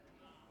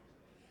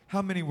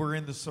How many were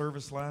in the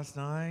service last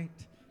night?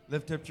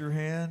 Lift up your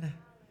hand.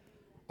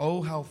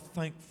 Oh, how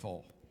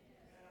thankful.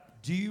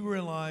 Do you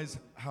realize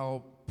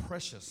how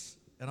precious,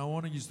 and I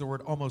want to use the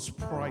word almost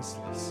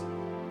priceless,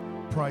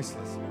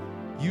 priceless.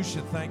 You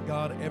should thank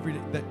God every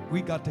day that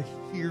we got to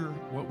hear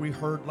what we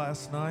heard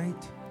last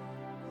night.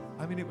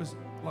 I mean, it was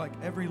like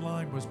every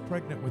line was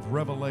pregnant with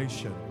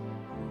revelation.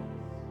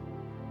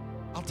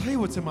 I'll tell you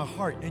what's in my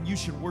heart, and you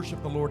should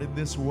worship the Lord in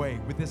this way,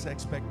 with this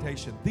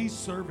expectation. These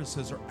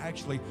services are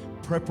actually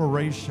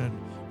preparation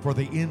for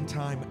the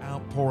end-time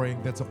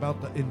outpouring that's about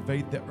to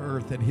invade the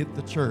earth and hit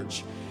the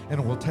church, and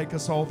it will take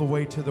us all the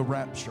way to the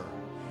rapture.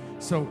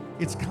 So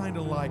it's kind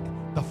of like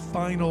the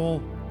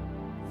final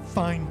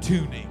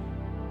fine-tuning.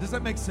 Does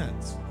that make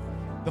sense?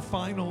 The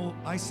final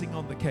icing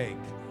on the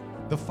cake,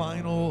 the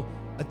final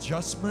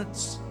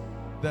adjustments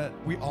that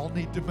we all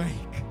need to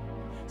make.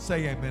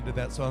 Say amen to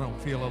that so I don't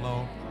feel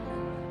alone.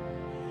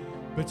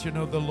 But you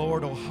know, the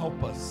Lord will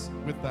help us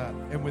with that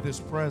and with His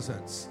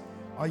presence.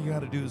 All you got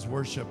to do is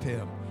worship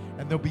Him.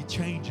 And there'll be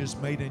changes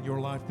made in your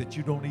life that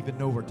you don't even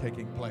know are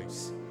taking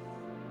place.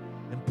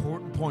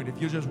 Important point, if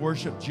you just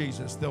worship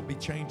Jesus, there'll be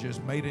changes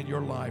made in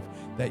your life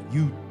that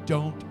you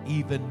don't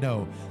even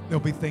know. There'll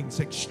be things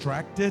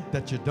extracted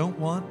that you don't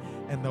want,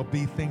 and there'll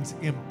be things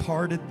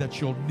imparted that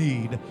you'll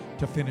need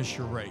to finish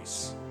your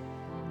race.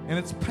 And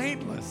it's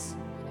painless.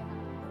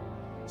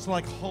 It's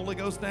like Holy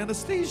Ghost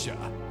anesthesia.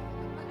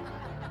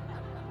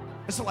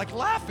 It's like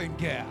laughing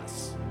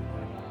gas.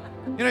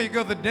 You know, you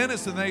go to the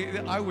dentist and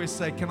I always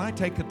say, can I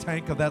take a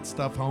tank of that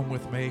stuff home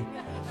with me?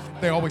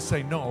 They always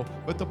say no.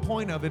 But the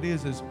point of it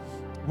is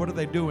what are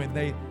they doing?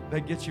 They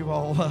get you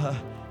all,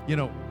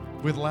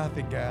 with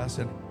laughing gas.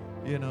 And,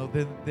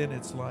 then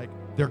it's like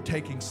they're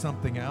taking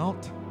something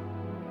out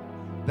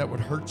that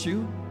would hurt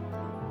you.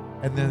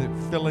 And then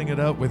they're filling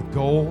it up with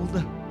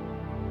gold.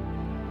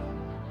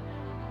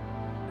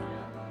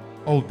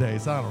 Old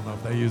days, I don't know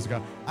if they use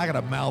gold. I got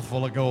a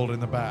mouthful of gold in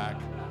the back.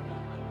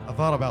 I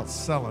thought about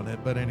selling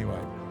it, but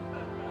anyway.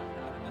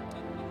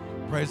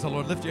 Praise the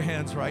Lord. Lift your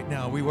hands right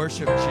now. We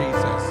worship Jesus.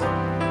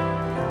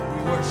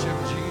 We worship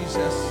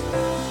Jesus.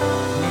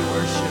 We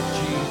worship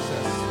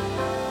Jesus.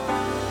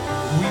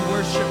 We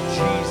worship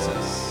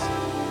Jesus.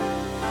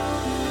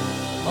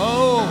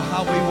 Oh,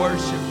 how we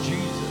worship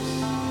Jesus.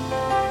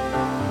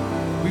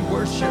 We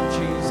worship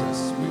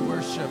Jesus. We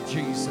worship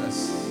Jesus.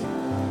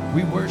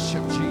 We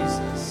worship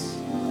Jesus.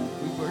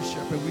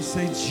 And we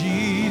say,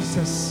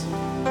 Jesus,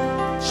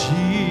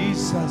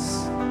 Jesus,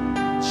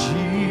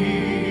 Jesus.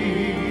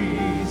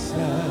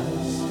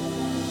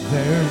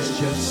 There's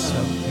just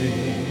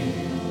something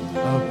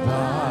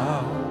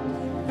about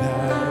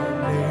that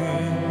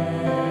name.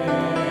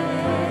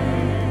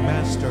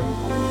 Master,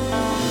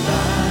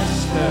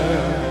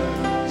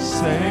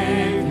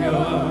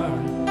 Savior,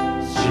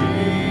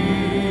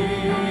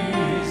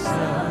 Jesus,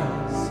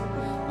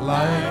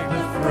 like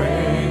the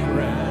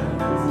fragrance.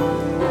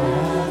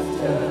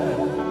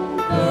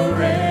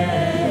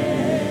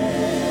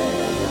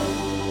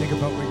 Think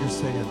about what you're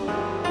saying.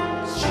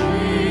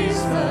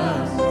 Jesus,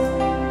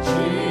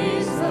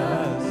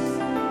 Jesus,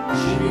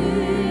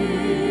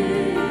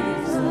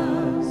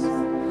 Jesus.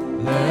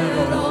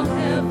 Let all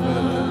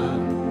heaven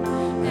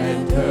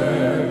and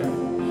earth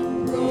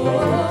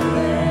proclaim.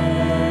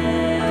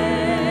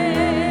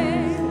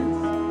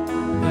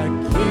 The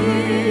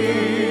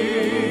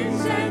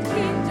kings and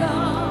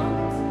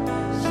kingdoms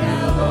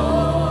shall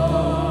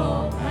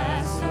all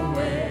pass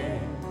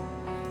away,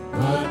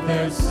 but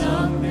there's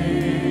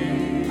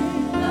something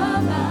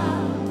about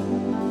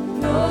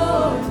your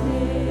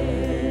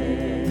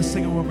name. Let's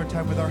sing it one more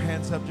time with our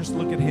hands up. Just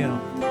look at Him.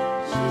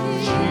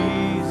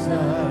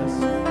 Jesus,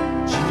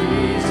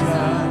 Jesus,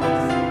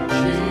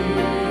 Jesus.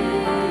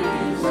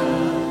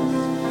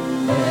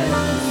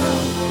 There's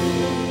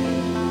something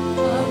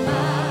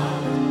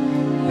about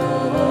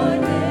your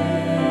name.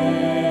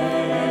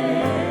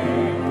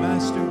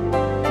 Master,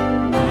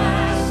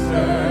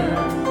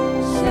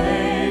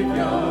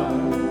 Savior,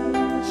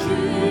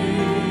 Jesus,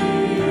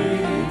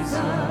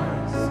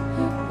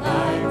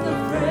 like the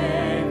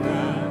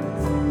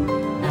fragrance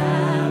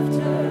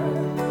after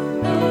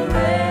the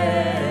rain.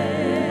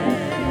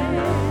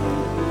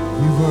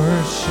 We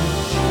worship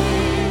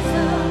Jesus,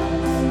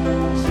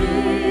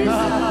 Jesus,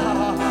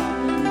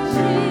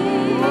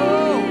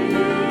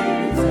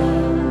 Jesus.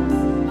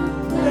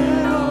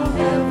 Let all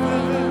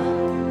heaven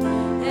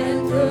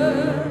and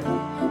earth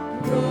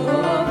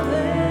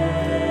proclaim.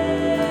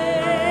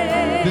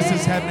 This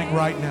is happening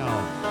right now.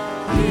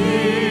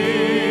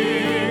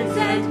 Kings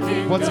and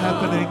kingdoms. What's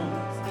happening?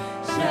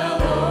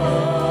 Shall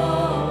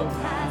all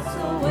pass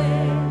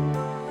away,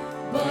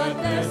 but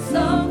there's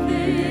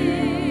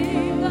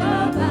something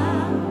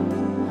about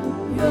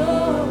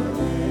your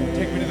name.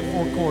 Take me to the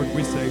fourth chord.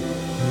 We say,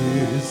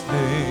 His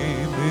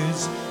name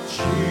is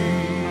Jesus.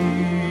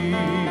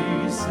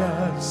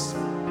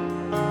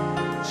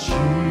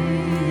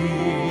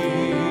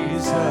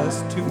 Jesus,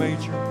 two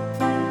major.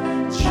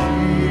 Jesus,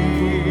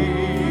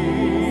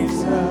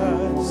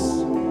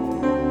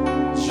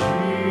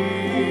 Jesus.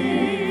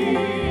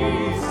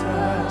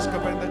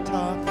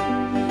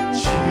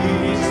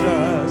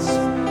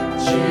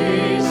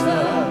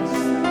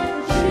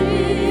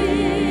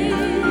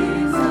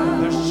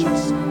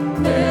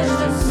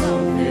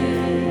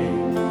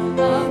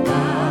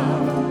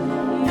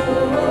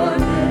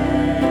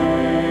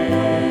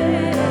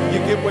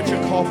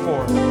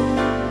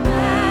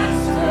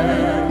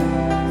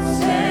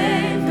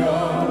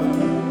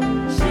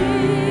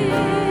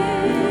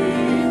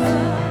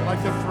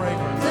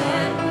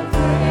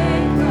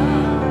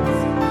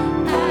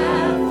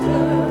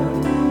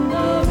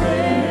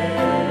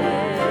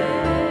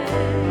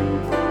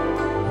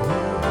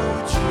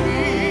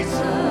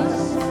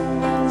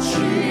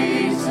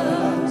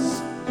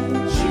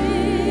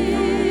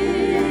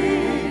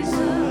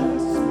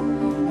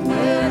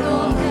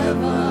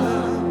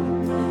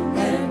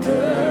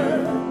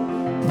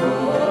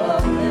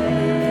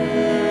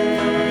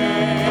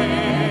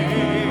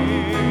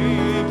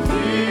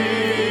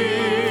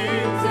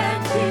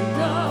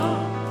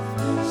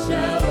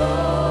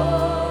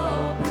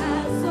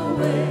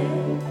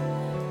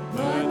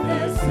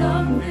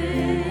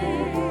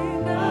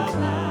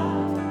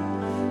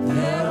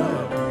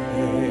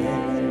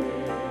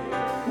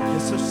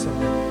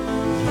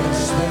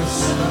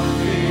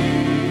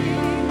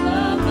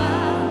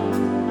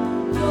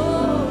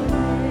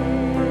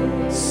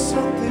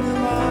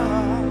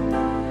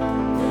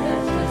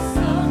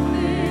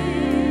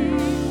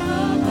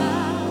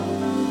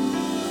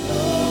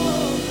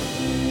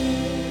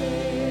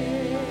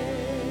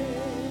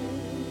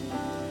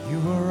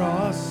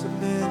 are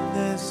awesome in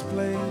this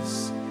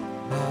place,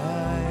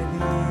 mighty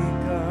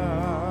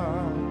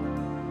God.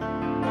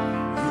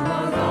 You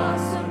are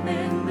awesome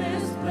in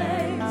this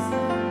place,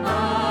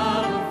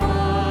 our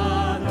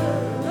Father.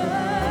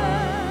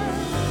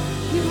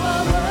 You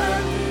are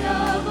worthy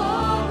of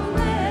all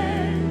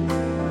praise.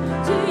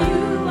 To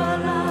you our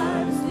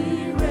lives we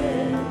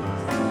raise.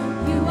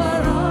 You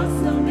are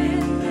awesome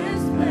in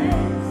this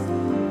place,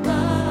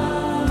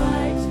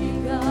 mighty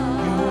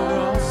God. You are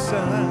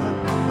awesome.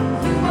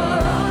 You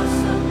are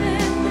awesome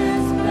in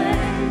this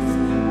place,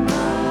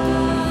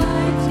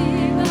 mighty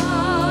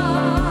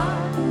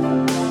God.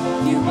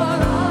 You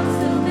are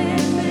awesome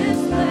in this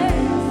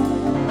place,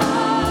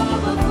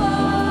 our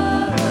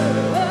Father.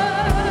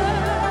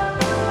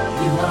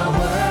 You are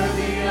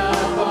worthy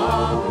of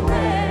all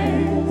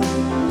praise.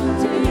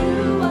 To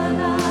you our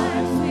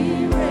lives we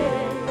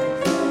raise.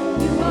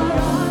 You are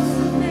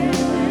awesome in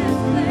this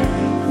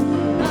place,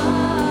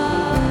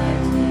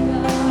 mighty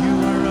God. You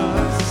are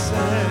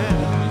awesome.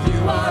 You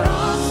are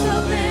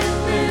awesome in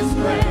this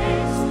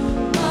place,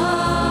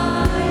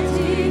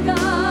 mighty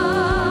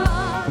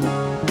God.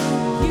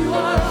 You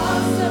are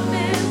awesome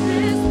in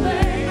this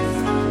place,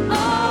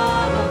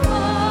 our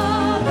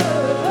Father.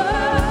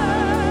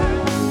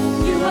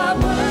 You are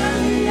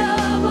worthy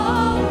of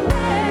all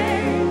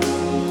praise.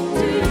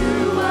 To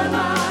you our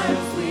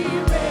lives we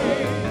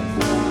raise.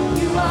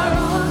 You are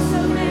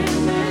awesome in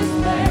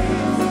this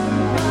place,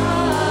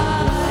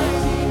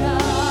 mighty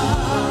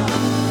God.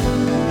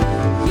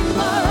 You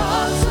are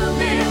awesome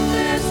in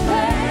this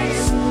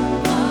place,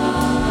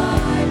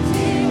 mighty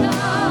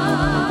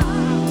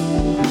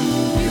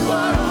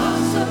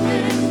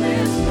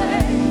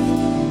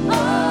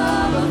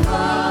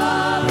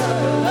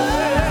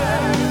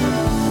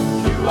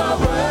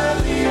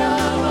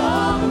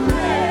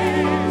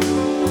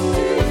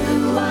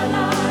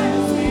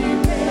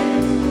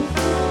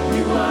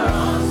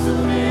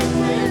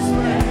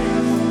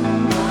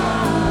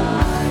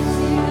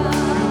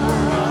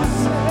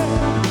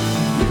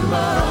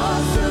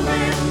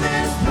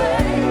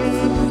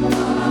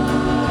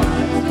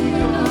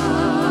God.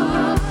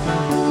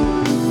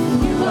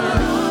 You are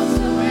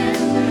awesome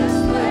in this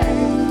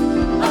place,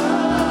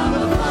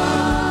 our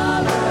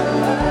Father.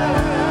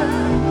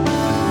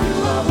 You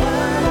are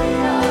worthy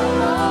of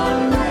all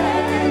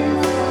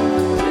praise.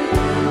 To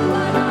you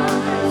our lives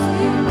we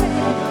raise.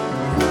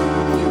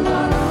 You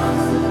are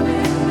awesome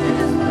in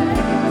this place,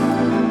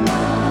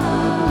 mighty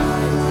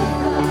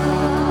God.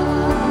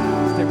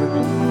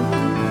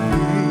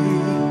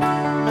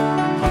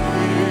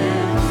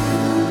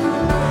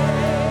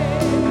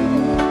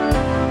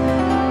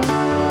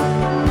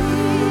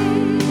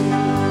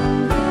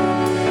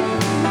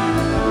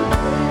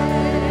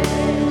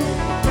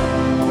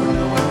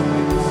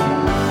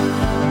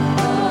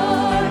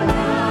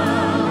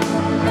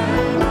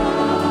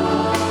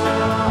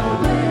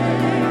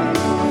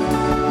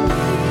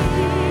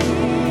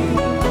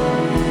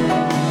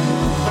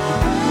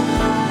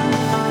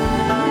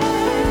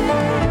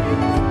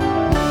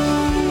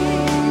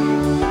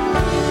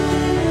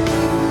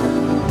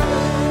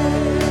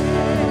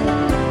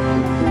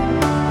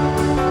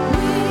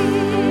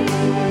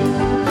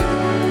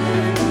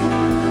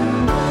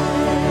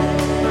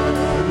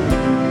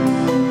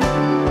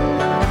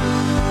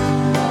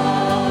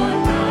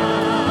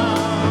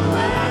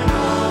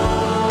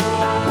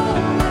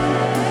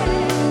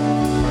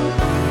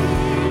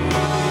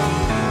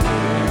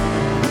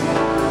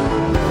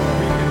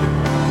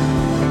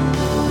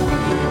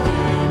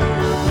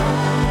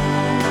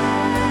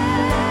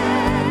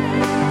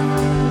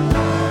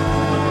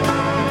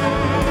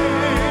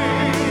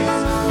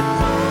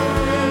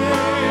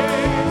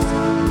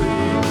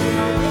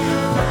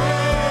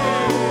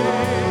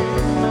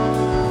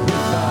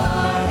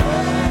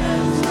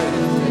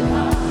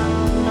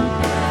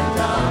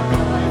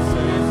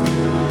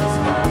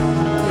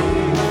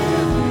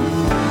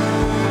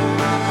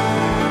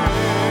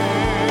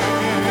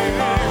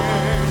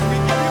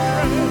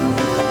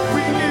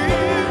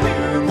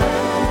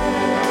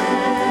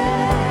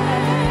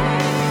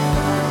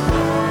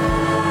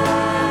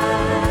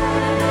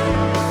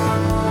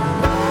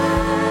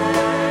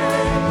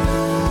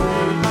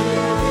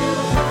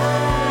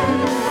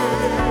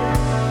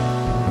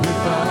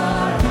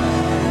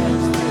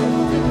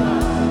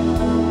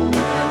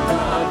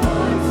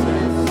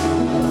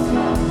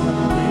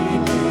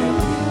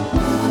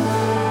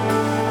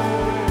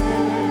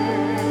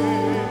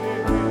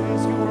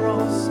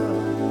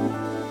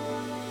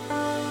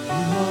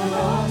 You are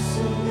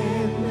awesome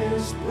in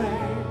this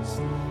place,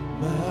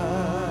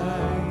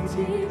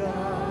 mighty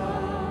God.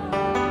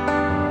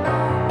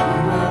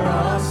 You are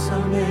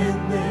awesome in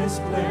this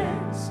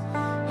place,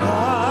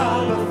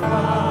 our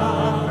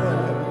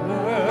Father.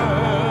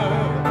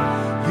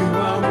 You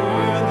are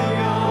worthy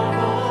of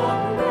all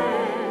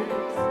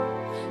praise.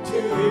 To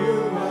you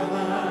our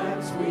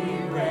lives we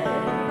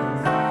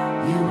raise.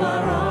 You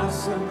are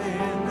awesome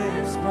in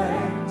this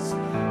place,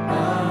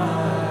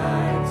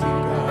 mighty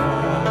God.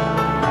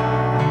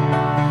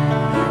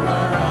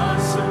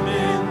 Stay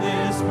with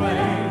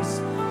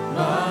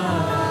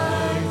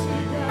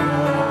me.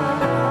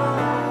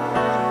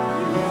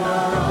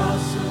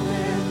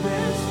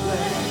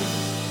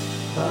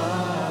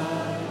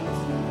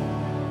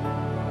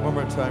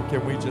 time,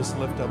 can we just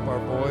lift up our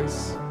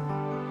voice?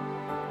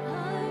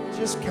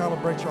 Just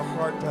calibrate your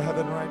heart to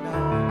heaven right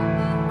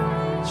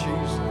now.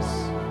 Jesus.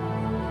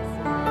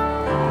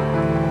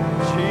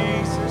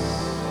 Jesus.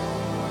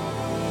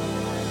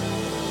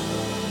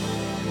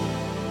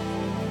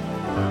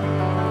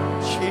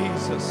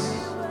 Jesus.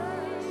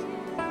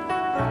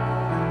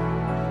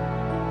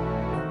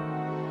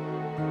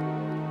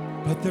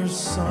 But there's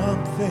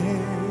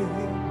something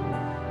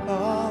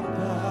about,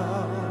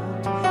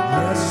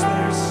 yes,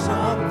 there's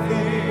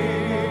something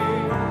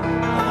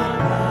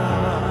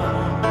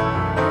about,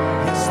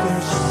 yes,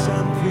 there's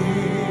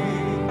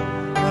something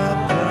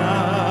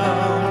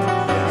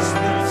about, yes,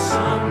 there's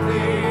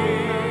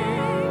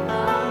something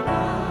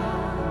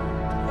about,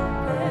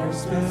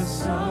 yes, there's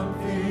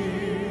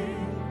something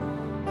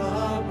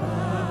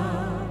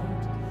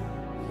about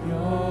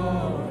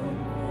your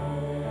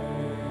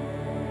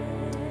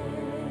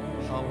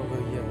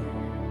Hallelujah.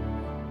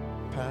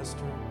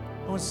 Pastor,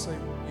 I want to say,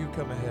 you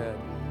come ahead.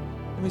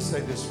 Let me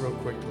say this real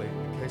quickly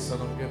in case I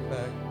don't get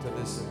back to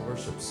this in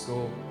worship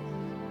school.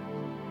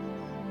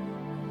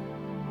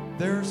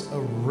 There's a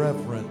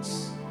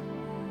reverence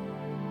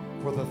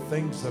for the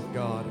things of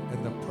God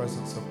and the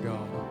presence of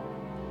God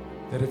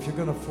that if you're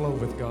going to flow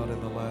with God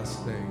in the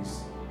last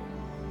days,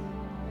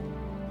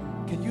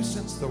 can you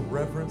sense the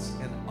reverence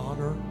and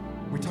honor?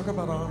 We talk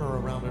about honor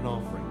around an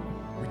offering.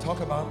 We talk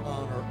about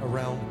honor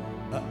around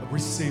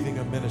receiving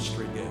a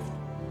ministry gift.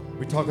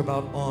 We talk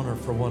about honor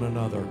for one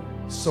another.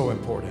 So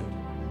important.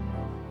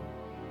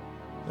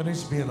 There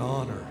needs to be an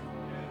honor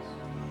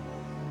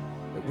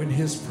that when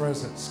His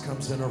presence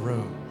comes in a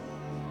room,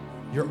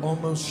 you're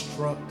almost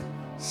struck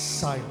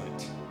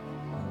silent.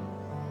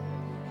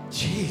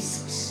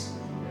 Jesus.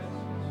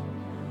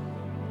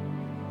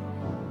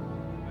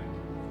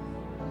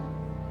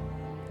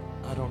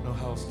 I don't know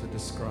how else to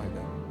describe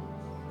it.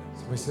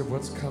 Somebody said,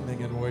 what's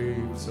coming in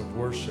waves of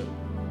worship?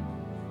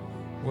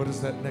 What does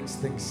that next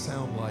thing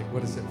sound like?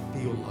 What does it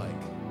feel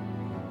like?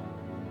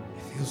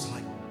 It feels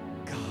like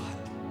God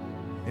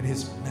in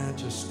His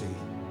majesty.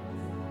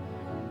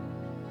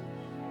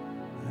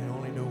 I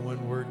only know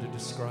one word to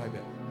describe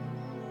it.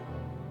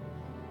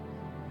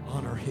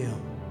 Honor Him.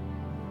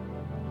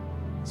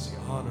 It's the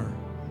honor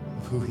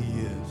of who He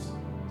is.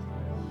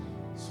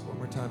 So one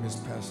more time as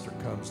Pastor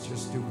comes,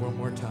 just do one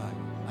more time.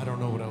 I don't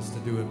know what else to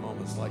do in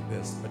moments like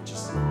this, but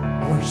just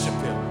worship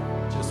Him.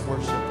 Just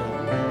worship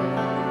Him.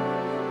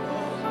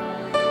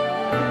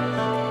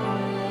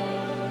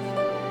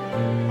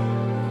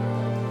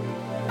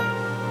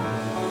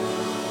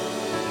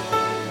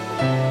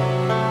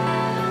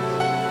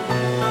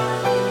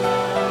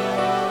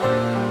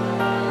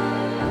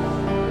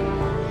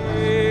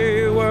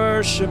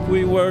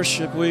 We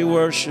worship, we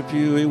worship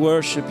you, we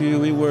worship you,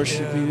 we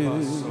worship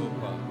you.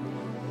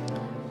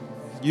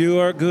 You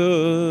are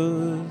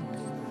good.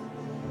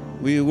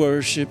 We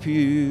worship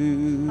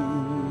you.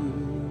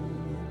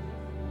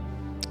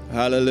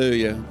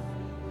 Hallelujah.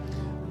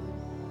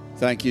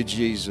 Thank you,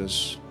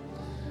 Jesus.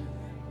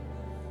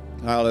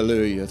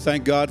 Hallelujah.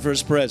 Thank God for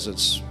His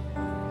presence.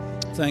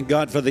 Thank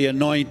God for the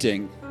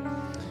anointing.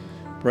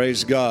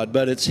 Praise God.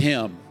 But it's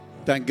Him.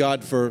 Thank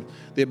God for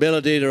the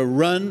ability to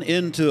run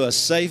into a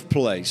safe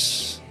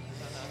place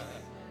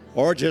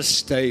or just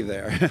stay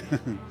there.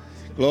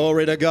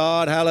 Glory to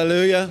God.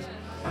 Hallelujah.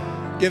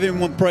 Give Him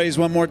one praise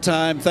one more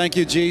time. Thank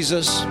you,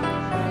 Jesus.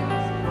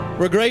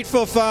 We're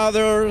grateful,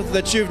 Father,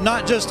 that You've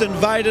not just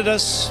invited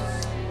us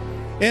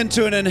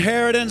into an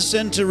inheritance,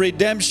 into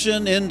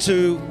redemption,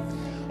 into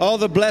all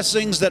the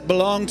blessings that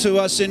belong to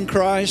us in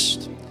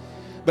Christ,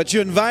 but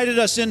You invited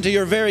us into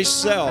Your very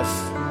self,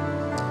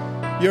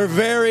 Your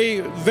very,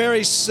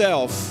 very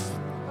self,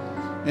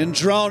 and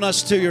drawn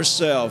us to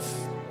Yourself.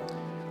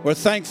 We're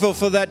thankful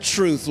for that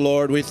truth,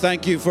 Lord. We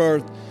thank You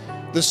for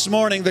this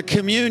morning, the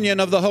communion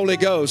of the Holy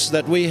Ghost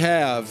that we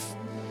have,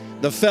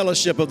 the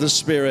fellowship of the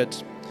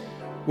Spirit,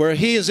 where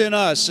He is in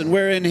us and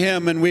we're in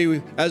Him, and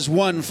we as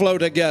one flow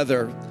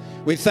together.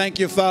 We thank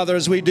You, Father,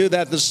 as we do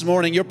that this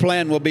morning. Your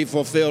plan will be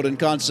fulfilled and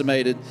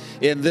consummated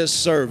in this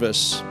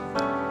service.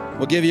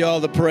 We'll give You all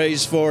the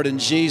praise for it in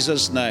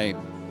Jesus' name.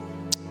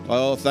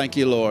 Oh, thank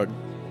You, Lord.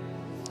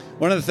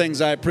 One of the things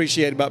I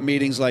appreciate about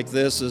meetings like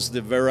this is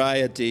the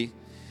variety.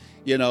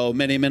 You know,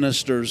 many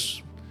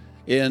ministers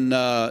in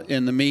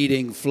the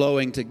meeting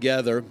flowing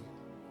together.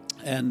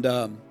 And,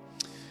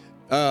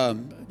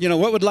 you know,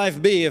 what would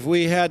life be if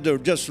we had to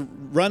just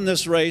run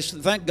this race?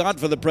 Thank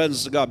God for the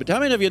presence of God. But how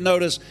many of you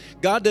notice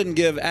God didn't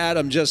give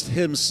Adam just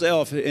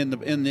himself in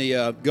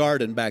the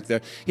garden back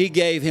there? He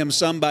gave him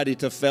somebody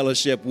to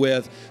fellowship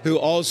with who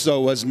also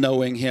was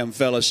knowing Him,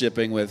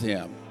 fellowshipping with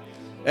Him.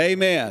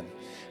 Amen.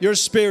 Your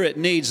spirit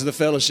needs the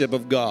fellowship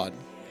of God,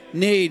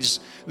 needs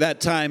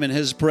that time in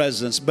His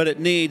presence, but it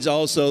needs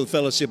also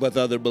fellowship with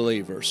other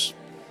believers.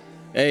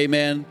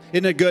 Amen.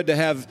 Isn't it good to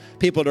have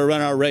people to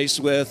run our race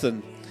with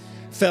and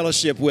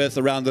fellowship with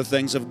around the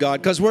things of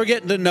God? Because we're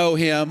getting to know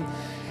Him,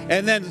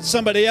 and then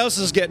somebody else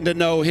is getting to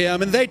know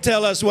Him, and they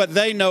tell us what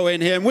they know in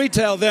Him. We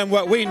tell them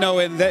what we know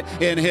in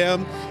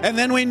Him, and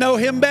then we know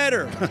Him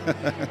better.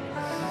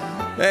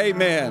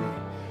 Amen.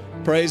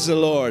 Praise the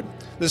Lord.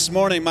 This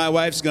morning, my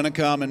wife's going to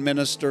come and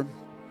minister,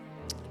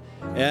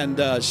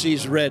 and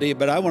she's ready.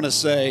 But I want to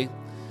say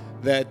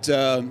that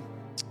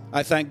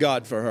I thank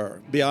God for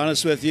her. Be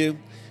honest with you,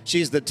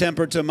 she's the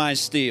temper to my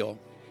steel.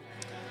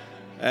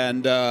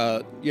 And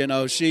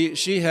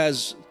she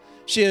has,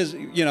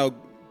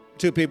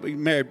 two people,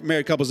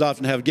 married couples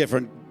often have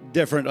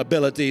different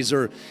abilities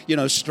or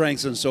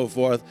strengths and so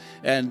forth.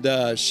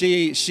 And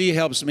she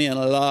helps me in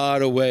a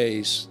lot of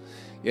ways.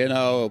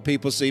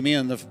 People see me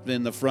in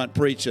the front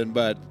preaching,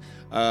 but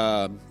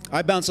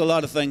I bounce a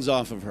lot of things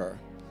off of her.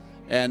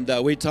 And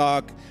we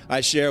talk.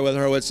 I share with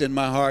her what's in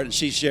my heart, and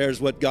she shares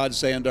what God's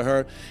saying to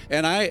her.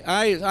 And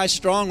I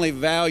strongly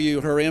value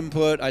her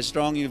input. I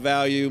strongly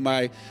value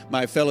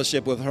my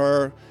fellowship with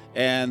her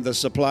and the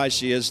supply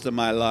she is to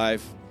my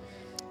life.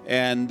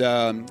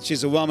 And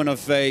she's a woman of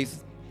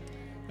faith.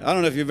 I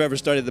don't know if you've ever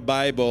studied the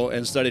Bible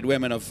and studied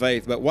women of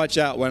faith, but watch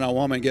out when a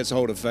woman gets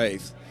hold of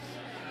faith.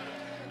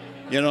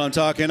 You know what I'm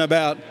talking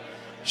about?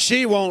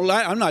 She won't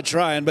I'm not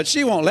trying, but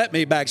she won't let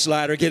me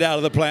backslide or get out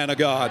of the plan of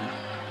God.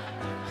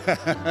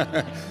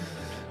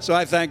 So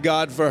I thank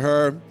God for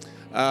her.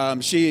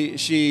 She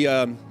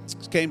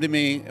came to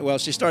me,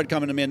 she started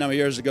coming to me a number of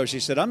years ago. She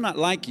said, "I'm not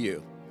like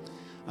you."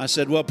 I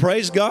said, "Well,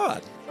 praise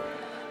God,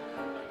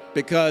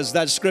 because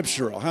that's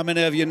scriptural." How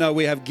many of you know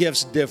we have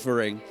gifts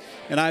differing?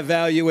 And I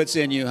value what's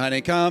in you,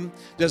 honey. Come,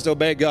 just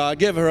obey God.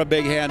 Give her a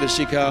big hand as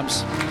she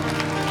comes.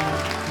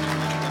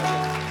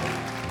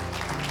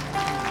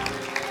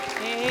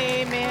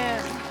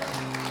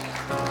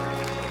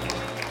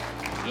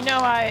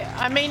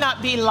 I may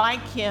not be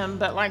like him,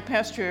 but like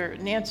Pastor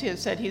Nancy has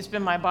said, he's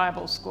been my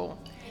Bible school.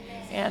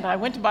 And I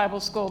went to Bible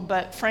school,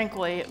 but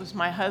frankly, it was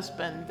my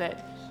husband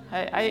that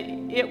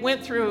it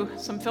went through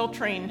some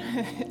filtering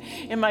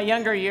in my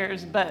younger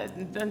years, but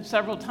then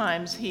several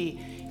times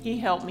he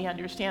helped me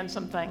understand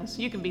some things.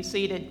 You can be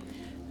seated.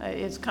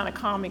 It's kind of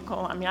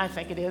comical. I mean, I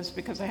think it is,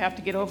 because I have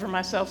to get over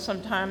myself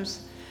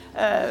sometimes.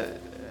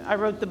 I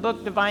wrote the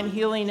book, Divine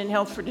Healing and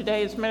Health for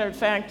Today. As a matter of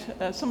fact,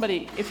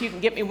 somebody, if you can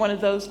get me one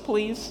of those,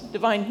 please,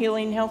 Divine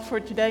Healing and Health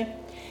for Today.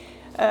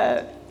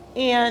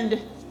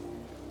 And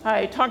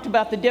I talked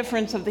about the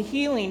difference of the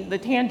healing, the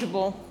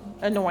tangible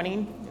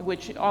anointing,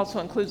 which also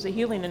includes the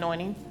healing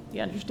anointing,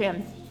 you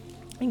understand,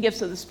 and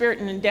gifts of the Spirit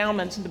and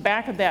endowments in the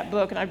back of that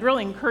book. And I'd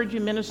really encourage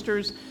you,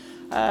 ministers,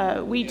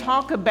 we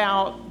talk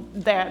about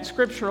that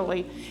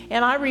scripturally.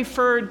 And I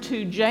referred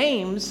to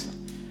James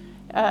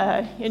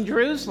in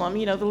Jerusalem,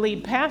 the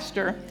lead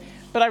pastor,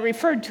 but I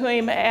referred to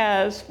him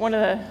as one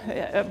of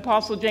the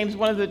Apostle James,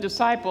 one of the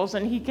disciples,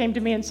 and he came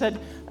to me and said,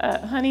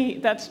 "Honey,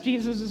 that's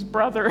Jesus's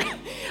brother."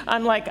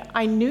 I'm like,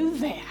 I knew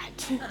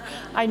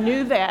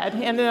that,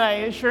 and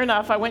then sure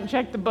enough, I went and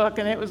checked the book,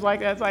 and I was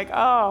like,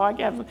 oh, I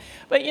get.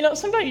 But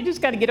sometimes you just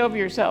got to get over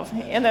yourself,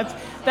 and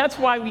that's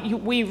why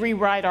we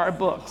rewrite our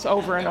books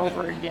over and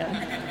over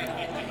again.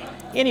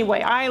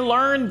 Anyway, I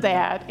learned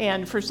that,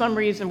 and for some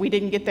reason we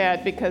didn't get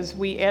that because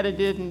we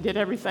edited and did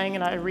everything,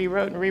 and I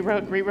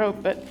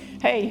rewrote, but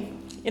hey,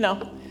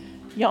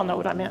 y'all know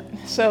what I meant.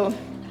 So,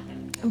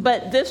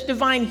 but this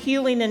Divine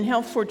Healing and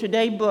Health for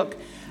Today book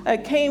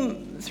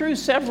came through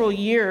several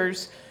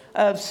years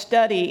of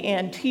study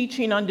and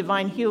teaching on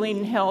divine healing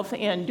and health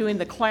and doing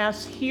the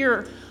class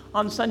here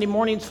on Sunday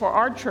mornings for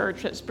our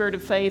church at Spirit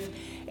of Faith.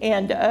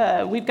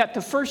 And we've got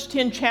the first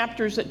 10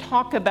 chapters that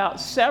talk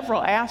about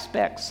several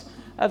aspects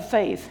of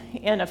faith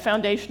and a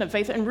foundation of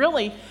faith. And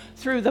really,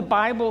 through the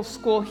Bible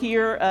school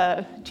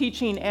here,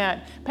 teaching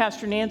at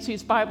Pastor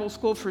Nancy's Bible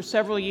school for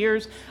several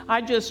years,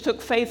 I just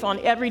took faith on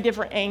every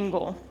different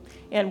angle.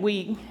 And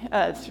we,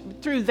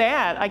 through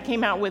that, I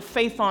came out with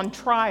Faith on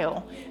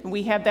Trial. And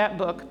we had that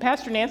book.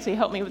 Pastor Nancy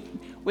helped me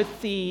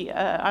with the,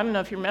 I don't know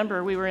if you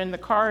remember, we were in the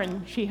car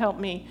and she helped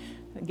me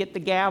get the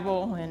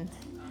gavel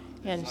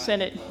and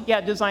send it,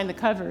 design the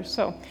cover.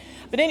 So,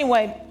 but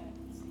anyway,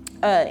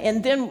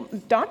 and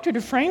then Dr.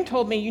 Dufresne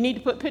told me you need to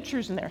put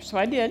pictures in there. So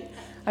I did.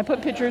 I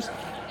put pictures.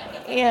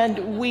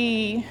 And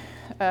we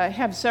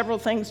have several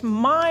things.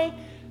 My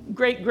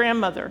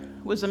great-grandmother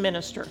was a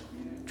minister,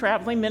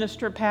 traveling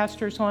minister,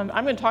 pastor. So I'm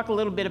going to talk a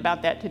little bit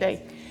about that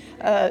today.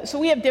 So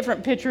we have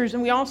different pictures.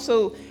 And we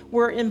also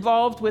were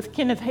involved with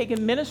Kenneth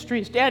Hagin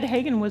Ministries. Dad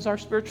Hagin was our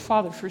spiritual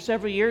father for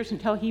several years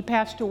until he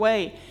passed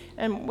away.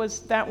 And was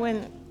that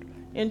when,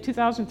 in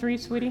 2003,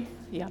 sweetie?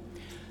 Yeah.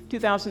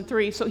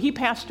 2003. So he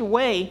passed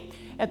away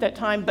at that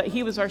time, but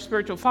he was our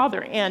spiritual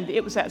father. And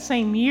it was that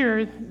same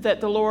year that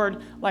the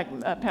Lord, like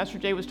Pastor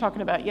Jay was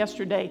talking about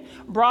yesterday,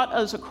 brought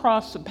us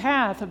across the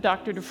path of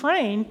Dr.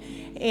 Dufresne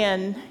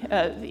and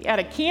at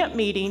a camp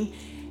meeting.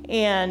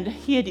 And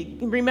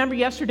remember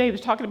yesterday he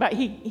was talking about,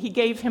 he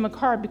gave him a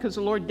card because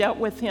the Lord dealt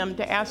with him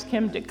to ask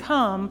him to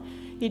come.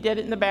 He did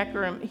it in the back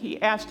room.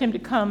 He asked him to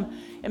come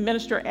and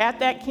minister at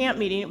that camp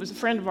meeting. It was a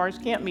friend of ours'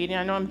 camp meeting.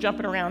 I know I'm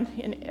jumping around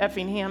in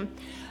Effingham.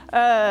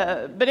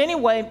 But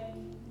anyway,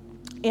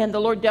 and the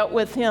Lord dealt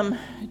with him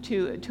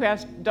to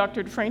ask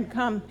Dr. Dufresne to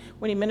come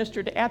when he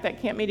ministered at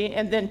that camp meeting.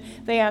 And then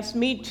they asked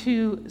me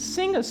to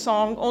sing a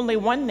song, only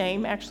one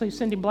name. Actually,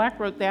 Cindy Black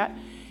wrote that.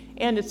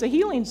 And it's a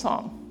healing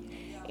song.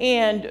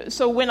 And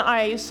so when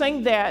I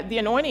sang that, the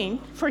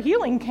anointing for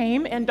healing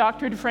came, and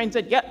Dr. Dufresne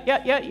said,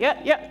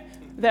 yeah,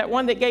 that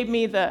one that gave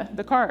me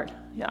the card.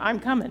 Yeah, I'm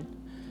coming.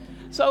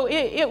 So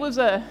it was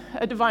a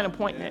divine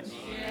appointment.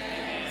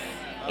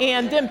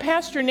 And then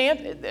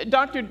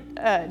Dr.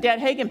 Dad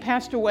Hagin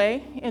passed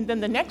away, and then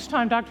the next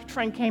time Dr.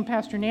 Dufresne came,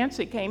 Pastor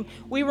Nancy came.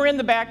 We were in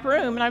the back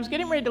room, and I was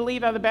getting ready to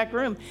leave out of the back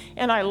room,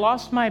 and I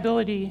lost my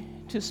ability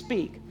to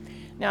speak.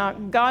 Now,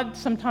 God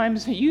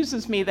sometimes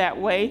uses me that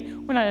way.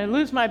 When I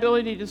lose my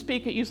ability to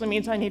speak, it usually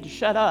means I need to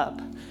shut up.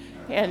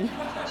 And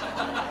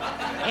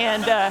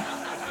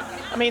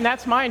I mean,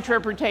 that's my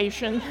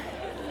interpretation.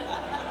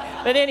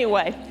 But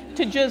anyway,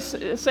 to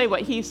just say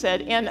what he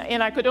said,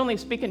 and I could only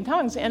speak in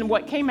tongues, and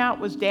what came out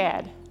was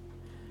Dad.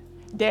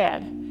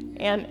 And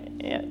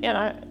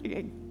I,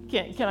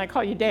 can I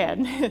call you Dad?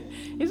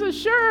 He said,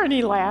 sure, and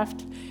he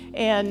laughed.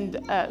 And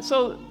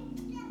so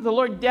the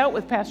Lord dealt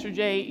with Pastor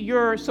Jay.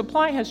 Your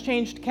supply has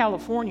changed to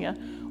California.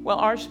 Well,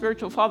 our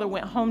spiritual father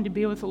went home to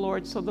be with the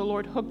Lord, so the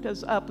Lord hooked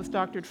us up with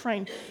Dr.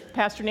 Dufresne,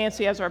 Pastor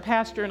Nancy as our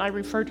pastor, and I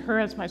refer to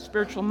her as my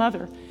spiritual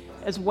mother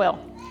as well.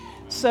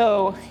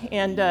 So,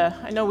 and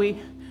I know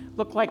we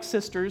look like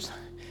sisters.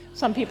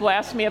 Some people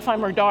ask me if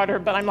I'm her daughter,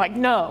 but I'm like,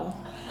 no.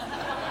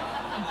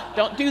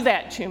 Don't do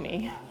that to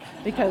me,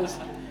 because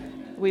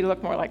we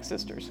look more like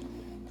sisters.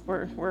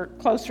 We're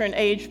closer in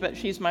age, but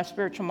she's my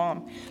spiritual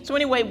mom. So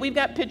anyway, we've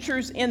got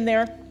pictures in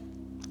there,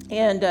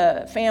 and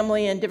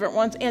family and different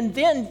ones. And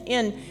then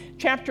in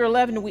chapter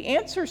 11, we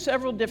answer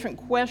several different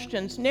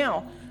questions.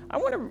 Now, I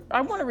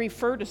want to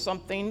refer to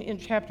something in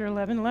chapter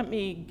 11. Let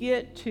me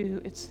get to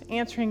it's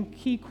answering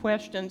key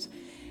questions.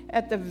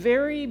 At the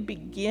very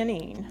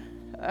beginning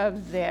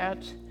of that,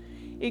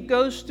 it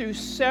goes through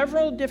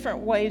several different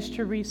ways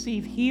to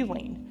receive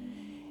healing.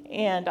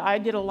 And I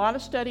did a lot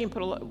of study and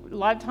put a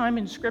lot of time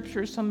in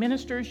scripture. So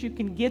ministers, you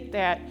can get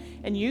that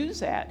and use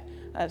that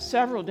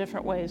several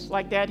different ways.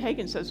 Like Dad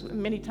Hagin says,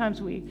 many times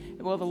the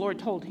Lord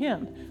told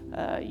him,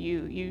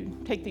 you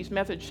take these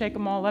methods, shake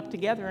them all up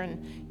together,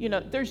 and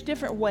there's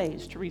different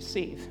ways to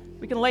receive.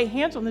 We can lay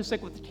hands on the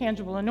sick with the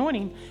tangible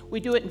anointing.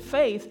 We do it in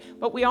faith,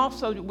 but we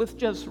also, with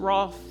just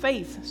raw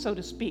faith, so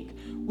to speak,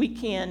 we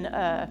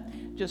can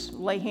just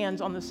lay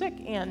hands on the sick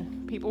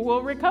and people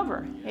will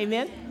recover.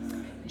 Amen?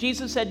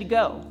 Jesus said to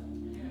go,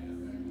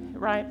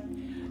 right?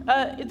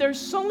 There's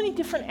so many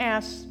different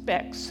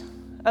aspects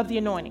of the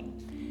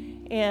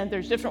anointing, and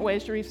there's different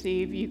ways to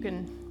receive. You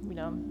can,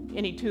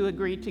 any two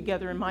agree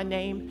together in my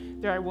name,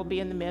 there I will be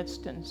in the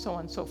midst, and so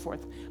on and so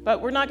forth.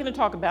 But we're not going to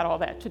talk about all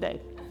that today,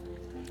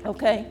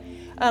 okay?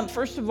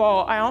 First of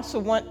all, I also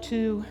want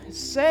to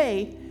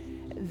say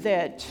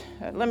that,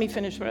 let me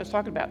finish what I was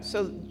talking about.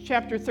 So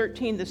chapter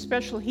 13, the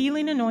special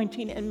healing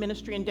anointing and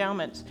ministry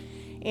endowments.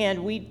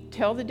 And we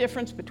tell the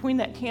difference between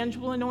that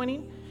tangible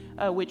anointing,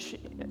 which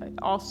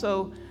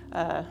also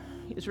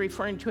is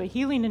referring to a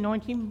healing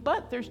anointing,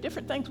 but there's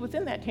different things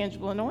within that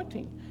tangible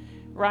anointing,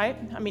 right?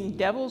 I mean,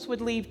 devils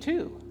would leave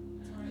too,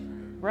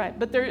 right?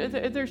 But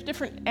there's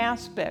different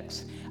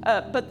aspects.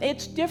 But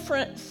it's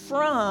different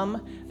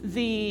from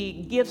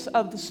the gifts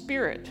of the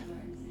Spirit.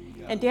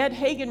 And Dad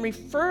Hagin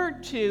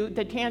referred to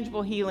the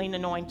tangible healing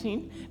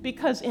anointing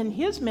because in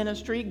his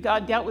ministry,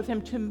 God dealt with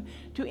him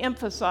to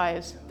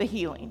emphasize the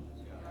healing.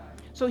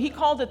 So he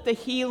called it the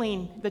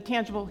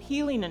tangible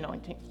healing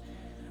anointing.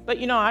 But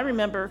I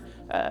remember,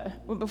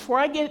 before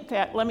I get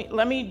that,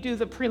 let me do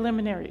the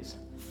preliminaries.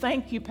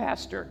 Thank you,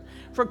 Pastor,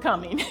 for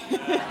coming.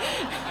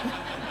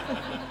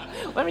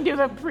 Let me do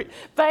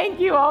thank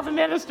you, all the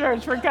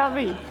ministers, for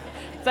coming.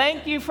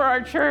 Thank you for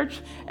our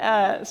church,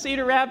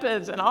 Cedar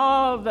Rapids, and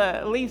all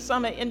the Lee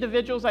Summit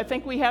individuals. I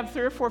think we have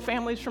 3 or 4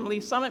 families from Lee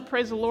Summit,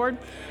 praise the Lord,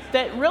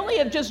 that really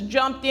have just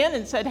jumped in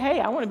and said, hey,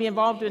 I want to be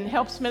involved in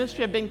Helps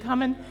Ministry. I've been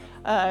coming.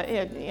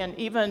 And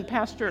even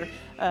Pastor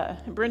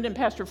Brendan,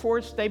 Pastor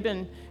Forrest, they've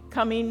been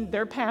coming.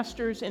 They're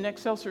pastors in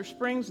Excelsior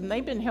Springs, and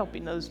they've been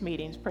helping those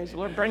meetings, praise the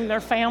Lord, bring their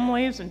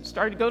families and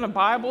started going to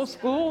Bible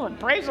school, and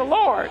praise the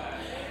Lord.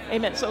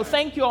 Amen. So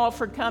thank you all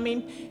for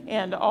coming,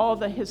 and all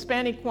the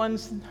Hispanic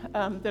ones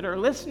that are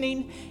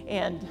listening,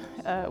 and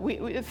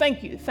we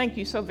thank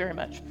you so very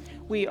much.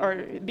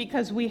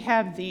 Because we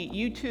have the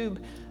YouTube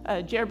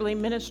Jerbalene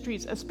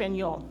Ministries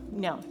Espanol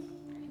now.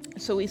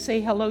 So we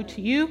say hello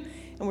to you,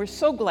 and we're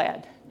so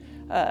glad.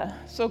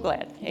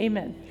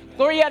 Amen.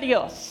 Gloria a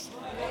Dios.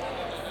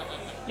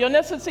 Yo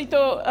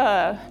necesito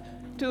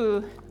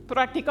to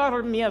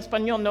practicar mi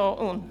español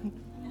no.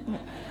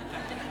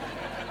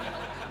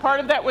 Part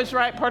of that was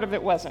right, part of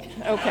it wasn't.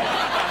 Okay.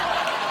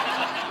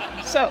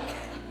 So,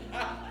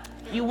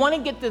 you want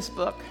to get this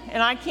book,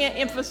 and I can't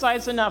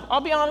emphasize enough. I'll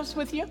be honest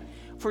with you.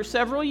 For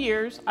several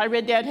years, I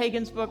read Dad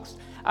Hagin's books.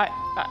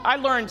 I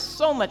learned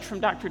so much from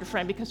Dr.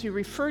 Dufresne because he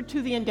referred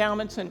to the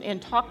endowments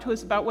and talked to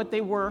us about what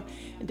they were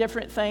and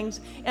different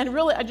things. And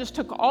really, I just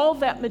took all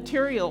that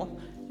material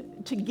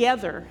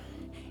together,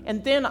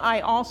 and then I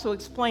also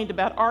explained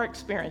about our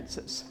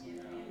experiences.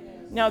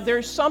 Now,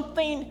 there's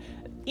something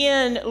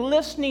in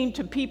listening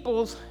to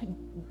people's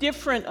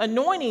different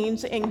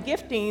anointings and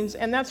giftings,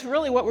 and that's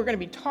really what we're going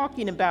to be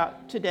talking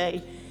about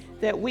today,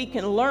 that we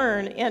can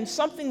learn, and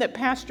something that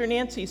Pastor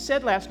Nancy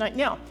said last night.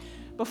 Now,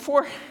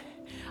 before,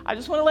 I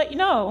just want to let you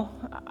know,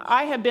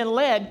 I have been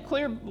led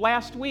clear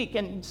last week,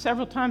 and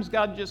several times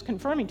God just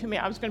confirming to me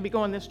I was going to be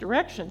going this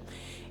direction.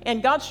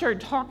 And God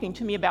started talking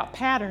to me about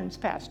patterns,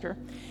 Pastor,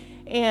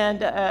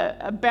 and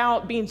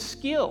about being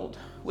skilled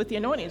with the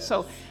anointing.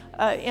 So,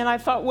 and I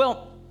thought,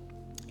 well,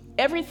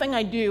 everything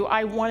I do,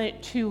 I want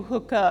it to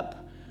hook up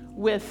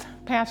with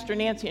Pastor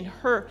Nancy and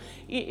her,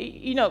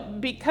 you know,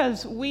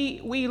 because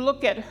we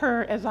look at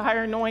her as a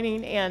higher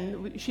anointing,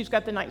 and she's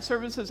got the night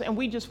services, and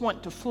we just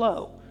want to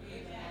flow,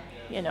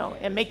 you know,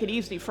 and make it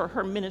easy for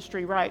her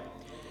ministry, right?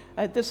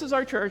 This is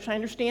our church, I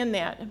understand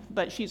that,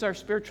 but she's our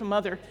spiritual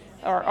mother,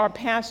 our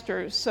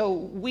pastor, so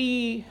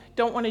we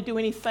don't want to do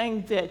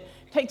anything that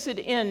takes it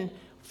in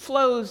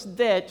flows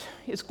that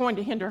is going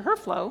to hinder her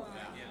flow.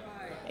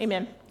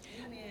 Amen.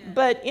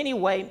 But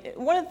anyway,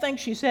 one of the things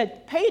she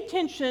said, pay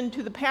attention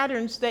to the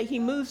patterns that he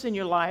moves in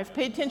your life.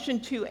 Pay attention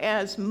to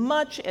as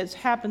much as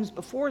happens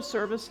before a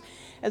service,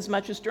 as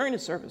much as during a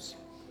service.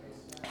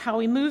 How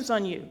he moves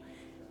on you.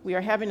 We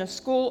are having a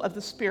school of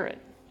the Spirit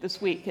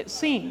this week. It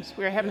seems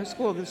we are having a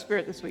school of the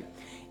Spirit this week.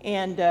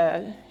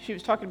 And she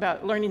was talking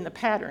about learning the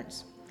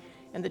patterns.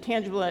 And the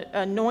tangible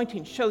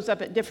anointing shows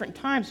up at different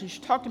times. And she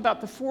talked about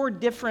the 4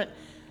 different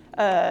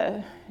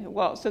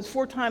it says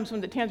 4 times when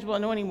the tangible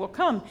anointing will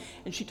come.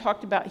 And she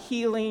talked about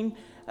healing,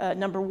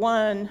 number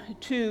 1,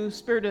 2,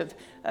 spirit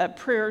of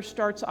prayer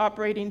starts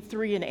operating,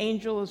 3, an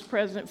angel is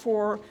present,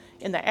 4,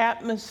 in the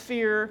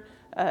atmosphere,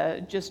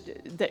 just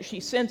that she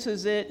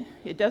senses it.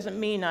 It doesn't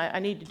mean I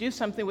need to do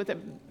something with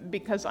it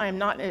because I am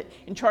not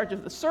in charge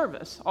of the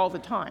service all the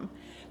time.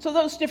 So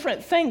those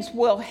different things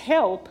will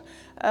help,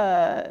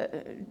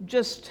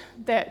 just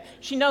that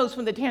she knows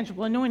when the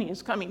tangible anointing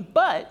is coming.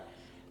 But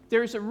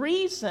there's a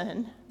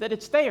reason that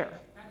it's there.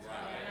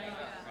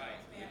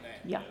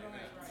 Yeah.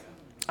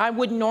 I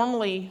wouldn't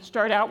normally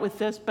start out with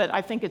this, but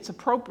I think it's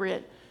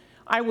appropriate.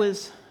 I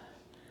was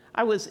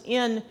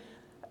in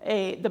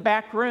the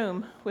back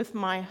room with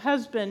my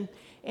husband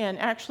and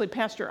actually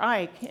Pastor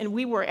Ike, and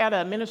we were at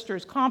a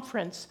minister's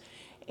conference,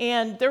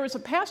 and there was a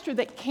pastor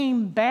that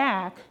came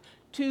back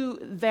to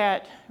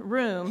that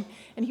room,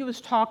 and he was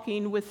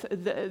talking with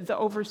the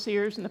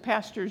overseers and the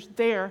pastors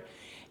there.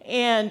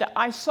 And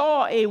I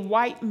saw a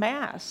white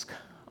mask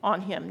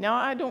on him. Now,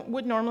 I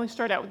would normally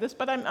start out with this,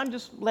 but I'm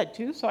just led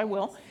to, so I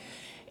will.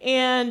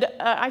 And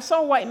I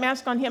saw a white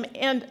mask on him,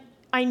 and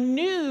I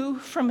knew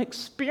from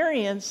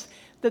experience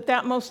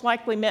that most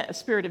likely meant a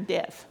spirit of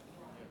death.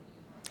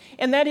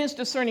 And that is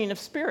discerning of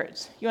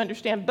spirits, you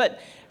understand.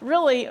 But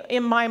really,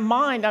 in my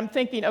mind, I'm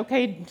thinking,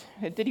 okay,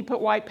 did he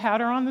put white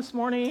powder on this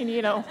morning,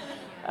 you know?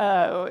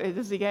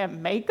 Does he have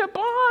makeup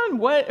on?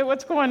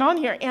 What's going on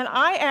here? And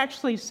I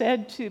actually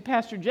said to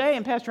Pastor Jay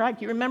and Pastor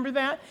Ike, you remember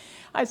that?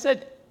 I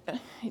said,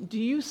 do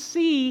you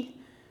see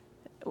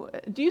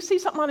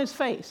something on his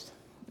face?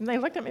 And they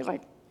looked at me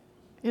like,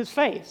 his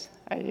face?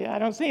 I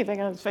don't see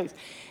anything on his face.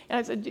 And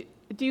I said,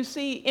 do you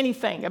see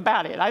anything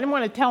about it? I didn't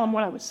want to tell them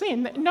what I was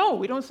seeing. No,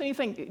 we don't see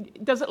anything.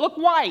 Does it look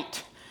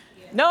white?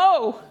 Yeah.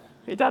 No,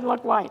 it doesn't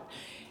look white.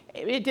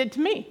 It did to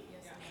me.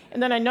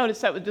 And then I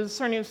noticed that with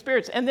discerning of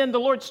spirits. And then the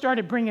Lord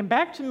started bringing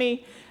back to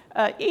me,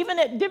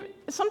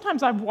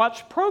 sometimes I've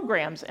watched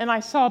programs and I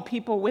saw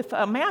people with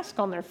a mask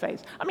on their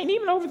face. I mean,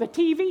 even over the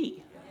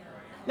TV.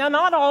 Now,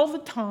 not all the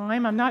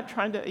time. I'm not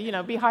trying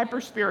to, be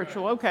hyper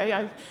spiritual. Okay,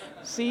 I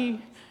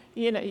see,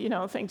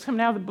 things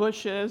coming out of the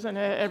bushes and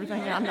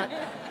everything. I'm not.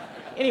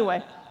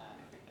 Anyway,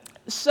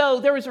 so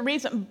there was a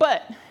reason.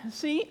 But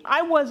see,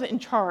 I wasn't in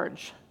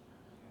charge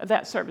of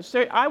that service.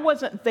 I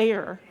wasn't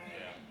there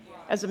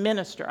as a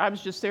minister. I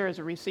was just there as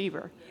a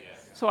receiver.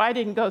 So I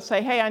didn't go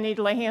say, hey, I need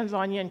to lay hands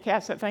on you and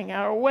cast that thing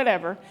out or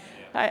whatever.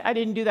 I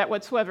didn't do that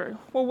whatsoever.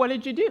 Well, what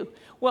did you do?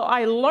 Well,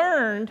 I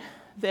learned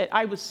that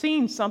I was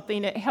seeing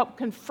something that helped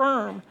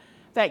confirm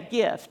that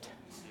gift.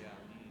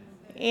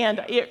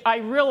 And I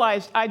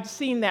realized I'd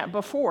seen that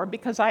before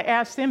because I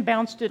asked them,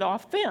 bounced it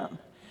off them.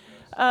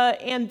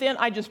 And then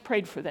I just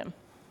prayed for them.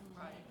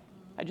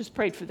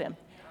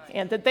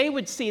 And that they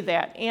would see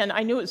that. And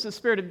I knew it was the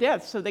spirit of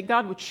death, so that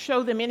God would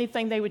show them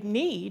anything they would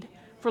need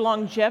for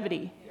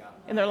longevity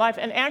in their life.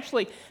 And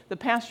actually, the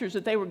pastors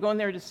that they were going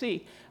there to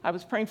see, I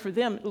was praying for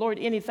them, Lord,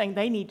 anything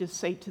they need to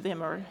say to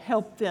them or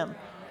help them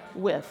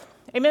with.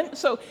 Amen?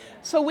 So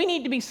we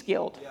need to be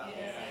skilled.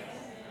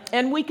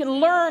 And we can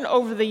learn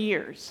over the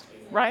years,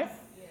 right?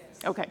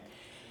 Okay.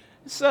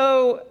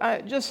 So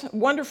just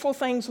wonderful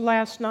things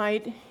last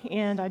night,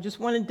 and I just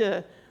wanted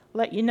to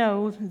let you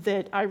know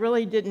that I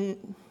really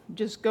didn't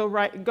just go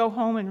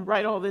home and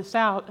write all this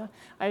out.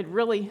 I had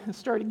really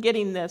started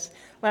getting this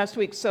last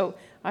week, so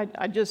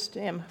I just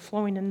am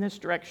flowing in this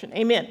direction.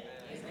 Amen.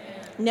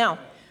 Now,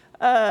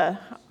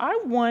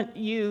 I want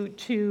you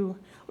to,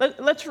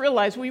 let's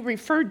realize we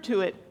referred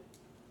to it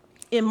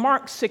in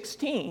Mark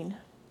 16,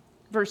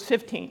 verse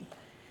 15.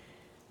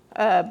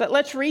 But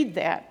let's read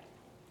that.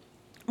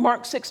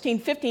 Mark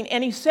 16:15,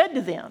 and he said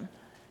to them,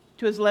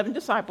 to his 11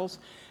 disciples,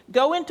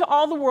 Go into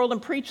all the world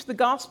and preach the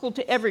gospel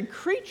to every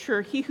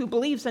creature. He who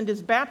believes and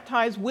is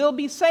baptized will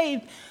be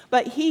saved,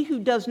 but he who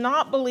does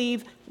not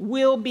believe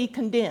will be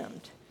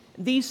condemned.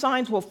 These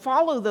signs will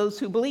follow those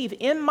who believe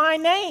in my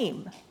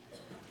name.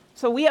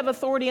 So we have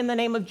authority in the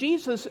name of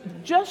Jesus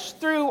just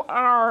through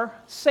our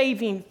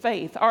saving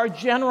faith, our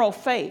general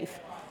faith,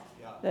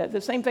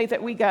 the same faith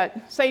that we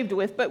got saved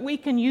with, but we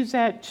can use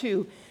that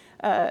to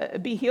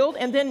be healed.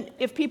 And then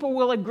if people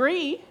will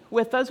agree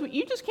with us,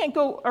 you just can't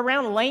go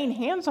around laying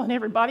hands on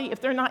everybody if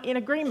they're not in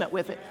agreement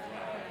with it.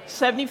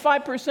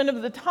 75%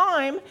 of the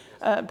time,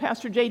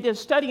 Pastor Jay did a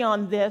study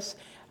on this,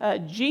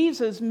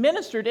 Jesus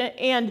ministered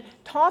and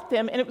taught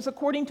them, and it was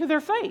according to their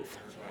faith.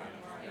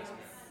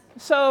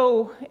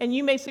 So, and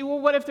you may say, well,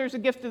 what if there's a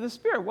gift of the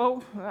Spirit?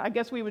 Well, I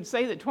guess we would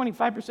say that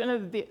 25%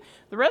 of the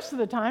rest of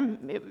the time,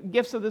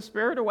 gifts of the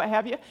Spirit or what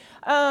have you,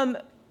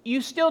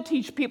 you still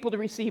teach people to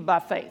receive by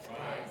faith.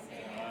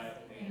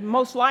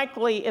 Most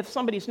likely, if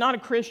somebody's not a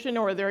Christian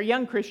or they're a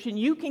young Christian,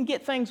 you can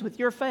get things with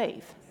your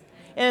faith.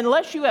 And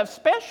unless you have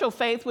special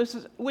faith,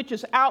 which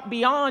is out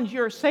beyond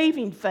your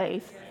saving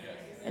faith,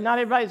 and not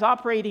everybody's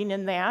operating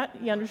in that,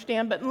 you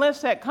understand? But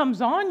unless that comes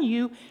on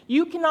you,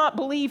 you cannot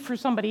believe for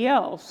somebody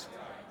else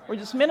or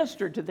just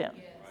minister to them,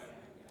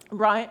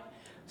 right?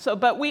 So,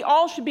 but we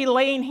all should be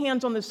laying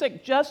hands on the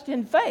sick just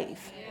in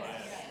faith.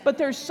 But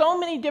there's so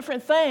many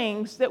different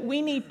things that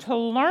we need to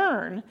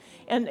learn.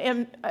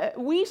 And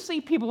we see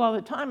people all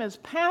the time as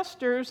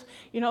pastors,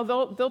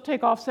 they'll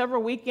take off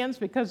several weekends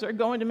because they're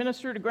going to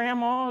minister to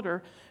grandma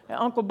or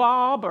Uncle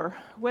Bob or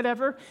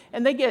whatever,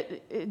 and they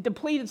get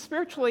depleted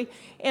spiritually,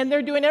 and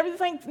they're doing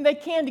everything they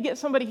can to get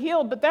somebody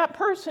healed, but that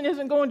person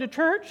isn't going to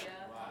church.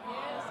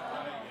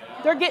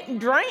 They're getting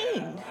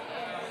drained.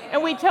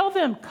 And we tell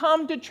them,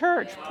 come to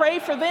church, pray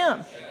for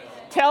them.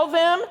 Tell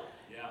them,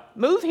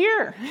 move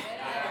here.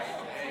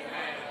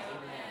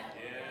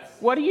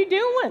 What are you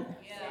doing?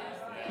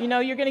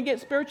 You're going to get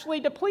spiritually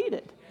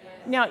depleted.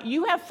 Now,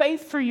 you have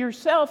faith for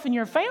yourself and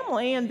your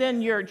family, and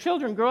then your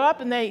children grow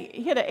up and they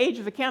hit an age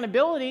of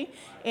accountability,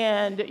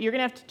 and you're going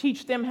to have to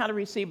teach them how to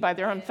receive by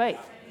their own faith.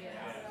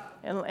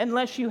 And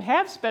unless you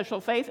have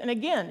special faith, and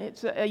again,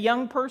 it's a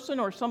young person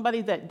or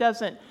somebody that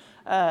doesn't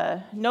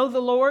know the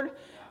Lord.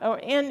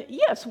 And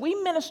yes, we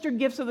minister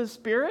gifts of the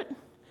Spirit.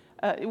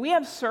 We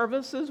have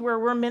services where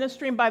we're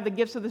ministering by the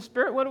gifts of the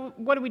Spirit.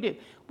 What do?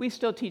 We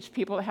still teach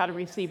people how to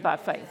receive by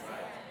faith.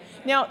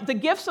 Now, the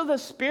gifts of the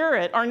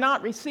Spirit are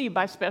not received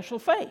by special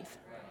faith.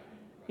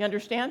 You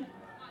understand?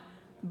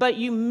 But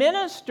you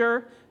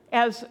minister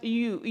as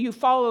you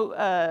follow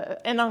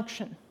an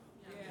unction.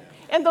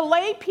 And the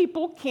lay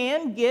people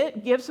can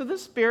get gifts of the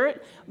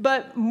Spirit,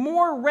 but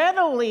more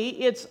readily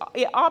it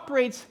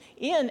operates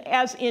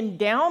as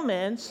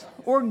endowments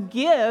or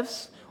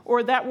gifts,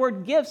 or that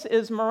word gifts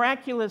is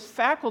miraculous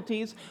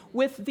faculties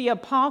with the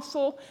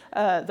apostle,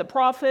 the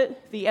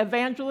prophet, the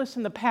evangelist,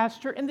 and the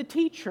pastor, and the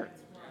teacher.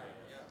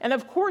 And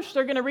of course,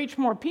 they're going to reach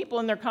more people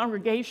in their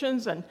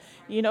congregations and,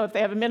 if they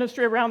have a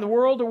ministry around the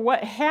world or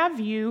what have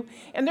you.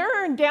 And there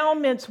are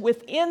endowments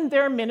within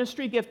their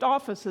ministry gift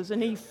offices.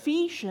 In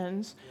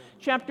Ephesians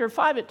chapter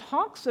 5, it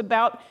talks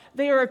about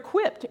they are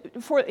equipped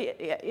for,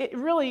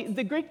 really,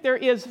 the Greek there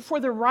is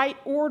for the right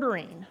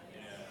ordering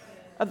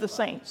of the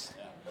saints.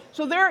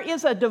 So there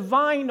is a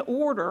divine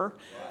order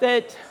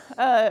that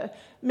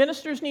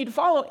ministers need to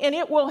follow, and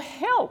it will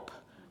help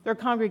their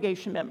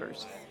congregation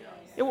members.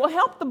 It will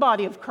help the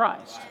body of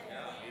Christ.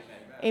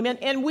 Amen.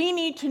 And we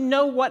need to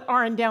know what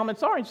our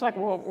endowments are. It's like,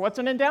 well, what's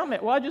an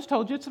endowment? Well, I just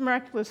told you it's a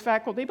miraculous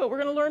faculty, but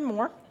we're going to learn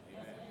more.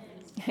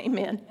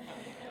 Amen.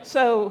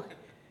 So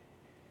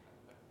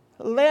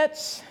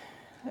let's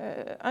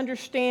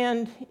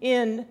understand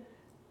in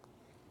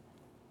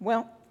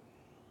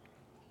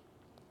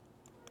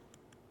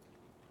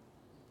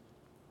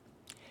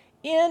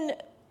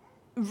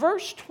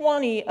verse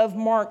 20 of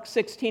Mark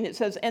 16, it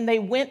says, and they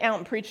went out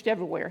and preached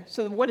everywhere.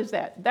 So what is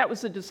that? That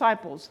was the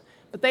disciples.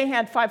 But they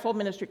had fivefold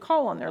ministry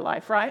call on their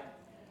life, right?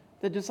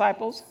 The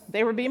disciples,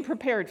 they were being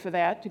prepared for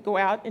that, to go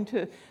out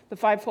into the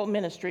fivefold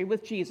ministry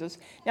with Jesus.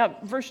 Now,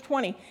 verse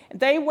 20,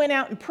 they went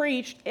out and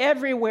preached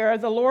everywhere,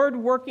 the Lord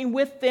working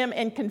with them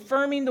and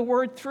confirming the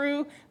word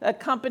through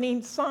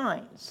accompanying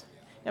signs.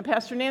 Now,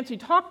 Pastor Nancy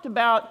talked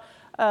about,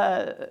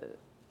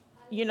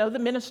 the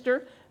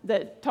minister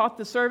that taught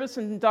the service,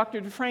 and Dr.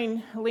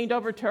 Dufresne leaned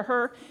over to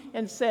her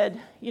and said,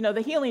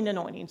 the healing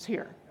anointing's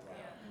here.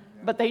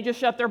 But they just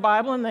shut their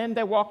Bible and then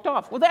they walked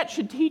off. Well, that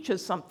should teach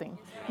us something.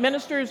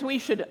 Ministers,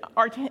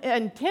 our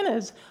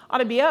antennas ought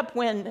to be up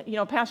when,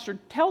 pastor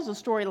tells a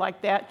story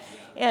like that.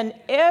 And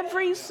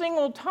every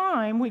single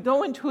time we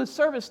go into a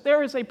service,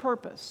 there is a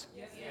purpose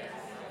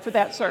for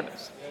that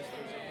service.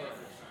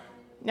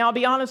 Now, I'll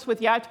be honest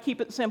with you, I have to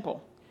keep it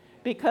simple.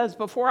 Because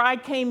before I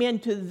came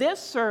into this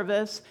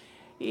service,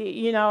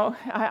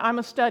 I'm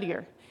a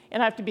studier,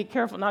 and I have to be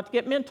careful not to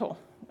get mental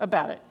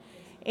about it.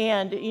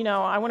 And,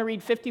 I want to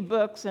read 50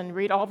 books and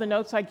read all the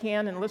notes I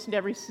can and listen to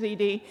every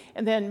CD.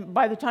 And then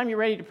by the time you're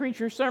ready to preach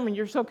your sermon,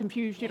 you're so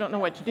confused you don't know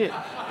what to do.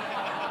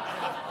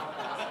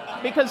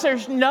 Because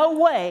there's no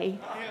way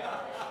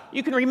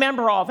You can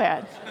remember all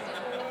that.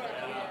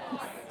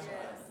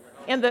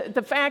 And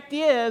the fact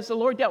is, the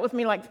Lord dealt with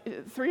me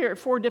like 3 or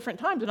 4 different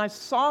times, and I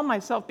saw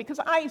myself, because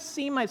I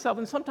see myself,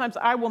 and sometimes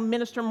I will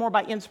minister more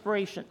by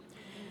inspiration.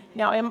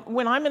 Now,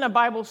 when I'm in a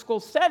Bible school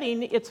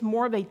setting, it's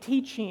more of a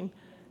teaching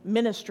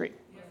ministry.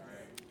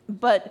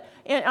 But,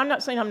 and I'm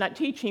not saying I'm not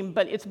teaching,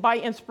 but it's by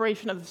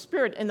inspiration of the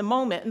Spirit in the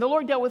moment. And the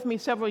Lord dealt with me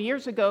several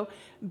years ago,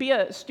 be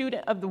a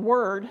student of the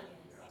Word,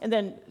 and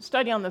then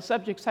study on the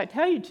subjects I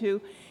tell you to,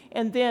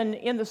 and then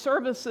in the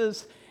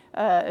services,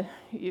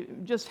 you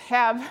just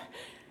have...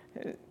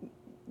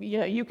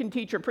 you can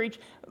teach or preach,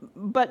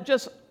 but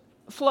just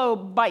flow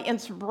by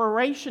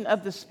inspiration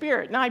of the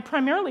Spirit. Now, I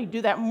primarily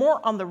do that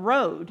more on the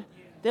road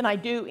than I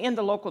do in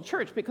the local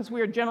church, because we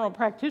are general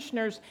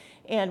practitioners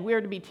and we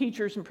are to be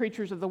teachers and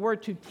preachers of the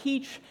Word to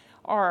teach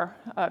our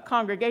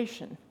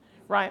congregation,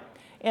 right?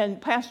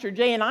 And Pastor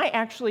Jay and I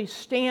actually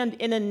stand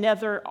in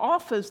another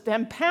office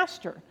than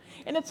pastor,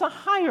 and it's a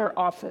higher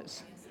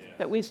office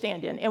that we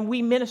stand in, and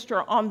we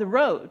minister on the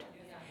road.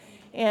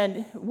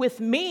 And with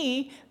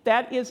me,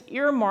 that is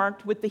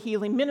earmarked with the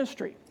healing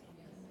ministry.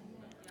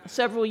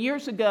 Several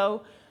years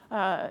ago,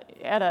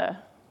 at a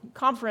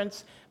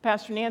conference,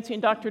 Pastor Nancy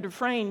and Dr.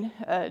 Dufresne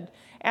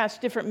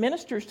asked different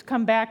ministers to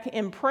come back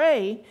and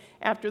pray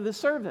after the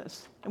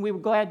service. And we were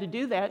glad to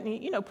do that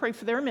and, pray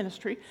for their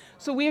ministry.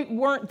 So we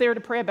weren't there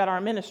to pray about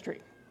our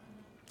ministry.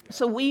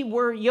 So we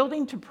were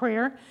yielding to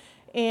prayer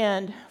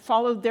and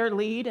followed their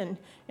lead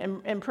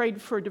and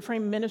prayed for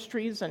Dufresne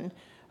Ministries and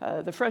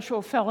the Fresh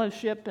Oil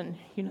Fellowship and,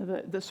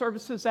 the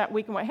services that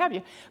week and what have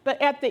you.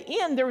 But at the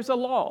end, there was a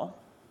lull.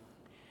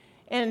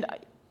 And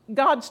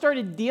God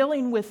started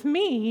dealing with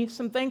me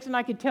some things, and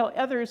I could tell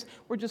others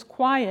were just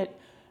quiet.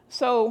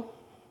 So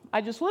I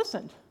just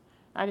listened.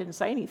 I didn't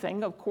say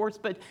anything, of course,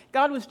 but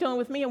God was dealing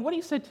with me. And what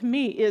he said to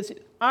me is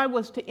I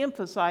was to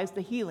emphasize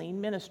the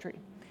healing ministry.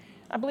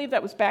 I believe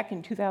that was back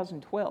in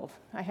 2012.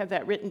 I have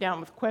that written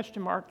down with a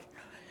question mark.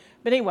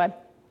 But anyway,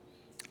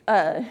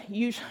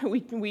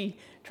 usually we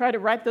try to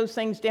write those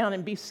things down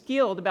and be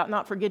skilled about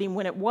not forgetting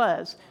when it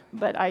was,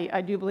 but I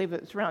do believe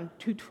it was around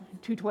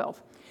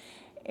 2012.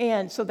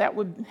 And so that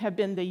would have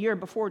been the year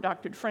before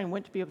Dr. Dufresne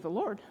went to be with the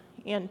Lord.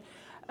 And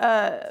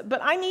but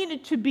I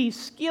needed to be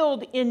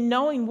skilled in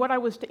knowing what I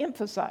was to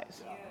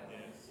emphasize.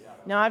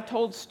 Now, I've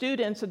told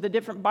students at the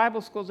different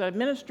Bible schools that I've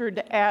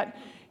ministered at,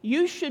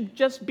 you should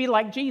just be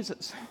like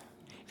Jesus.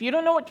 If you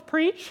don't know what to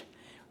preach,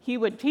 he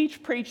would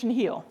teach, preach, and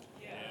heal.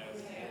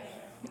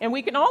 And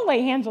we can all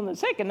lay hands on the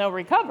sick and they'll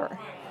recover.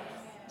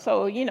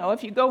 So,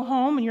 if you go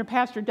home and your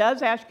pastor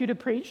does ask you to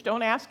preach,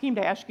 don't ask him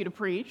to ask you to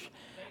preach.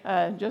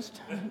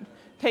 Just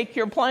take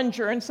your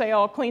plunger and say,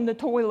 I'll clean the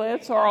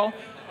toilets, or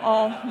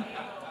I'll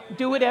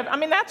do whatever. I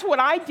mean, that's what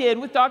I did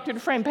with Dr.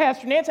 Dufresne,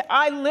 Pastor Nancy.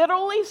 I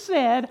literally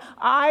said,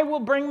 I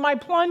will bring my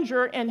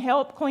plunger and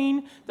help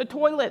clean the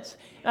toilets.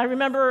 And I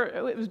remember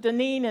it was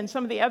Deneen and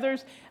some of the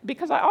others,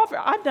 because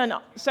I've done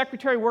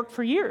secretary work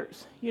for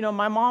years.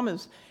 My mom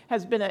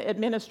has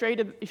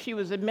been she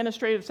was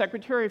administrative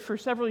secretary for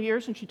several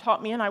years, and she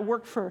taught me, and I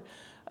worked for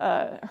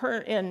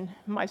her, and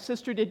my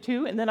sister did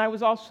too, and then I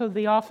was also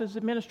the office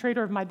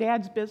administrator of my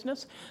dad's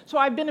business. So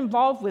I've been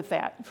involved with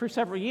that for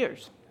several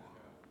years.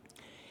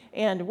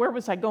 And where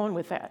was I going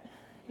with that?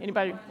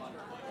 Anybody?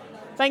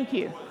 Thank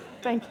you.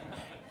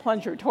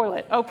 Plunger,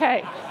 toilet.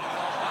 Okay.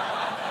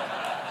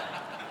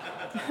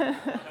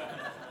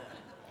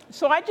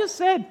 So I just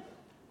said,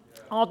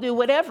 I'll do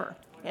whatever.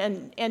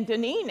 And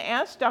Deneen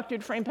asked Dr.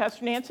 Dufresne,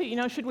 Pastor Nancy,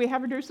 should we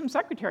have her do some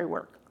secretary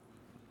work?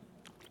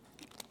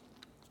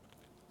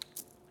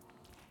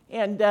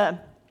 And the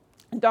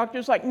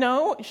doctor's like,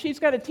 no, she's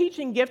got a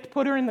teaching gift,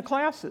 put her in the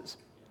classes.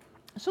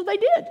 So they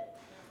did.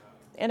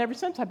 And ever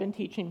since I've been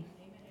teaching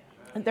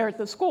there at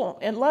the school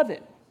and love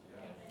it.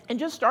 And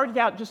just started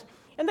out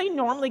and they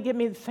normally give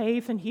me the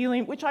faith and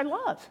healing, which I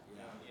love.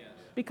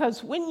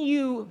 Because when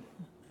you,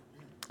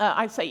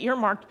 I say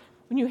earmarked,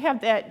 when you have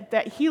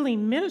that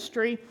healing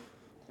ministry,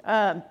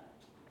 then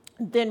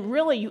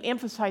really you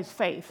emphasize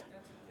faith.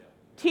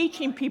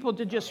 Teaching people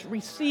to just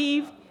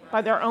receive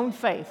by their own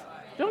faith.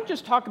 Don't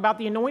just talk about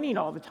the anointing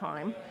all the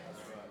time.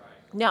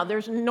 Now,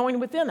 there's an anointing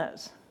within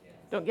us.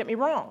 Don't get me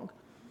wrong.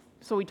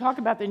 So we talk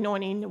about the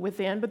anointing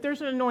within, but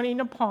there's an anointing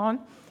upon.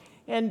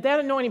 And that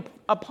anointing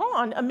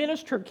upon, a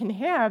minister can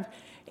have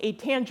a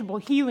tangible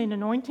healing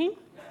anointing.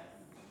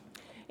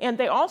 And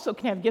they also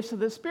can have gifts of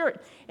the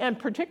Spirit. And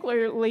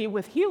particularly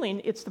with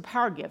healing, it's the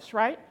power gifts,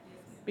 right?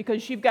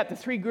 Because you've got the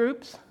 3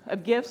 groups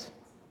of gifts.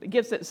 The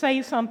gifts that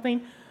say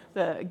something,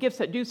 the gifts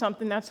that do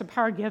something, that's the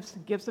power gifts,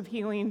 gifts of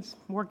healings,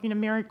 working of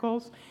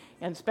miracles,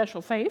 and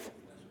special faith.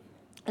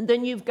 And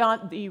then you've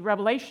got the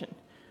revelation,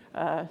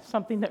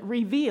 something that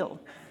revealed.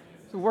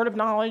 The word of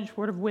knowledge,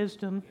 word of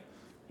wisdom,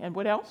 and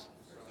what else?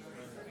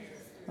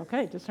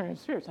 Okay, discerning of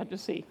spirits. I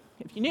just see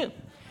if you knew.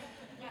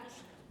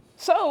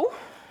 So,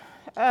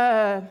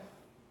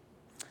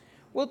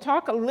 we'll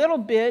talk a little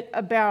bit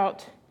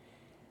about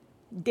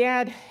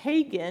Dad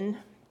Hagin.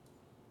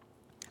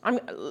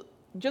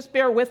 just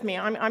bear with me.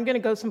 I'm going to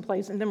go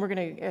someplace, and then we're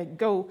going to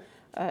go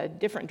a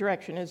different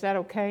direction. Is that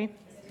okay?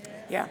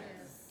 Yeah.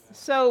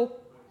 So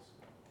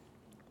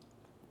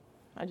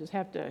I just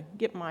have to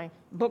get my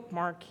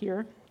bookmark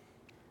here.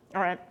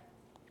 All right.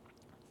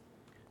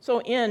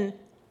 So in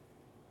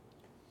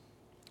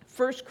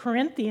 1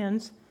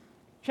 Corinthians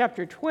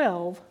chapter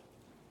 12,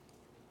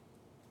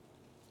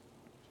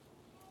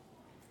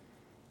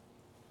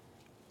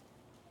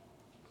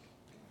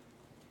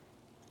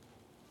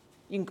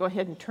 you can go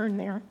ahead and turn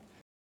there.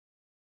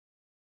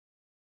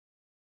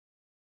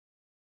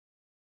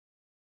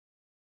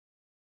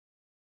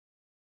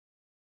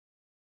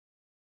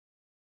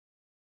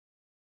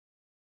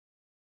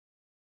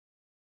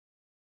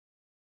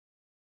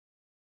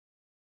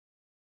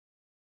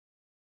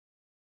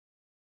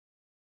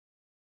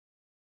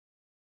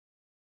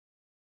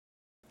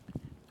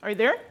 Are you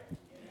there?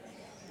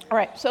 All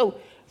right, so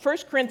 1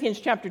 Corinthians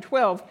chapter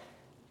 12,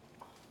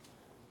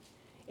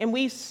 and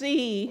we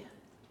see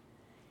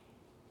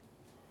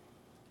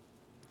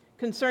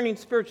concerning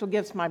spiritual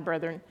gifts, my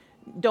brethren,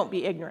 don't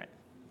be ignorant.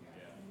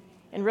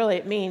 And really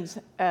it means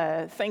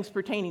things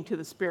pertaining to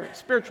the Spirit,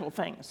 spiritual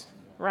things,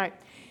 right?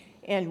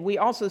 And we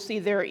also see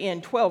there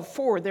in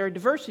 12:4, there are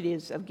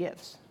diversities of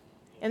gifts.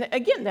 And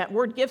again, that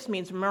word gifts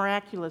means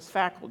miraculous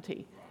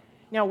faculty.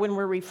 Now, when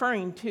we're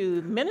referring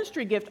to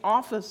ministry gift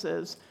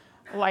offices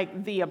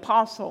like the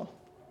apostle,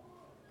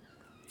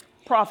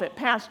 prophet,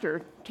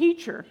 pastor,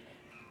 teacher,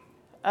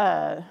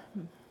 I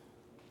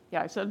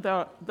said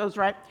those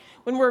right.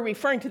 When we're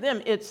referring to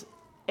them, it's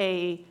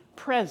a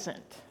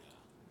present.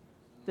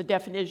 The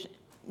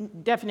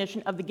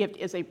definition of the gift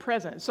is a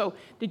present. So,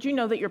 did you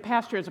know that your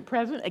pastor is a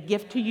present, a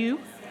gift to you?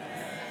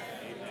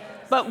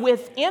 But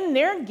within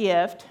their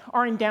gift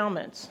are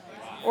endowments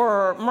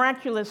or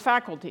miraculous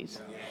faculties,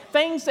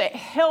 things that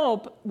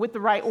help with the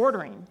right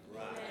ordering.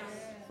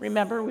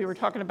 Remember, we were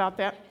talking about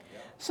that?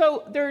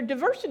 So there are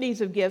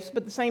diversities of gifts,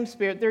 but the same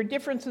Spirit. There are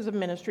differences of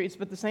ministries,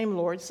 but the same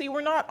Lord. See,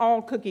 we're not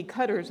all cookie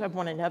cutters of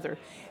one another.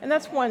 And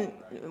that's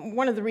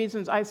one of the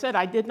reasons I said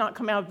I did not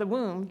come out of the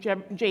womb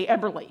Jay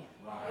Eberly.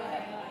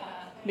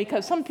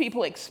 Because some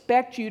people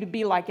expect you to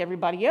be like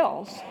everybody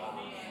else.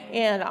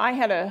 And I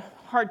had a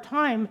hard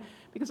time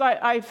because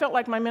I felt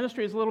like my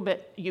ministry is a little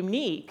bit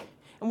unique.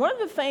 And one of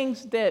the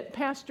things that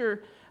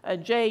Pastor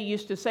Jay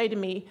used to say to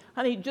me,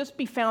 honey, just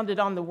be founded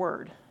on the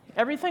Word.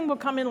 Everything will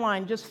come in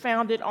line, just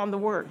found it on the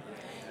Word.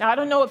 Now, I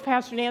don't know if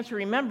Pastor Nancy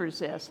remembers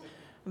this,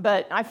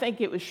 but I think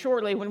it was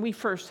shortly when we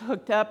first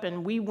hooked up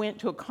and we went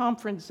to a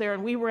conference there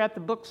and we were at the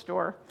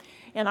bookstore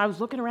and I was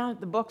looking around at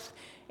the books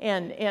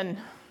and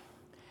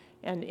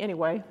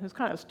anyway, it was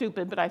kind of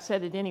stupid, but I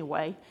said it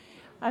anyway.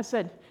 I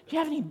said, do you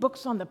have any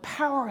books on the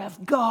power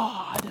of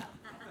God?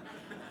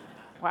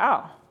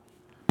 Wow.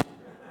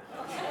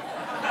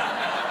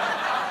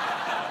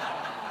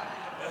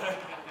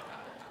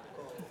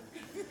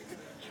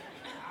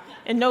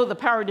 And no, the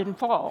power didn't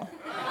fall.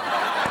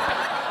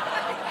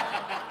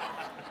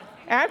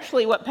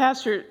 Actually, what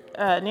Pastor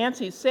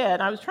Nancy said,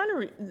 I was trying to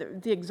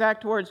read the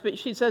exact words, but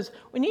she says,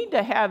 we need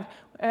to have,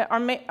 our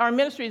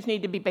ministries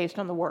need to be based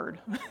on the Word.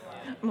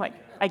 I'm like,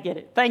 I get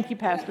it. Thank you,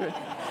 Pastor.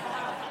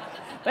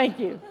 Thank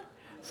you.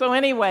 So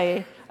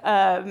anyway,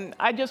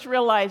 I just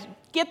realized,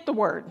 get the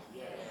Word.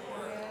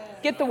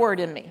 Get the Word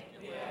in me.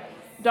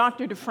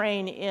 Dr.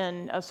 Dufresne,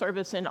 in a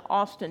service in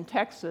Austin,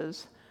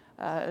 Texas,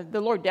 the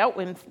Lord dealt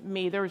with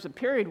me. There was a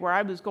period where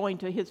I was going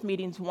to his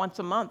meetings once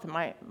a month,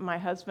 and my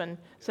husband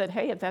said,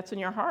 hey, if that's in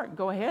your heart,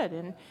 go ahead.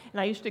 And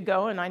I used to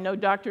go, and I know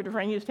Dr.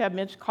 Dufresne used to have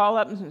Mitch call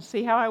up and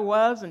see how I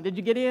was, and did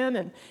you get in,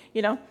 and,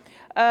 you know.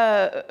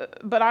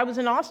 But I was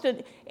in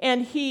Austin,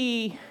 and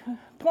he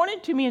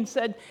pointed to me and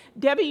said,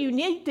 Debbie, you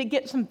need to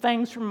get some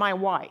things from my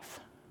wife.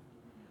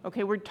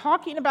 Okay, we're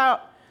talking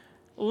about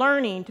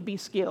learning to be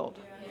skilled.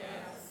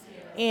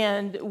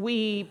 And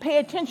we pay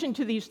attention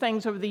to these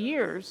things over the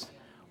years,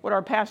 what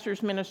our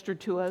pastors minister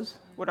to us,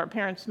 what our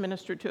parents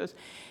minister to us.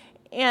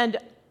 And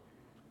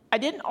I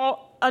didn't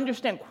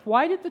understand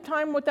quite at the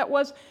time what that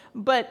was,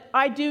 but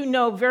I do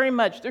know very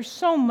much. There's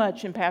so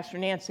much in Pastor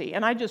Nancy,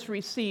 and I just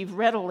receive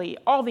readily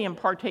all the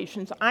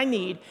impartations I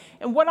need.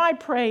 And what I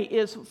pray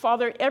is,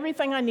 Father,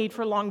 everything I need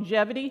for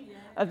longevity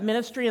of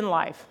ministry and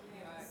life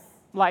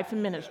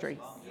and ministry,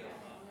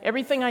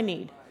 everything I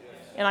need,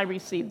 and I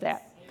receive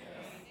that.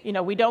 You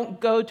know, we don't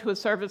go to a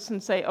service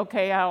and say,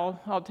 okay,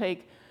 I'll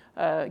take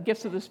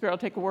gifts of the Spirit, I'll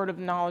take a word of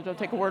knowledge, I'll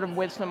take a word of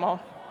wisdom,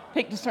 I'll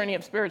take discerning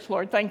of spirits,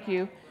 Lord, thank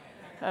you.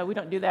 We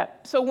don't do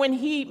that. So when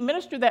he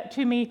ministered that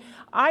to me,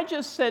 I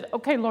just said,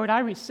 okay, Lord, I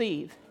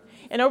receive.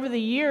 And over the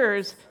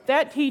years,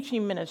 that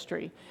teaching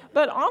ministry.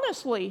 But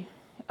honestly,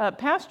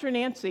 Pastor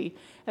Nancy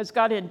has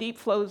got in deep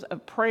flows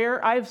of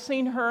prayer. I've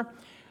seen her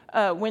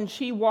when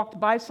she walked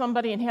by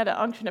somebody and had an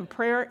unction of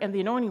prayer, and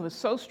the anointing was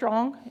so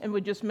strong and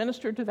would just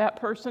minister to that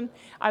person.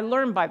 I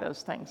learn by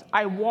those things.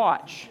 I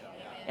watch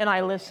and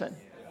I listen.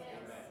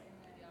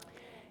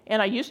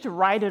 And I used to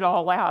write it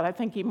all out. I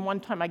think even one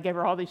time I gave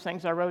her all these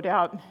things I wrote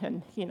out,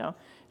 and, you know,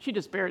 she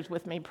just bears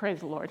with me. Praise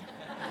the Lord.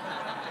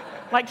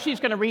 Like she's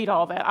going to read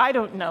all that. I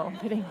don't know.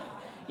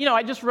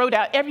 I just wrote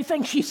out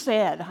everything she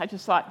said. I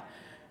just thought,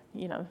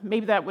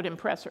 maybe that would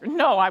impress her.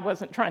 No, I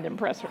wasn't trying to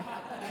impress her.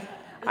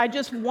 I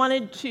just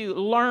wanted to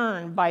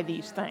learn by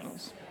these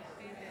things.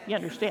 You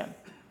understand?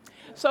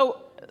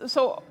 So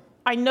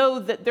I know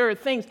that there are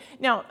things.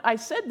 Now, I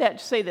said that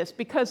to say this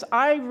because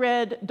I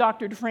read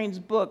Dr. Dufresne's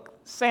book,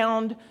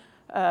 Sound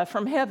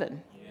from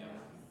Heaven.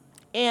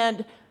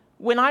 And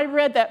when I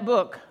read that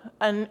book,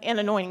 an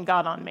anointing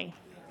got on me.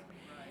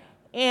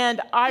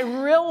 And I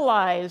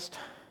realized,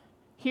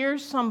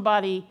 here's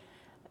somebody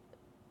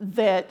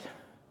that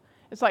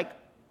it's like,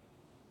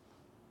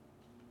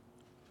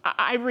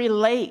 I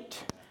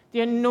relate.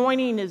 The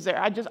anointing is there.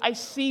 I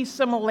see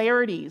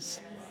similarities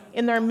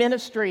in their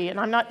ministry. And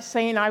I'm not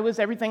saying I was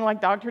everything like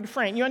Dr.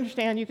 Dufresne. You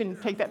understand? You can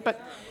take that.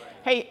 But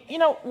hey, you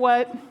know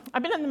what?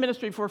 I've been in the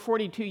ministry for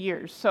 42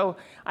 years. So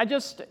I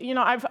just,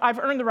 I've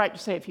earned the right to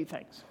say a few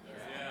things.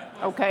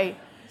 Okay?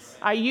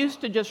 I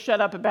used to just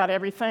shut up about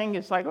everything.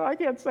 It's like, I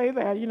can't say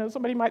that.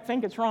 Somebody might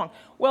think it's wrong.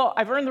 Well,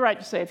 I've earned the right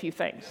to say a few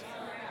things.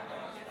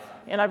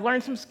 And I've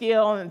learned some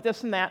skill and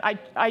this and that.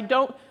 I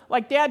don't,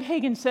 like Dad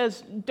Hagin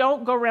says,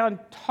 don't go around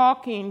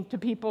talking to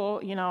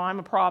people, I'm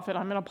a prophet,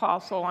 I'm an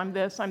apostle, I'm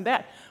this, I'm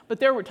that. But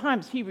there were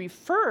times he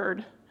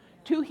referred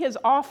to his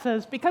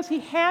office because he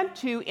had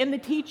to in the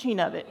teaching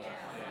of it.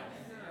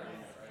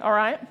 All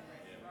right?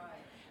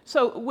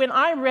 So when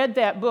I read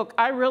that book,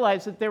 I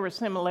realized that there were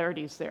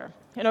similarities there.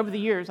 And over the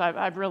years,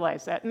 I've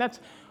realized that. And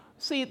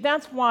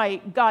that's why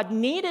God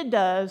needed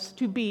us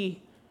to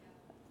be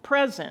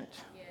present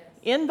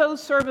in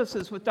those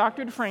services with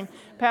Dr. Dufresne,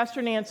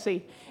 Pastor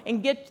Nancy,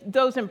 and get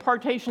those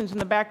impartations in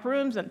the back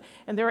rooms. And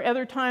there are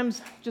other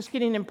times just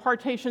getting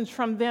impartations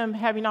from them,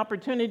 having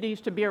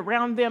opportunities to be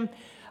around them.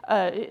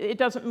 It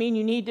doesn't mean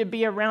you need to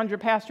be around your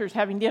pastors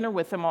having dinner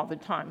with them all the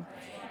time.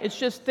 It's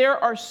just there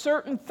are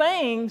certain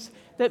things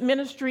that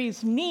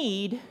ministries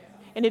need.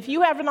 And if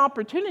you have an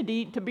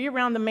opportunity to be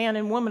around the man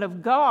and woman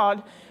of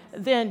God,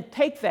 then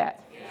take that.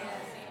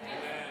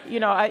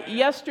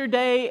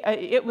 Yesterday,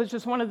 it was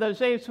just one of those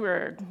days we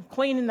were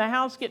cleaning the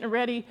house, getting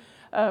ready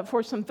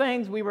for some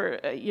things. We were,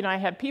 I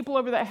had people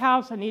over that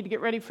house. I need to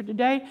get ready for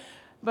today.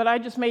 But I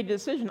just made a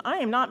decision. I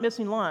am not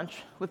missing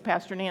lunch with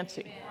Pastor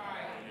Nancy.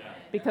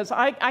 Because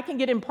I can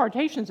get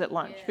impartations at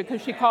lunch.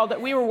 Because she called that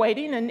we were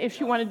waiting, and if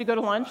she wanted to go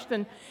to lunch,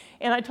 then,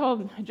 and I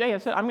told Jay, I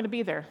said, I'm going to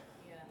be there.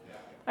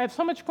 I have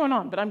so much going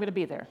on, but I'm going to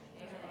be there.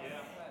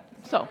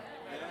 So,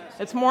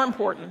 it's more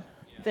important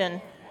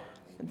than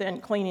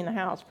cleaning the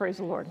house. Praise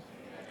the Lord.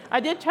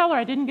 I did tell her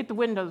I didn't get the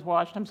windows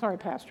washed. I'm sorry,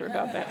 Pastor,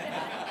 about that.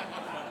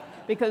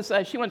 Because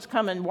she wants to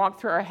come and walk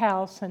through our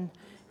house and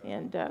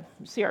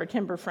see our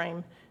timber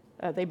frame.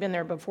 They've been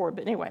there before.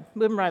 But anyway,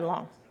 moving right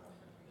along.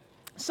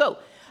 So,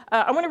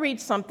 I want to read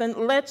something.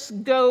 Let's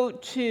go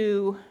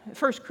to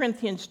 1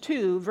 Corinthians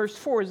 2, verse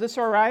 4. Is this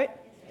all right?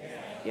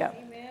 Yeah.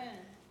 Amen.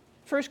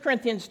 1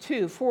 Corinthians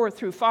 2, 4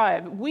 through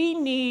 5. We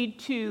need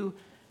to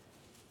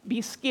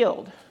be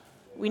skilled.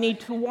 We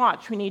need to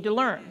watch. We need to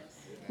learn.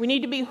 We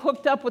need to be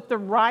hooked up with the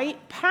right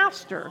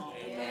pastor.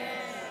 Amen.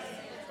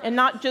 And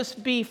not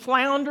just be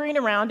floundering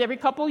around every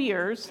couple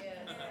years.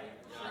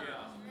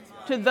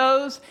 To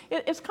those,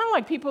 it's kind of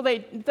like people,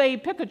 they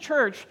pick a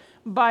church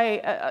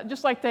by,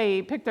 just like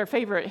they pick their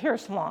favorite hair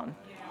salon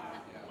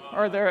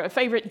or their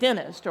favorite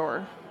dentist,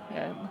 or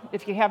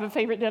if you have a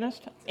favorite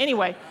dentist.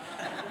 Anyway,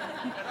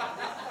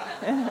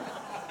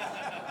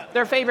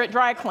 their favorite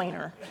dry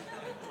cleaner.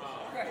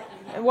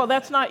 Well,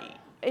 that's not,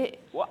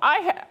 well,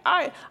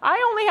 I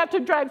only have to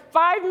drive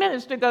 5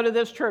 minutes to go to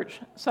this church.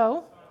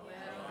 So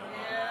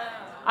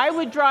I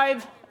would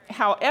drive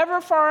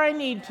however far I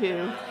need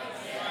to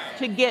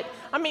get.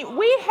 I mean,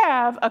 we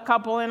have a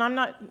couple, and I'm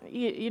not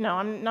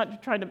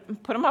trying to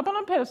put them up on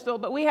a pedestal,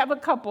 but we have a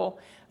couple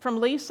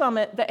from Lee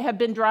Summit that have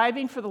been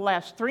driving for the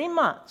last 3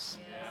 months,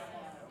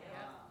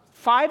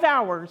 5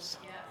 hours,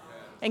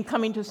 and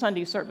coming to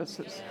Sunday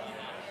services.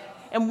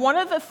 And one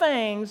of the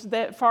things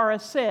that Farah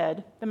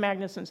said, the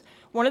Magnusons,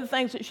 one of the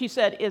things that she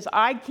said is,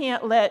 I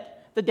can't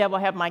let the devil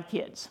have my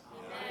kids.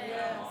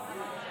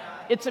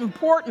 It's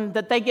important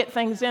that they get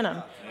things in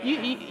them.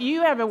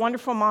 You have a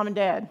wonderful mom and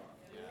dad,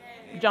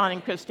 John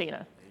and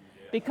Christina,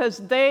 because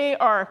they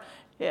are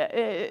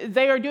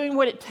doing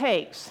what it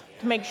takes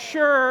to make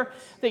sure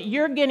that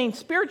you're getting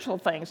spiritual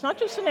things, not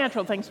just the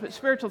natural things, but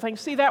spiritual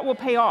things. See, that will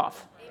pay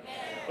off.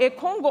 E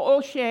kongo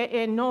oshe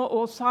e no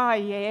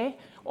osaye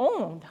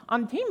ond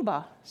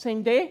antimba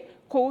sende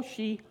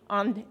koshi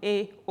and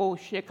e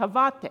oshe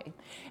kavate.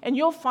 And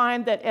you'll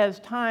find that as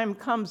time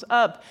comes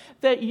up,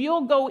 that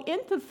you'll go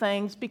into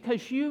things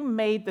because you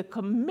made the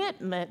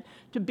commitment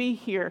to be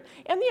here.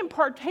 And the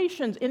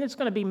impartations, and it's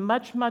going to be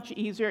much, much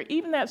easier.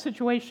 Even that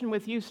situation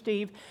with you,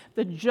 Steve,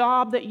 the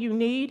job that you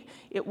need,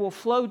 it will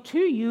flow to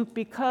you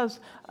because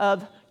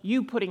of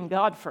you putting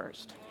God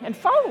first and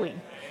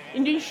following.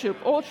 So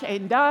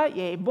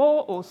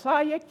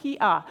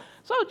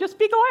just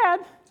be glad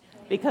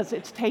because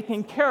it's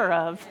taken care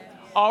of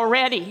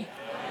already.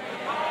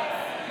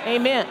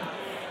 Amen.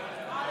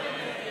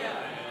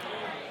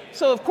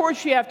 So, of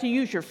course, you have to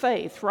use your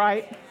faith,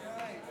 right?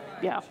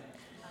 Yeah.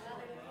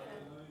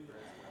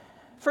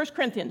 1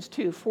 Corinthians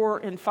 2, 4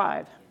 and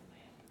 5.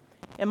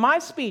 And my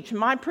speech and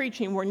my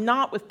preaching were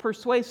not with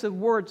persuasive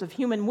words of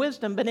human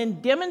wisdom, but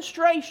in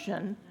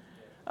demonstration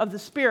of the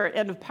Spirit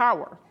and of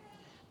power,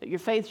 that your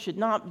faith should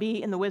not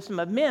be in the wisdom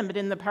of men, but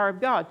in the power of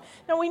God.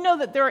 Now, we know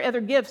that there are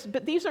other gifts,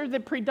 but these are the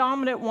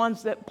predominant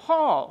ones that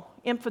Paul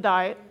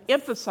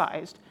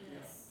emphasized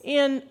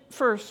in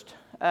 1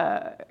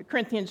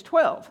 Corinthians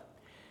 12.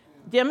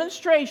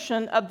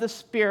 Demonstration of the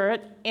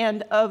Spirit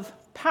and of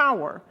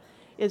power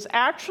is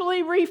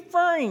actually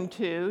referring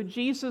to,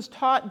 Jesus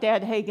taught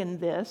Dad Hagin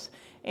this,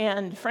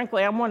 and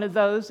frankly, I'm one of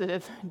those that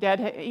if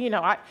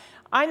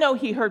I know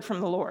he heard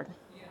from the Lord.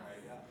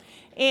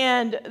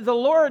 And the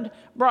Lord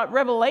brought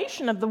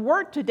revelation of the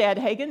Word to Dad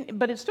Hagin,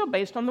 but it's still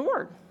based on the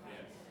Word.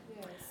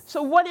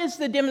 So what is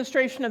the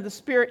demonstration of the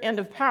Spirit and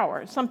of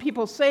power? Some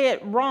people say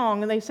it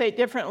wrong, and they say it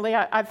differently.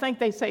 I think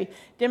they say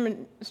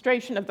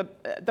demonstration of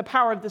the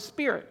power of the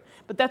Spirit,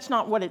 but that's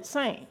not what it's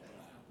saying.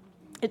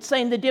 It's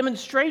saying the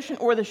demonstration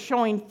or the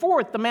showing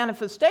forth, the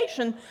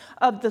manifestation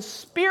of the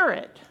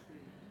Spirit.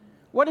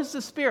 What is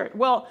the Spirit?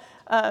 Well,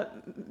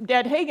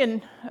 Dad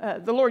Hagin,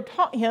 the Lord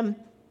taught him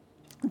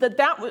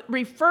that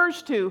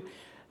refers to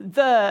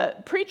the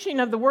preaching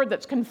of the Word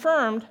that's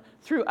confirmed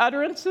through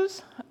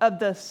utterances of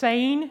the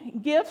saying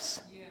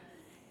gifts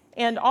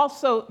and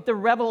also the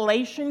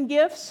revelation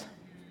gifts.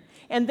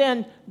 And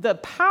then the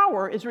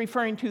power is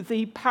referring to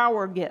the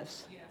power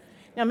gifts.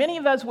 Now, many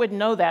of us wouldn't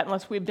know that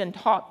unless we've been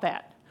taught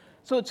that.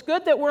 So it's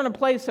good that we're in a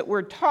place that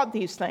we're taught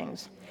these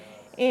things.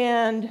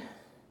 And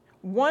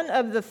one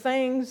of the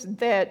things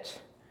that,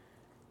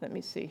 let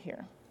me see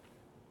here.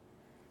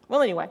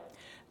 Well, anyway,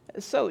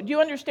 so do you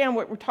understand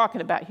what we're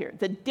talking about here?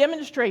 The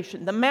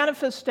demonstration, the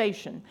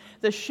manifestation,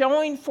 the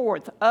showing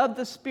forth of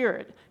the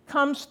Spirit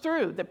comes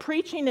through the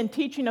preaching and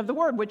teaching of the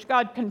Word, which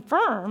God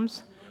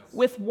confirms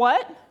with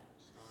what?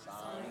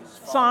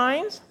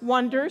 Signs,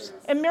 wonders,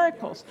 and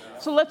miracles.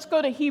 So let's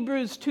go to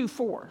Hebrews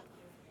 2:4.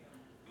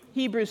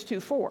 Hebrews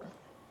 2:4.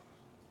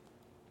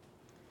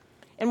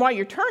 And while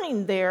you're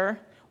turning there,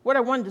 what I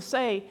wanted to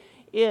say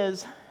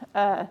is,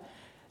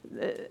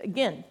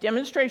 again,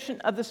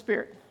 demonstration of the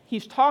Spirit.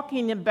 He's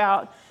talking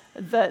about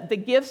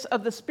the gifts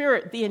of the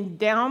Spirit, the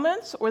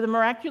endowments or the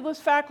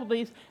miraculous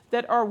faculties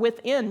that are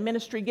within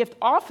ministry gift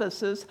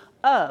offices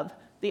of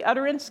the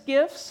utterance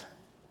gifts,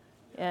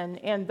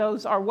 and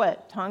those are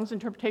what? Tongues,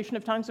 interpretation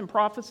of tongues, and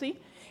prophecy.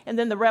 And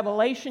then the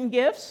revelation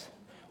gifts,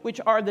 which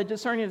are the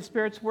discerning of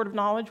spirits, word of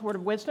knowledge, word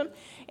of wisdom.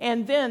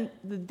 And then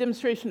the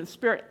demonstration of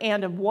Spirit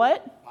and of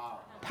what?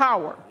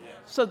 Power.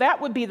 So that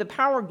would be the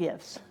power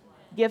gifts.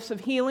 Gifts of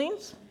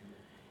healings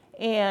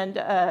and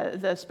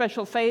the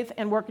special faith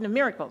and working of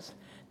miracles.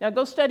 Now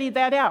go study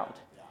that out.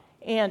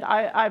 And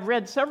I've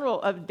read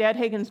several of Dad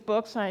Hagin's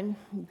books. I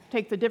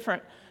take the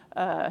different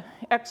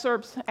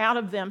excerpts out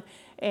of them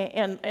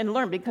and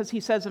learn, because he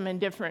says them in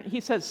different,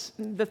 he says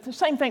the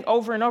same thing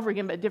over and over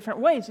again, but different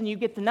ways, and you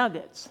get the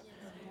nuggets.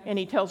 And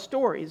he tells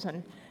stories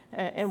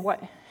and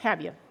what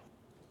have you.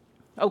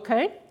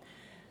 Okay?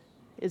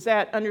 Is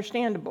that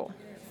understandable?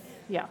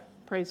 Yeah,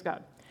 praise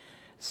God.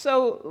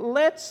 So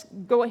let's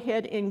go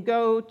ahead and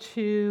go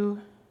to,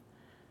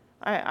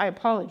 I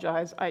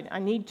apologize. I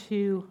need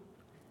to,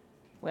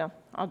 well,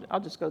 I'll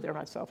just go there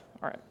myself.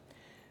 All right.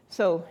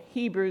 So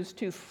Hebrews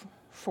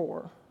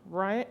 2:4,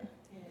 right?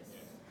 Yes.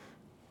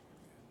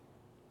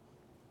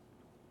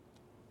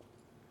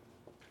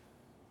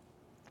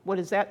 What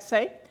does that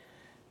say?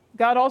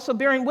 God also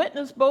bearing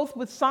witness both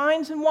with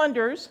signs and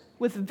wonders,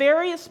 with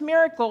various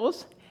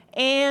miracles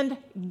and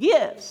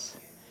gifts.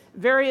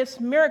 Various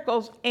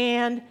miracles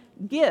and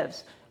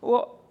gifts.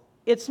 Well,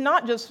 it's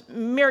not just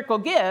miracle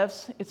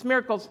gifts, it's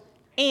miracles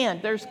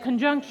and. There's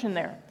conjunction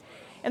there.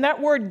 And that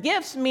word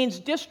gifts means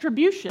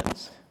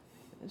distributions.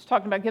 It's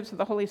talking about gifts of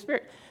the Holy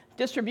Spirit.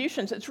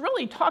 Distributions. It's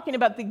really talking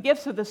about the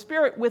gifts of the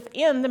Spirit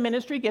within the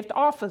ministry gift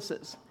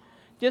offices.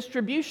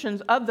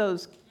 Distributions of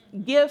those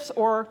gifts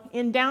or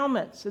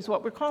endowments is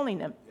what we're calling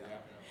them.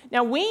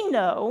 Now, we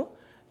know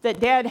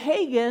that Dad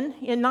Hagin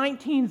in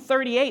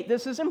 1938,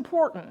 this is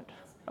important,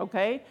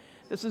 okay?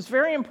 This is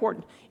very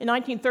important. In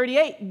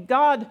 1938,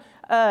 God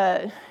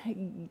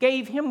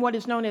gave him what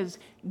is known as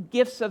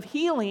gifts of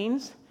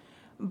healings,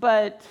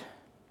 but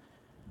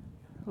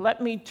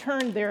let me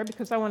turn there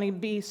because I want to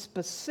be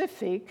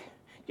specific.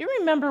 Do you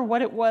remember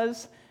what it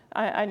was?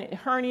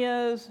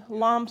 Hernias,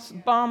 lumps,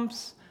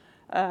 bumps,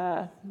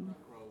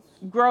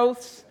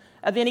 growths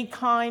of any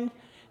kind.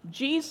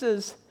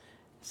 Jesus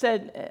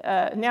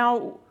said,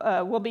 now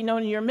will be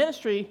known in your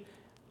ministry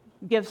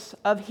gifts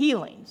of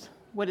healings,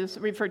 what is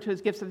referred to as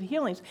gifts of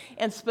healings.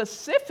 And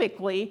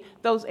specifically,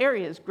 those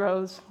areas,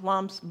 growths,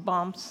 lumps,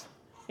 bumps.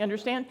 You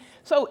understand?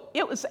 So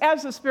it was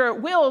as the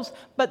Spirit wills,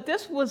 but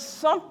this was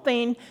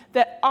something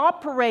that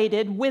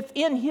operated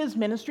within his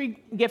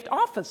ministry gift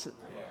offices.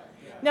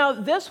 Now,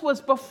 this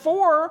was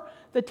before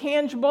the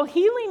tangible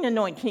healing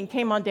anointing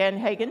came on Dan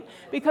Hagin,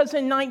 because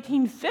in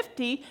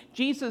 1950,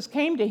 Jesus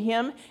came to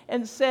him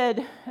and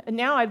said,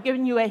 now I've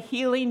given you a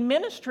healing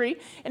ministry,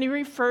 and he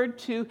referred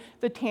to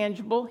the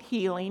tangible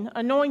healing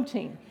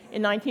anointing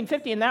in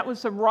 1950, and that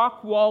was the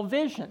rock wall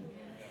vision.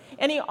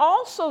 And he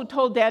also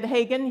told Dad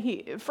Hagin,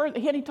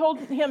 he told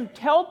him,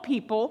 tell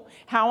people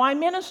how I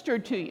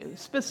ministered to you.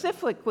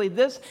 Specifically,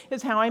 this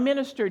is how I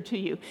ministered to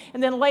you.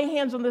 And then lay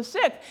hands on the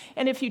sick.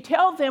 And if you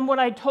tell them what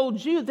I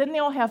told you, then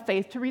they'll have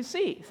faith to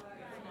receive.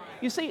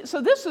 You see,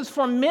 so this is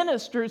for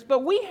ministers,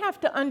 but we have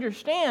to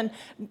understand,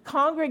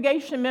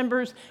 congregation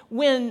members,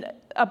 when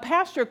a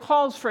pastor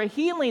calls for a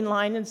healing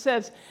line and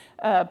says,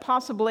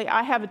 possibly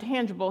I have a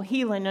tangible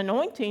healing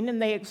anointing,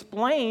 and they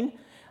explain,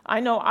 I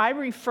know I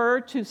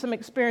refer to some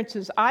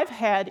experiences I've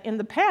had in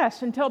the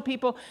past and tell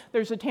people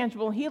there's a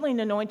tangible healing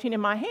anointing in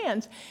my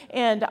hands,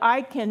 and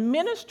I can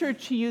minister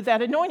to you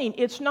that anointing.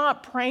 It's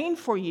not praying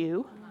for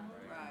you.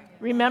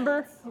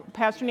 Remember,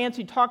 Pastor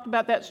Nancy talked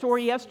about that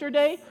story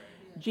yesterday.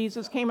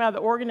 Jesus came out of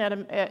the organ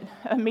at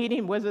a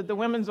meeting. Was it the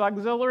Women's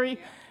Auxiliary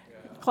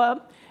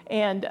Club?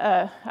 And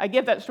I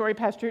give that story.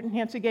 Pastor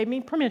Nancy gave me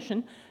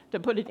permission to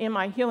put it in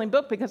my healing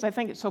book because I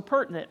think it's so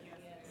pertinent.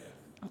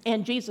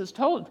 And Jesus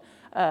told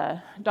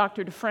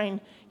Dr. Dufresne,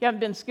 you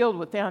haven't been skilled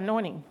with the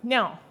anointing.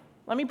 Now,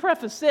 let me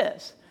preface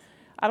this.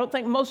 I don't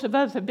think most of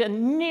us have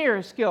been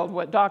near skilled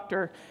with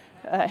Dr.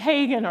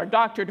 Hagin or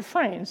Dr.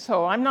 Dufresne,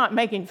 so I'm not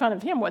making fun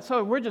of him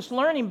whatsoever. We're just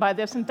learning by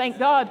this, and thank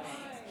God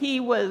he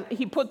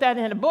put that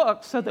in a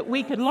book so that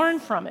we could learn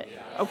from it,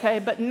 okay?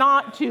 But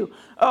not to,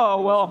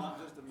 oh, well.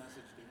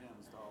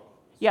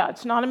 Yeah,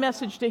 it's not a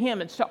message to him,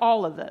 it's to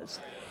all of us.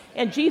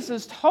 And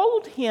Jesus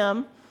told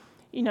him,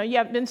 you know, you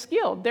haven't been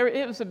skilled.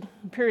 It was a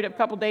period of a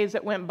couple days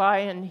that went by,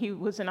 and he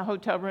was in a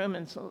hotel room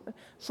and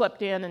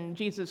slept in, and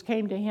Jesus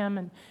came to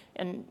him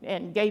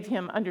and gave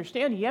him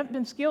understanding. You haven't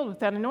been skilled with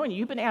that anointing.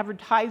 You've been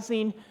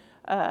advertising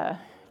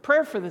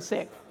prayer for the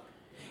sick.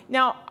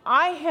 Now,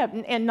 I have,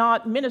 and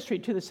not ministry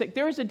to the sick.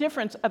 There is a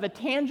difference of a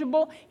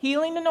tangible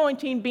healing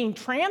anointing being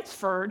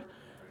transferred,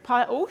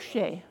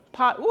 paoshe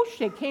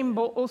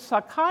kembo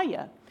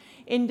osakaya,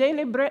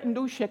 indele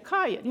bretendu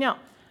shekaya. Now,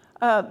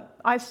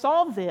 I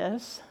saw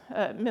this,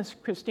 Miss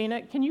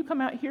Christina, can you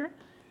come out here?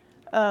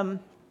 I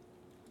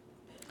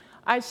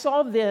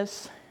saw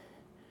this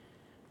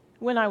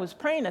when I was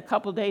praying a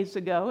couple days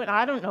ago, and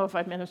I don't know if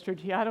I ministered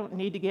to you. I don't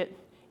need to get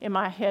in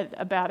my head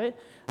about it,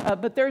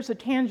 but there's a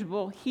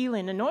tangible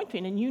healing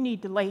anointing, and you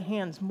need to lay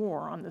hands more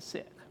on the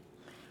sick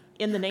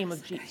in the name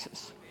of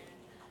Jesus.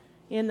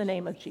 In the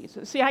name of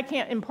Jesus. See, I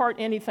can't impart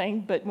anything,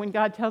 but when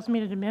God tells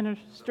me to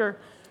minister,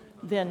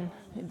 then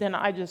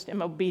I just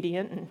am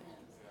obedient, and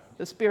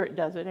the Spirit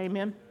does it.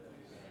 Amen.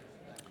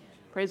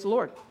 Praise the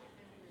Lord.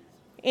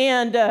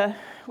 And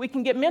we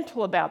can get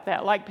mental about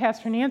that, like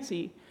Pastor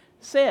Nancy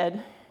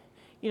said,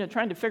 you know,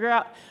 trying to figure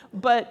out.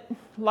 But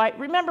like,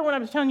 remember when I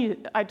was telling you,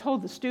 I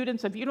told the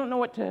students, if you don't know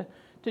what to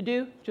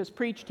do, just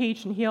preach,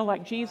 teach, and heal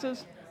like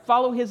Jesus.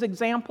 Follow his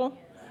example.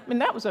 I mean,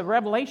 that was a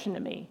revelation to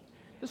me.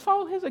 Just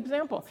follow his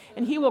example,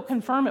 and he will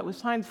confirm it with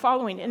signs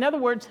following. In other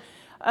words,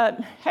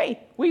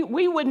 hey,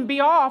 we wouldn't be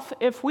off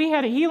if we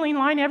had a healing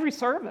line every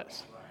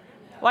service.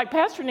 Like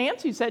Pastor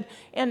Nancy said,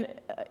 and,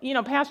 you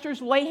know,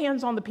 pastors lay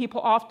hands on the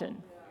people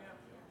often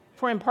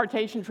for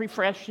impartations,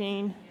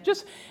 refreshing,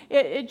 just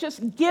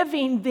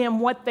giving them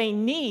what they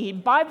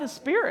need by the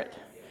Spirit.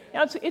 You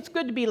know, it's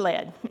good to be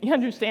led, you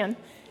understand?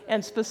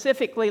 And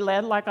specifically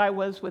led, like I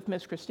was with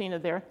Miss Christina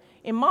there,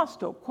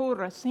 Imasto,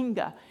 Kora,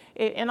 Singa.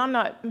 And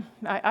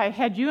I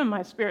had you in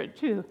my spirit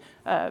too,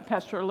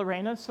 Pastor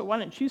Lorena, so why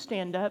don't you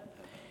stand up?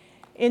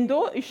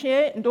 Indo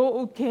ishe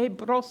ndo uke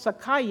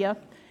brosakaya.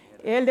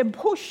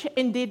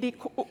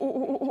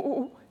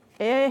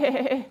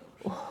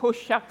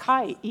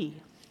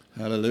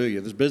 Hallelujah.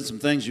 There's been some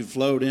things you've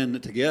flowed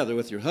in together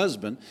with your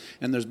husband,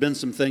 and there's been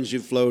some things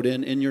you've flowed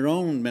in your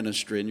own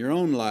ministry, in your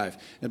own life.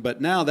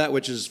 But now that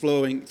which is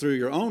flowing through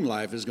your own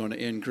life is going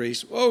to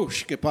increase. Oh,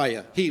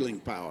 shkipaya, healing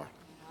power.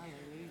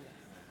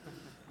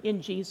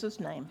 In Jesus'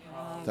 name.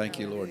 Thank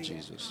you, Lord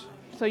Jesus.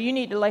 So you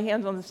need to lay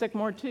hands on the sick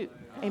more too.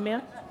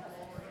 Amen?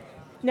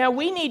 Now,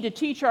 we need to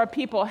teach our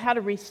people how to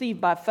receive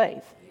by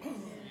faith.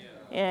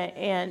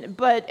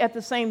 But at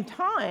the same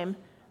time,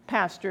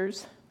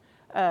 pastors,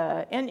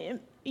 and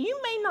you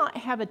may not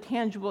have a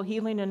tangible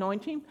healing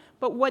anointing,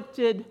 but what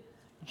did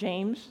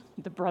James,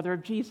 the brother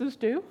of Jesus,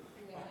 do?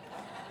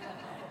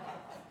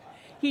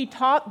 He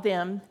taught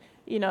them,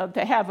 you know,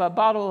 to have a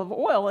bottle of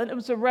oil, and it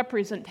was a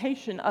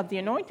representation of the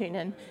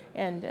anointing,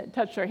 and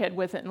touch their head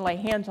with it and lay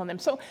hands on them.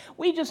 So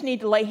we just need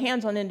to lay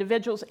hands on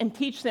individuals and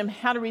teach them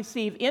how to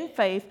receive in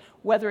faith,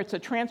 whether it's a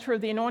transfer of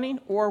the anointing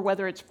or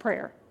whether it's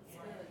prayer.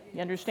 You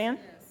understand?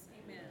 Yes.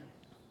 Amen.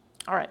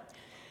 All right.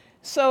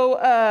 So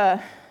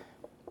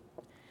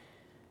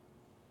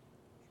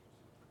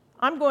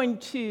I'm going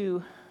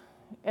to,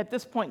 at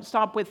this point,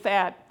 stop with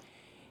that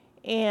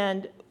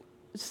and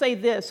say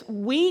this.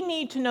 We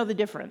need to know the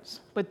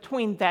difference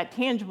between that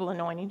tangible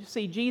anointing.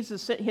 See,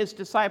 Jesus sent his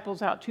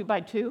disciples out 2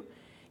 by 2,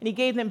 and he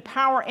gave them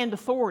power and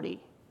authority.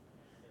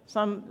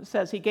 Some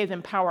says he gave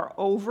them power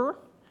over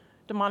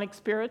demonic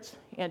spirits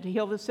and to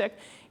heal the sick.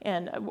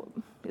 And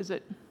is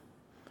it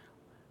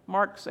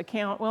Mark's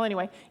account? Well,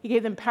 anyway, he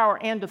gave them power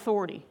and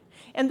authority.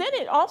 And then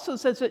it also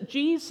says that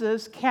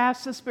Jesus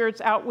cast the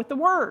spirits out with the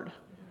word.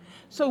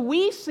 So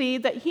we see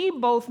that he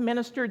both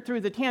ministered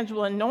through the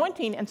tangible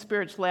anointing and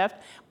spirits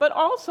left, but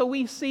also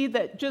we see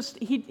that just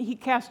he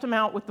cast them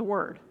out with the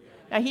word.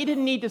 Now, he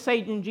didn't need to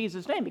say it in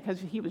Jesus' name because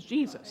he was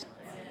Jesus.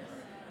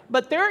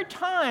 But there are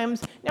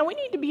times, now we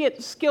need to be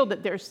skilled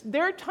at this.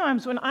 There are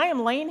times when I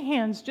am laying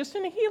hands just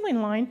in a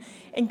healing line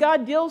and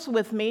God deals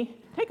with me.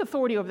 Take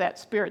authority over that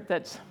spirit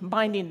that's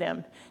binding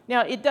them.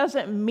 Now, it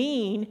doesn't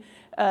mean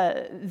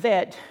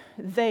that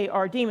they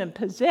are demon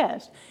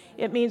possessed.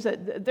 It means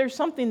that there's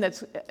something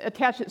that's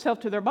attached itself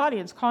to their body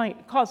and it's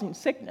causing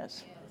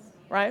sickness,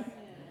 right?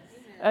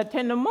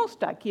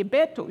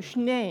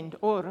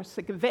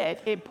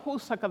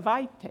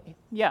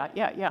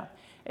 Yeah.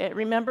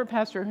 Remember,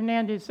 Pastor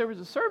Hernandez, there was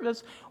a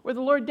service where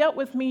the Lord dealt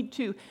with me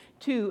to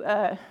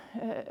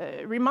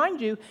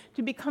remind you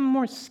to become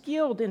more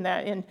skilled in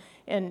that.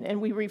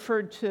 And we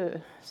referred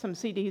to some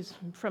CDs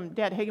from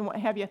Dad Hagin, what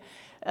have you,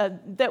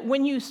 that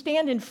when you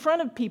stand in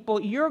front of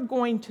people, you're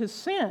going to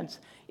sense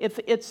if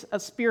it's a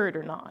spirit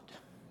or not.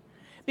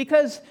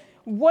 Because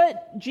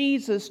what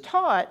Jesus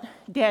taught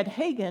Dad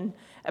Hagin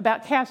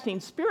about casting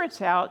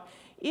spirits out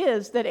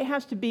is that it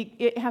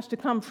has to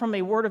come from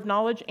a word of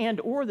knowledge and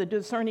or the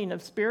discerning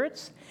of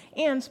spirits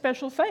and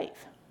special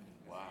faith.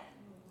 Wow.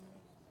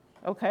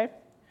 Okay?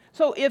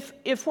 So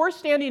if we're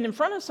standing in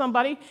front of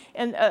somebody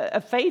and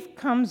a faith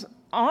comes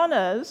on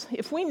us,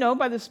 if we know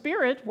by the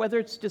Spirit, whether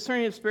it's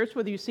discerning of spirits,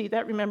 whether you see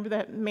that, remember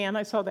that man,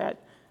 I saw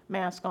that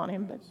mask on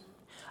him, but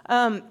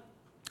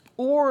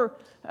or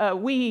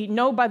we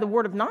know by the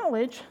word of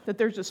knowledge that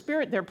there's a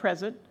spirit there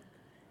present,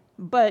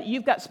 but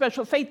you've got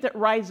special faith that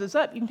rises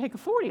up, you can take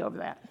authority over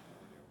that.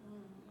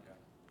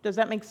 Does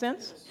that make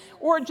sense? Yes.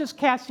 Or just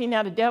casting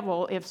out a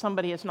devil if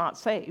somebody is not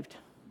saved.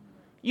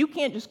 You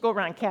can't just go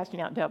around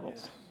casting out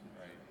devils.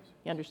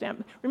 You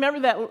understand? Remember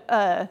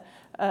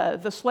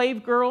that the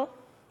slave girl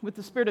with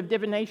the spirit of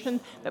divination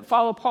that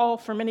followed Paul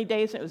for many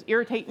days, and it was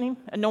irritating him,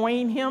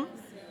 annoying him?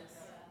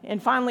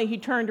 And finally he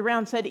turned around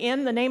and said,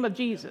 "In the name of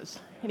Jesus,"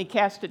 and he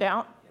cast it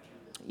out.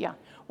 Yeah.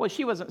 Well,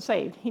 she wasn't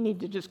saved. He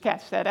needed to just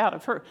cast that out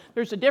of her.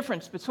 There's a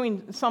difference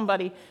between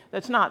somebody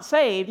that's not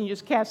saved and you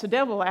just cast the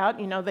devil out,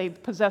 they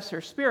possess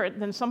their spirit,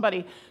 than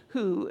somebody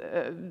who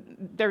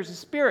there's a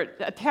spirit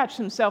attached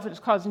to himself and is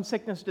causing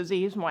sickness,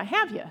 disease, and what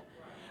have you.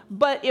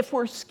 But if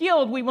we're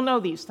skilled, we will know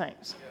these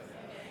things.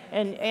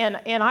 And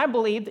I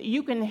believe that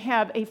you can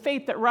have a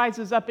faith that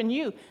rises up in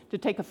you to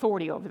take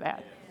authority over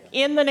that.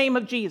 In the name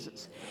of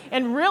Jesus.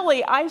 And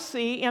really, I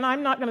see, and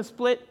I'm not going to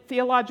split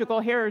theological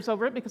hairs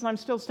over it because I'm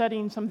still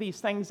studying some of these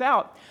things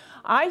out.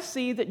 I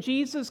see that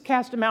Jesus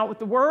cast them out with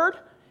the word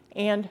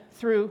and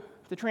through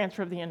the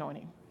transfer of the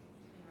anointing.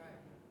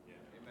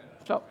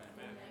 So,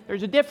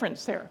 there's a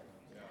difference there.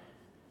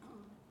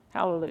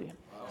 Hallelujah.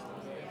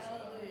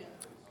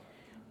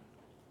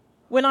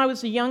 When I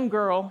was a young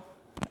girl,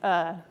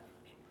 I'll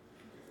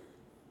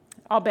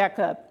back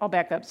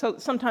up. So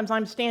sometimes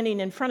I'm standing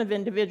in front of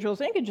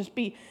individuals, and it could just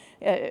be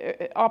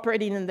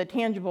operating in the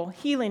tangible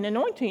healing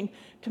anointing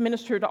to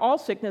minister to all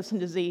sickness and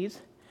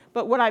disease.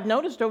 But what I've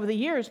noticed over the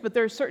years,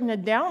 there are certain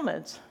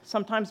endowments.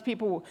 Sometimes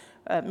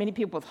many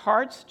people with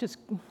hearts just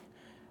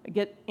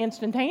get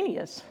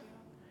instantaneous.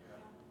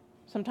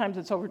 Sometimes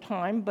it's over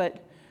time,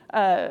 but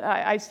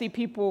I see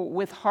people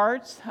with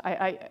hearts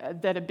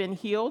that have been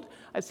healed.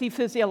 I see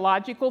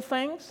physiological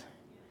things.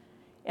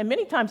 And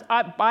many times,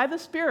 by the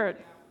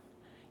Spirit,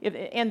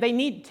 and they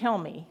need to tell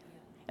me.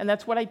 And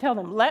that's what I tell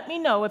them. Let me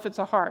know if it's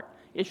a heart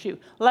issue.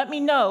 Let me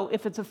know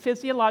if it's a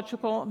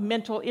physiological,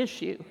 mental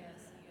issue.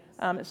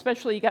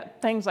 Especially you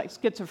got things like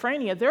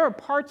schizophrenia. There are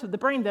parts of the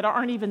brain that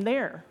aren't even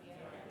there.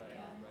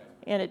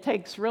 And it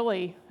takes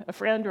really a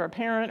friend or a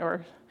parent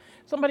or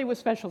somebody with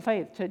special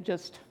faith to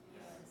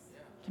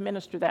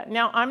minister that.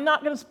 Now, I'm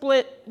not going to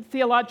split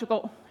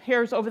theological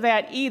hairs over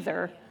that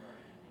either,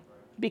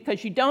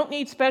 because you don't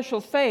need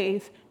special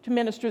faith to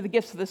minister the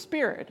gifts of the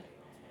Spirit.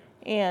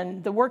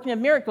 And the working of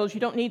miracles,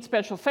 you don't need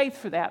special faith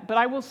for that. But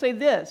I will say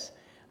this,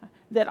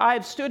 that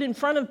I've stood in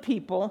front of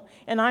people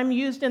and I'm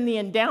used in the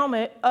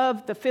endowment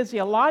of the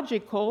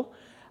physiological,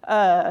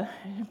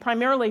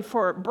 primarily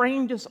for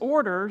brain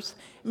disorders.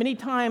 Many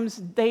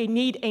times they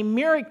need a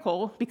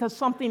miracle because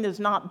something is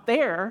not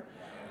there.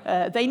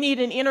 They need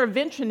an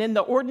intervention in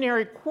the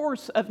ordinary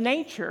course of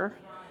nature.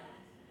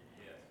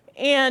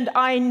 And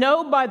I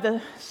know by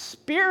the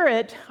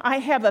Spirit, I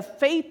have a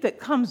faith that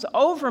comes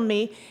over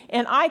me,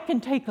 and I can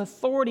take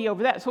authority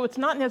over that. So it's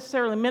not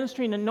necessarily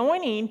ministering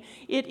anointing,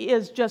 it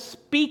is just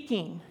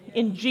speaking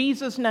in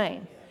Jesus'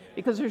 name,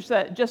 because there's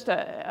just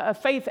a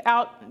faith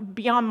out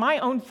beyond my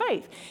own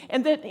faith.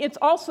 And that it's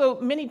also,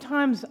 many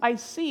times I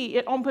see,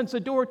 it opens the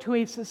door to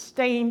a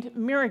sustained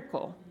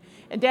miracle.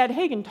 And Dad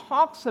Hagin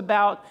talks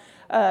about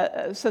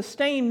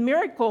sustained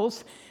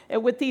miracles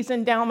with these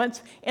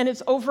endowments, and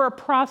it's over a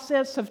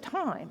process of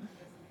time.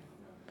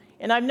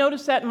 And I've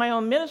noticed that in my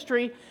own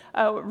ministry.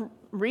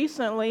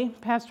 Recently,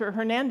 Pastor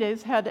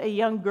Hernandez had a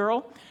young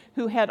girl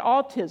who had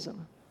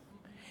autism.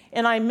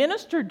 And I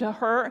ministered to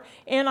her,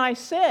 and I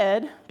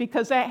said,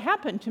 because that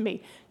happened to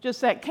me,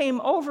 just that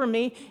came over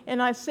me,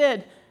 and I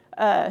said,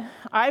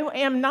 I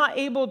am not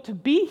able to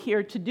be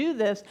here to do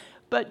this,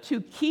 but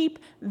to keep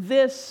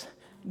this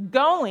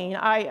going,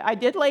 I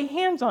did lay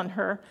hands on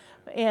her,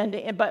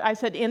 but I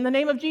said, in the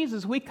name of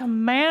Jesus, we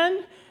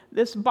command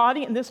this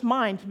body and this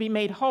mind to be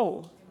made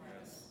whole.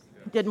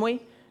 Didn't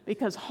we?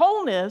 Because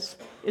wholeness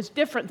is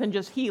different than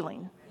just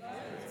healing.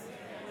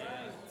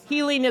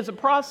 Healing is a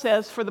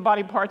process for the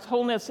body parts.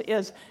 Wholeness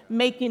is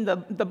making the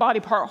body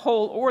part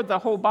whole or the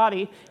whole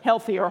body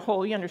healthy or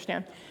whole, you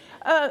understand.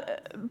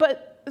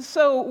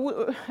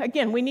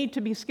 Again, we need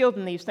to be skilled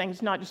in these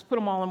things, not just put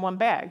them all in one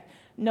bag.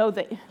 Know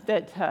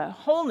that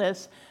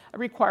wholeness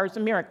requires a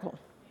miracle.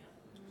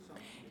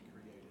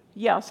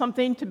 Yeah,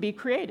 something to be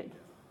created.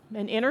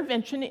 An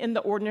intervention in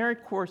the ordinary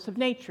course of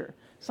nature.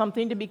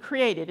 Something to be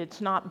created. It's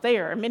not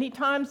there. Many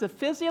times the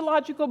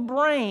physiological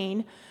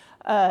brain,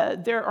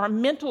 there are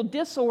mental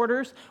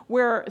disorders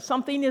where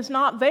something is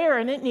not there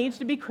and it needs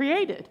to be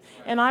created.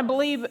 And I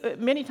believe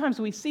many times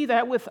we see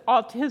that with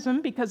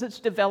autism because it's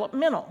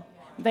developmental.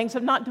 Things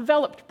have not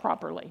developed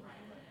properly.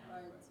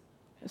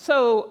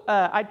 So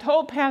I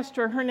told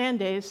Pastor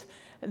Hernandez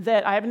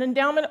that I have an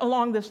endowment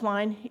along this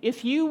line.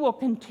 If you will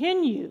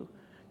continue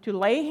to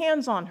lay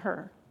hands on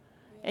her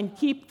and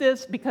keep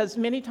this, because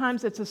many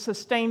times it's a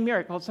sustained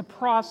miracle. It's a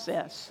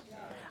process.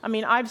 I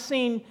mean, I've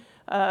seen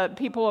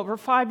people over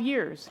 5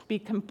 years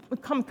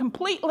come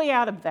completely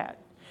out of that.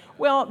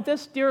 Well,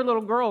 this dear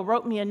little girl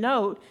wrote me a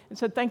note and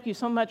said, thank you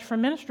so much for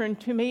ministering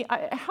to me.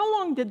 How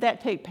long did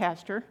that take,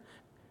 Pastor?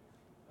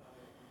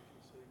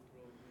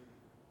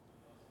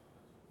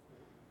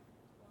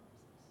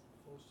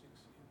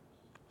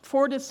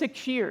 4 to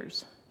 6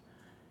 years.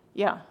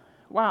 Yeah,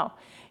 wow.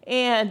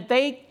 And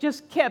they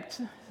just kept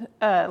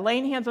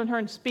laying hands on her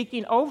and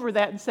speaking over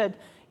that and said,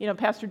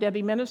 Pastor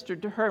Debbie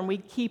ministered to her, and we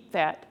keep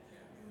that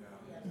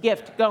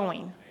gift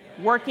going,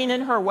 working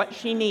in her what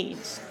she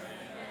needs.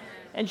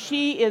 And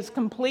she is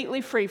completely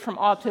free from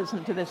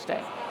autism to this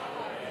day.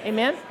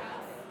 Amen?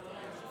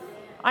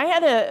 I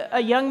had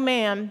a young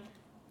man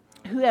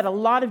who had a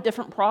lot of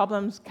different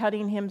problems,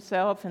 cutting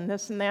himself and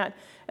this and that.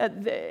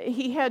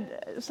 He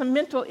had some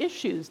mental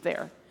issues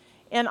there.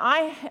 And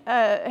I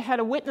had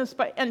a witness,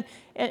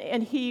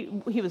 and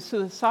he was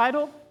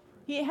suicidal.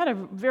 He had a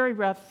very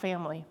rough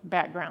family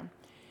background.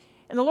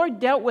 And the Lord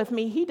dealt with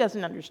me. He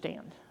doesn't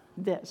understand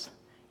this.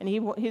 And he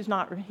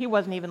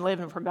wasn't even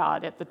living for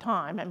God at the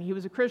time. I mean, he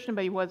was a Christian,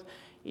 but he was,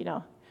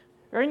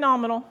 very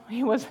nominal.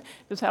 He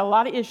just had a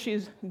lot of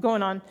issues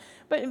going on.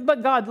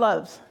 But God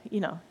loves,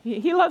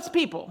 he loves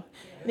people.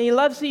 And he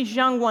loves these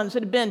young ones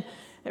that have been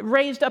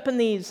raised up in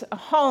these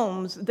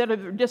homes that are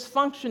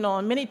dysfunctional.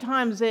 And many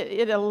times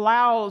it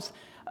allows,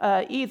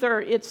 either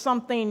it's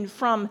something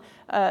from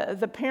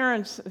the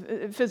parents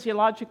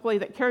physiologically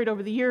that carried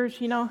over the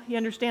years, you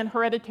understand,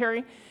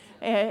 hereditary,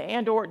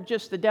 and or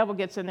just the devil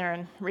gets in there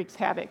and wreaks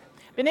havoc.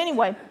 But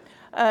anyway,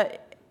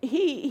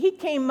 he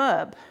came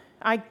up.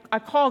 I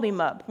called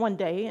him up one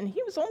day, and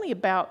he was only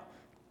about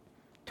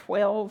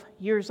 12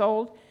 years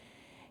old.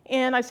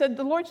 And I said,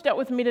 the Lord's dealt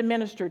with me to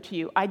minister to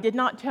you. I did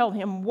not tell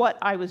him what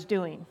I was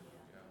doing,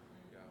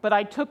 but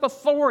I took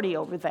authority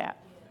over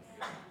that.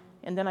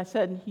 And then I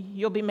said,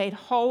 you'll be made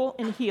whole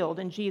and healed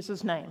in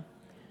Jesus' name.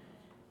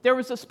 There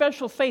was a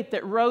special faith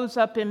that rose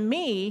up in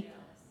me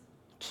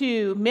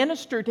to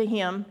minister to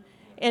him,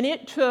 and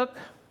it took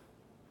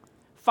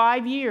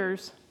 5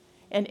 years.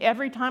 And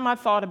every time I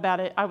thought about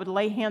it, I would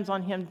lay hands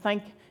on him,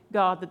 thank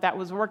God that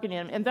was working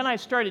in him. And then I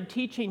started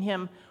teaching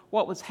him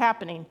what was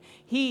happening.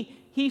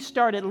 He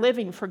started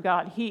living for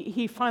God.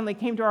 He finally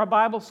came to our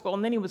Bible school,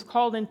 and then he was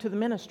called into the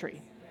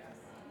ministry.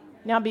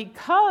 Now,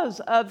 because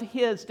of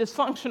his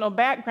dysfunctional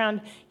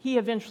background, he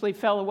eventually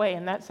fell away,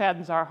 and that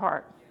saddens our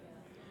heart.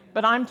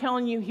 But I'm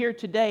telling you here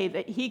today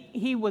that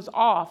he was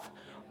off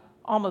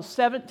almost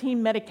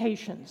 17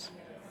 medications.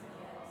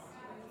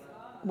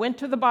 Went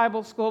to the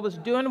Bible school, was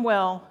doing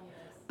well,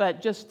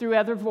 but just through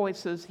other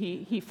voices,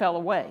 he fell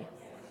away.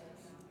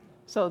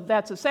 So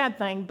that's a sad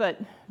thing,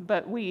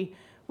 but we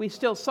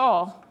still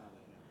saw.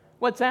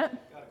 What's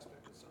that? God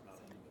expected something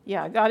out of him.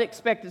 Yeah, God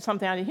expected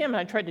something out of him, and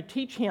I tried to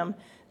teach him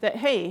that,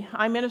 hey,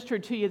 I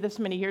ministered to you this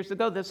many years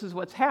ago. This is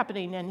what's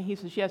happening. And he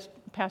says, yes,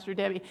 Pastor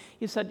Debbie.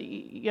 He said,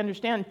 you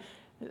understand,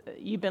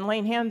 you've been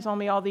laying hands on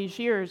me all these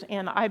years,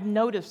 and I've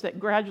noticed that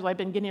gradually I've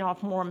been getting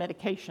off more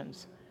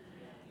medications.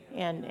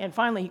 And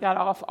finally, he got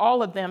off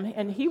all of them,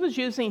 and he was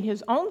using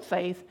his own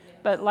faith,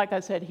 but like I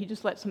said, he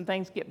just let some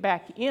things get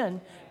back in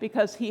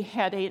because he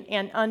had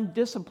an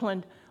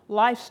undisciplined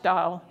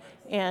lifestyle,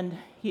 and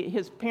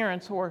his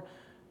parents or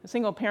a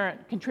single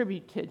parent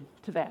contributed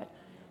to that.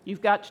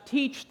 You've got to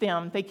teach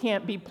them. They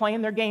can't be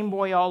playing their Game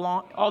Boy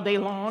all day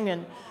long,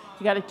 and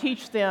you got to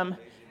teach them,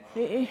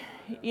 they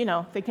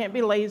can't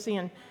be lazy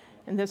and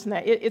this and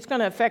that. It's going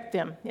to affect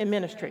them in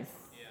ministry.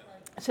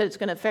 I said it's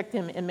going to affect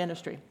them in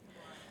ministry.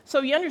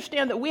 So you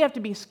understand that we have to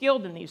be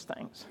skilled in these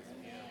things.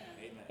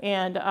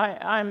 And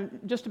I'm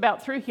just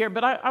about through here,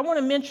 but I want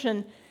to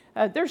mention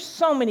there's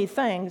so many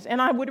things,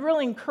 and I would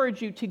really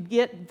encourage you to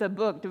get the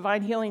book,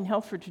 Divine Healing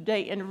Health for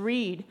Today, and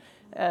read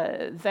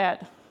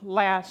that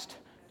last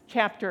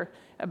chapter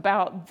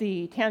about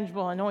the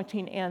tangible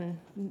anointing and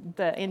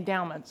the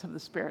endowments of the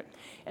Spirit.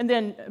 And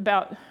then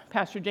about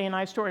Pastor Jay and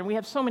I's story. And we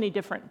have so many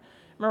different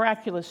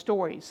miraculous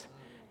stories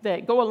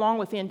that go along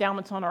with the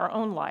endowments on our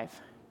own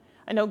life.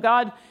 I know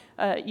God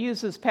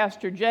uses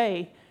Pastor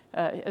Jay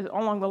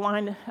along the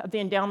line of the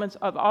endowments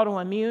of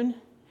autoimmune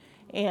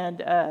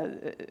and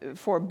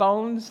for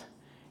bones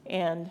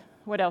and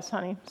what else,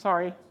 honey?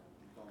 Sorry.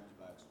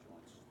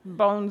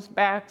 Bones,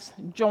 backs,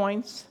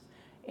 joints,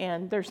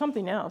 and there's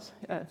something else,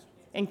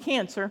 and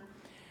cancer.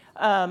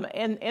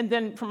 And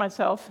then for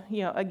myself,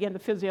 again, the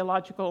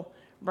physiological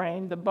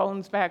brain, the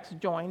bones, backs,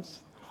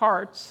 joints,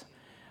 hearts,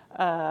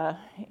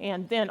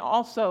 and then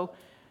also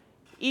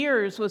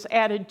ears was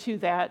added to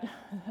that.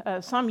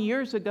 Some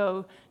years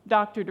ago,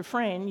 Dr.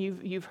 Dufresne,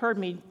 you've heard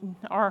me,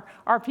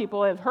 our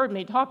people have heard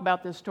me talk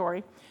about this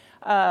story.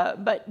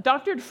 But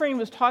Dr. Dufresne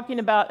was talking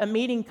about a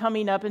meeting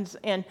coming up,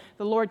 and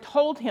the Lord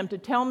told him to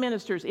tell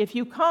ministers, if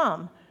you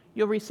come,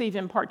 you'll receive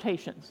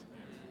impartations.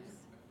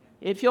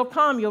 If you'll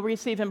come, you'll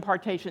receive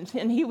impartations.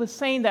 And he was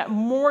saying that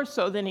more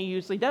so than he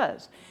usually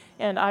does.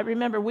 And I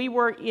remember we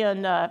were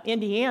in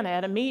Indiana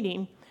at a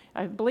meeting.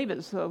 I believe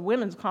it's a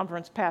women's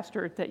conference,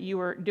 Pastor, that you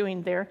were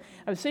doing there.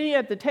 I was sitting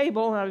at the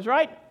table, and I was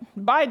right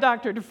by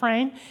Dr.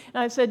 Dufresne.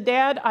 And I said,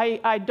 Dad,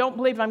 I don't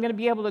believe I'm going to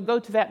be able to go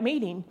to that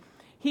meeting.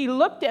 He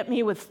looked at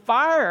me with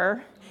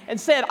fire and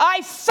said,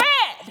 I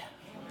said,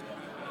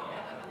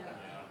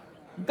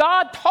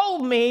 God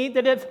told me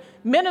that if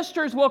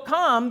ministers will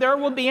come, there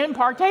will be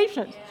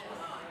impartations.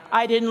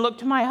 I didn't look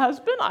to my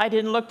husband. I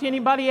didn't look to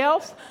anybody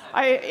else.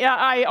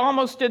 I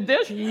almost did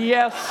this.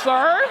 Yes,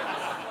 sir.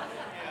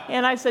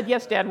 And I said,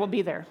 yes, Dad, we'll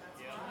be there.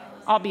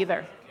 I'll be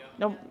there.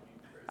 No,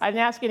 I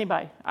didn't ask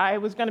anybody. I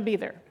was going to be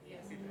there.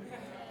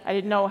 I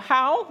didn't know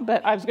how,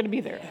 but I was going to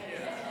be there.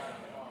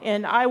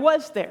 And I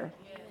was there.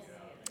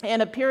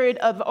 In a period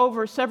of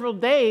over several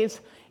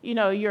days,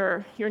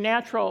 your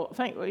natural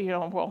thing,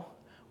 well,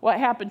 what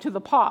happened to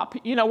the pop?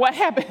 What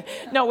happened?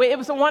 No, it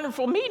was a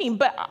wonderful meeting,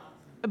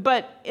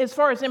 but as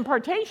far as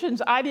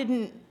impartations, I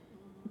didn't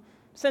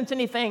sense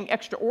anything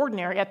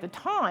extraordinary at the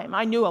time.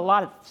 I knew a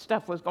lot of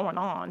stuff was going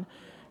on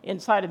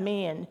inside of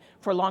me and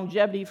for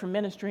longevity, for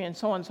ministry, and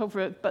so on and so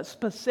forth, but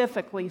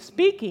specifically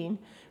speaking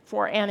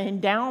for an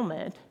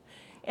endowment.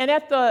 And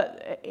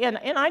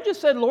and I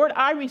just said, Lord,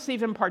 I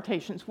receive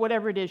impartations,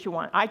 whatever it is you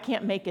want. I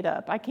can't make it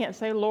up. I can't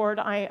say, Lord,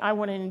 I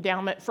want an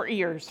endowment for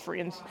ears, for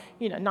instance,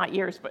 not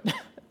ears, but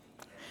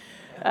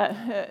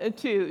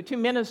to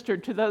minister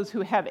to those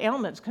who have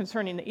ailments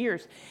concerning the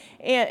ears,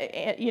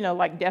 and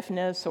like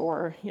deafness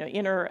or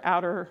inner,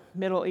 outer,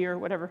 middle ear,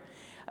 whatever.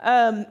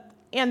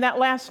 And that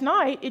last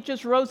night, it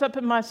just rose up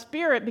in my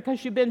spirit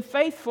because you've been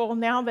faithful.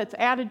 Now that's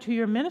added to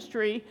your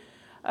ministry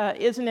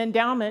is an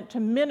endowment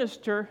to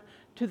minister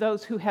to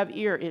those who have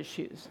ear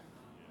issues.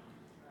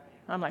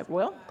 I'm like,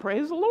 well,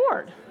 praise the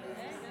Lord.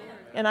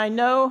 And I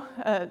know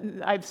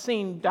I've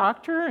seen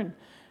doctor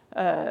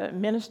and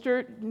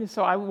minister,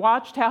 so I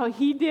watched how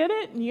he did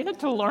it,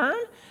 to learn.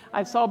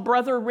 I saw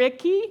Brother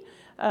Ricky,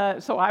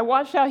 so I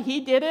watched how he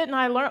did it, and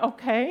I learned,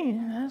 okay,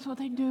 that's what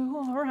they do,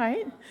 all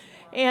right.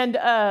 And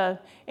I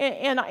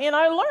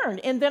learned,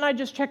 and then I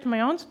just checked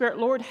my own spirit,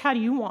 Lord, how do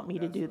you want me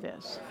to do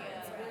this?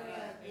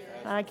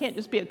 I can't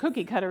just be a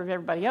cookie cutter of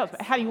everybody else,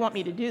 but how do you want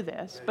me to do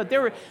this? But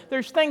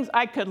there's things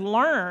I could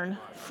learn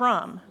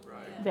from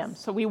them.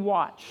 So we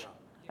watch.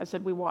 I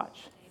said we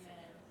watch.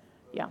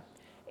 Yeah.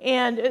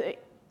 And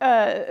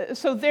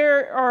so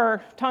there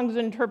are tongues of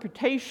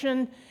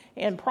interpretation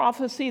and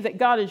prophecy that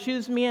God has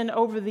used me in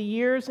over the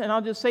years. And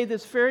I'll just say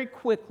this very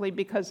quickly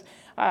because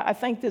I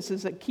think this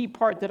is a key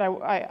part that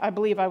I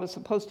believe I was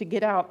supposed to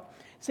get out.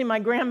 See, my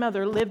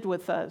grandmother lived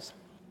with us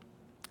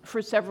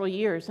for several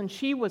years, and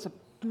she was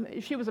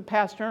a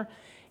pastor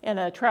and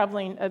a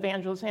traveling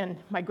evangelist, and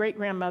my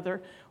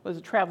great-grandmother was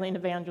a traveling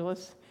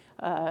evangelist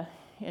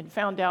and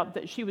found out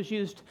that she was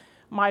used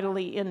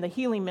mightily in the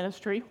healing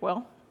ministry.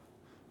 Well,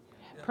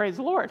 praise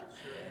the Lord.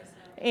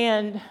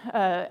 And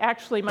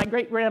actually, my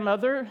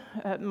great-grandmother,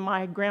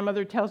 my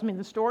grandmother tells me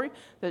the story,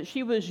 that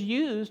she was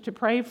used to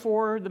pray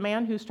for the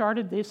man who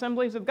started the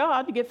Assemblies of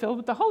God to get filled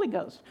with the Holy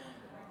Ghost.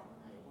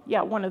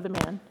 Yeah, one of the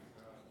men.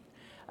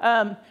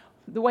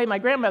 The way my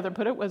grandmother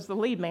put it was the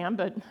lead man,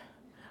 but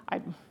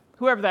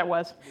whoever that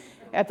was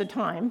at the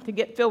time, to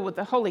get filled with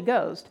the Holy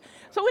Ghost.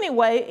 So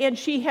anyway, and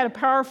she had a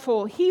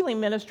powerful healing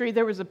ministry.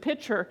 There was a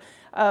picture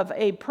of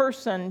a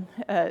person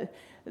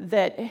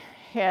that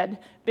had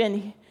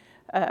been,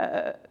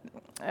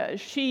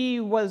 she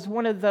was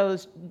one of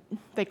those,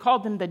 they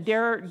called them the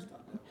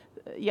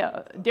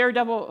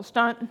daredevil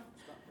stunt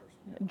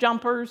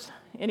jumpers.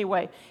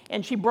 Anyway,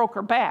 and she broke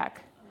her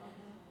back.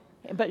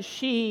 But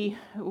she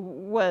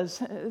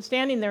was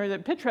standing there, the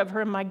picture of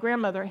her, and my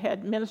grandmother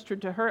had ministered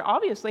to her,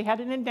 obviously had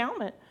an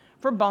endowment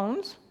for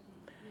bones,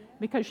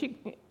 because she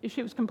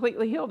was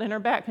completely healed in her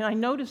back. And I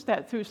noticed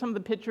that through some of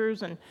the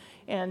pictures, and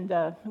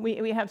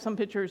we have some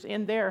pictures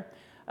in there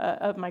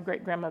of my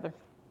great-grandmother.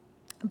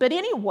 But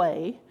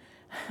anyway,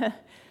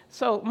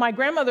 so my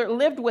grandmother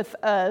lived with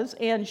us,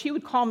 and she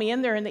would call me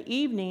in there in the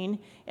evening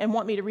and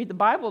want me to read the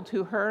Bible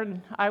to her,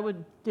 and I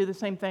would do the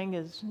same thing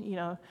as,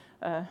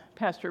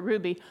 Pastor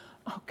Ruby.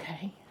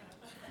 Okay.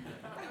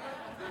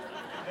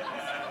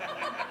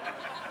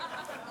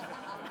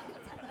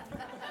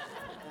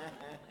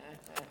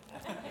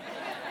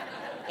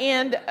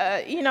 And,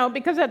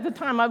 because at the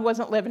time I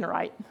wasn't living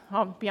right,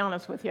 I'll be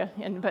honest with you.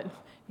 But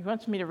he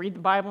wants me to read the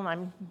Bible, and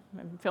I'm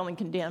feeling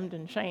condemned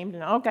and shamed.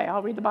 And okay,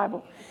 I'll read the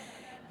Bible.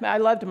 But I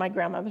loved my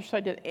grandmother, so I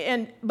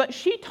did. But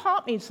she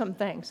taught me some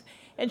things.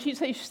 And she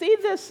said, "See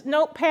this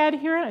notepad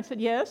here?" And I said,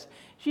 "Yes."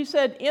 She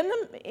said, in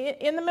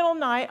the middle of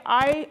the night,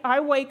 I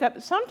wake up.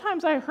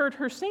 Sometimes I heard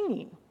her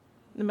singing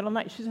in the middle of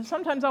the night. She said,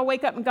 "Sometimes I'll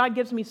wake up and God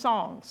gives me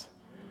songs.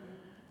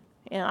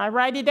 And I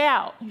write it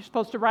out. You're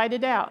supposed to write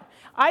it out."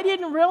 I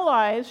didn't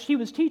realize she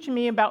was teaching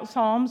me about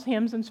psalms,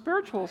 hymns, and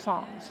spiritual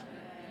songs.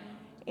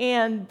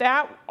 And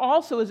that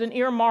also is an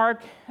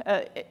earmark.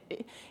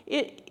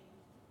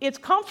 It's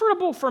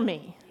comfortable for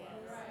me.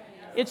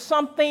 It's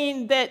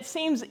something that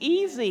seems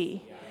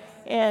easy.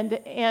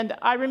 And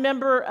I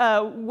remember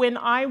when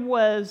I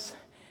was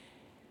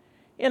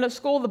in a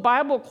school, the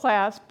Bible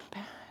class,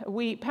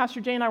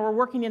 Pastor Jay and I were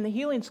working in the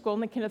healing school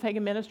in the Kenneth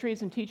Hagin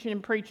Ministries and teaching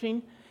and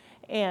preaching.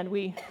 And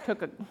we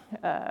took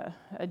a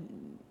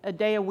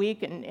day a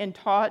week and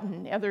taught,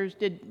 and others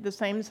did the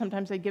same.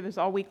 Sometimes they'd give us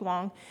all week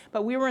long.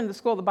 But we were in the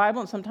School of the Bible,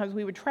 and sometimes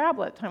we would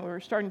travel at the time. We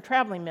were starting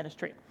traveling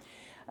ministry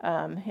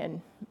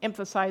and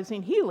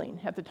emphasizing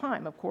healing at the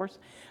time, of course.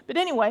 But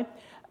anyway,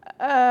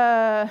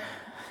 I'm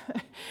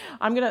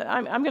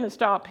gonna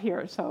stop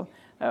here. So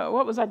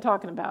what was I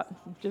talking about?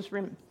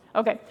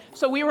 Okay,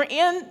 so we were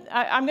in.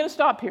 I'm going to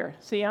stop here.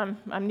 See, I'm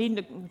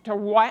needing to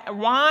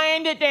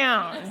wind it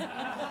down.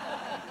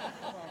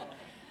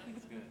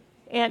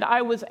 And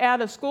I was at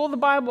a School of the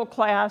Bible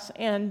class,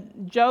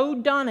 and Joe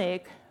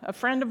Dunnick, a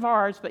friend of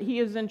ours, but he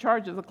is in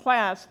charge of the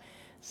class,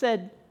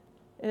 said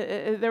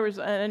there was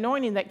an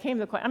anointing that came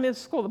to the class. I mean,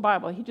 it's School of the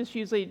Bible. He just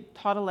usually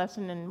taught a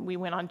lesson, and we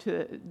went on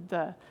to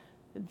the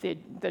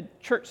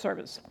church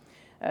service.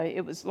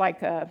 It was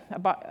like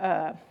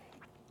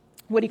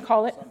what do you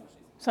call it?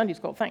 Sunday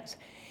school, thanks.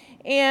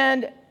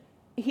 And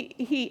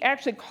he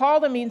actually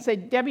called on me and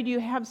said, "Debbie, do you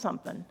have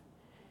something?"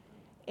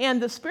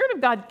 And the Spirit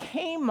of God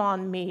came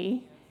on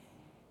me,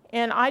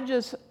 and I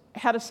just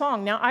had a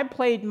song. Now, I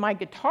played my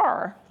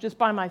guitar just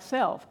by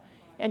myself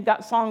and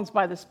got songs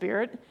by the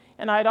Spirit.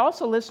 And I'd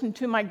also listened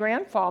to my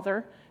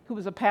grandfather, who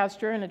was a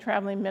pastor and a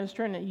traveling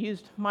minister, and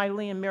used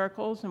mightily in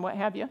miracles and what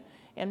have you,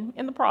 and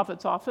in the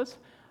prophet's office.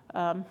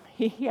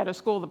 He had a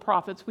school of the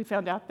prophets. We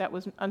found out that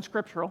was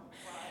unscriptural.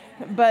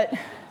 But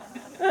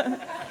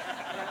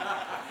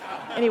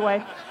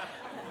anyway,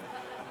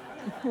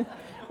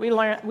 we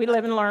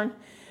live and learn.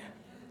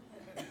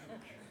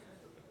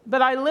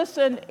 But I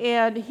listened,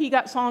 and he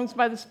got songs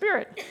by the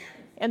Spirit.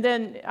 And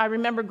then I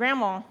remember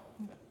Grandma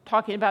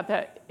talking about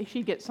that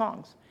she'd get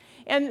songs.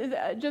 And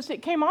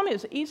it came on me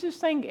as the easiest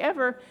thing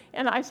ever.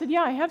 And I said,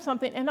 "Yeah, I have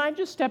something." And I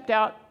just stepped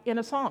out in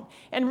a song.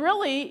 And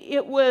really,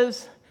 it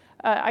was,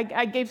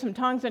 I gave some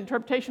tongues and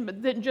interpretation,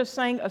 but then just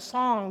sang a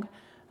song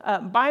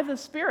by the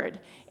Spirit.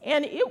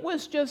 And it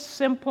was just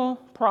simple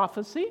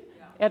prophecy,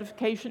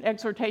 edification,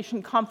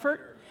 exhortation,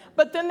 comfort.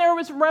 But then there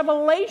was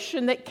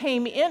revelation that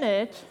came in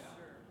it.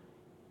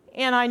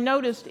 And I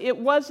noticed it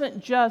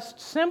wasn't just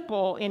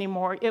simple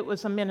anymore, it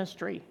was a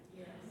ministry.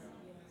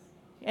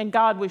 And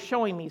God was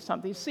showing me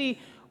something. See,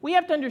 we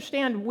have to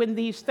understand when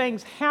these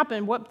things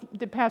happen, what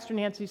did Pastor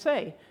Nancy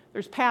say?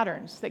 There's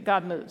patterns that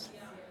God moves.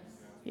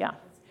 Yeah.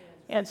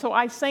 And so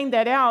I sang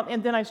that out,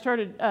 and then I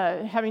started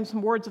having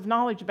some words of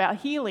knowledge about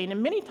healing.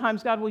 And many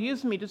times God will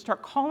use me to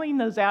start calling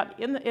those out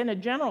in a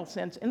general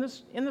sense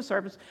in the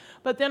service,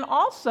 but then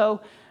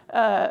also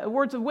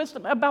words of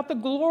wisdom about the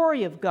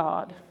glory of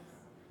God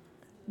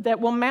that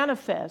will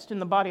manifest in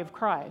the body of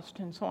Christ,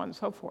 and so on and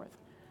so forth.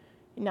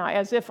 Now,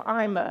 as if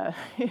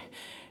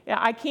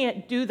I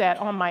can't do that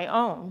on my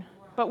own,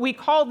 but we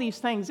call these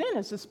things in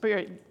as the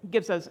Spirit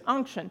gives us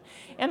unction.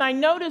 And I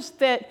noticed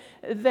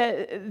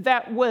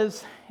that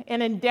was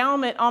an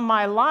endowment on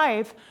my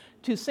life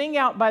to sing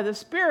out by the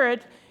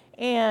Spirit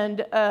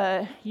and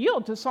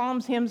yield to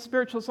psalms, hymns,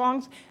 spiritual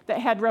songs that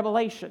had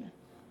revelation,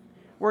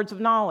 words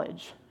of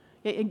knowledge.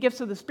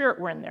 Gifts of the Spirit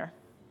were in there.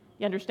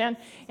 You understand?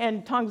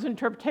 And tongues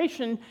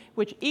interpretation,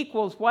 which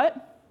equals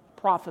what?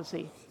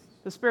 Prophecy.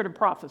 The spirit of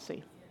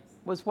prophecy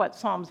was what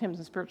psalms, hymns,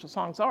 and spiritual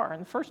songs are in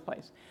the first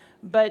place.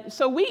 But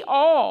so we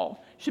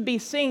all should be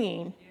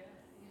singing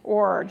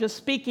or just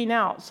speaking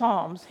out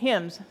psalms,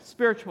 hymns,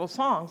 spiritual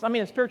songs. I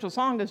mean, a spiritual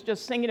song is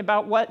just singing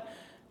about what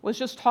was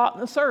just taught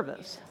in the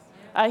service.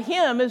 A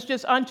hymn is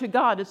just unto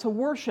God. It's a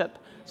worship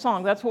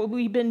song. That's what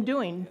we've been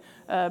doing.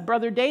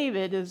 Brother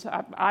David is,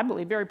 I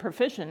believe, very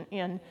proficient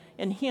in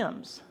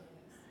hymns,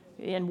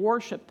 in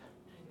worship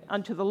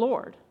unto the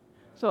Lord.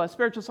 So a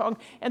spiritual song.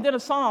 And then a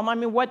psalm. I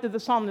mean, what did the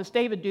psalmist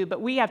David do? But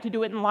we have to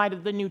do it in light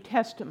of the New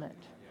Testament.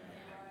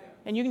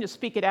 And you can just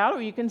speak it out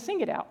or you can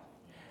sing it out.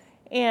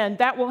 And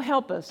that will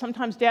help us.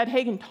 Sometimes Dad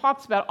Hagin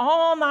talks about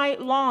all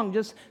night long,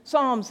 just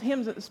psalms,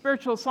 hymns,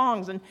 spiritual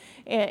songs,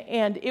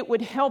 and it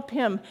would help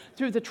him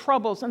through the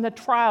troubles and the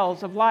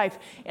trials of life.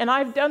 And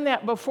I've done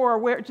that before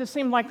where it just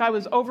seemed like I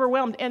was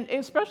overwhelmed, and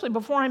especially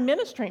before I'm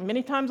ministering.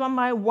 Many times on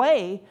my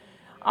way,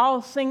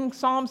 I'll sing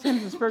psalms,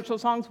 hymns, and spiritual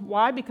songs.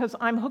 Why? Because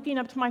I'm hooking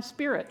up to my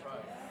spirit.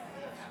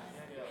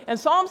 And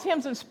psalms,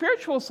 hymns, and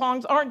spiritual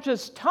songs aren't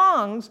just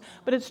tongues,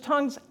 but it's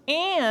tongues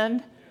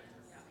and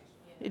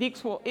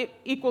it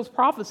equals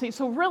prophecy.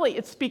 So really,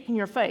 it's speaking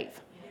your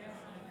faith.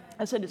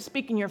 I said it's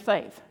speaking your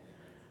faith.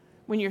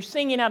 When you're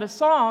singing out a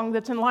song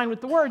that's in line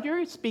with the word,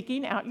 you're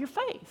speaking out your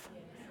faith,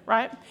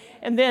 right?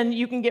 And then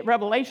you can get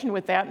revelation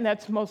with that, and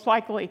that's most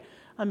likely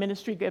a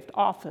ministry gift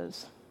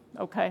office,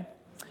 okay?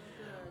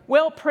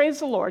 Well, praise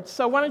the Lord.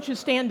 So why don't you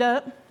stand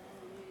up?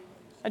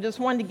 I just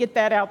wanted to get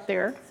that out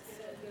there.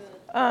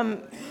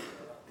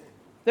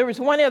 There was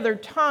one other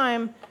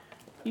time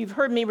you've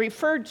heard me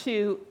referred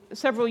to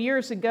several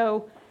years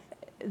ago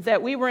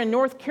that we were in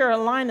North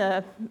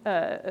Carolina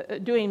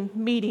doing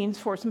meetings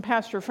for some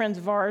pastor friends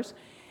of ours.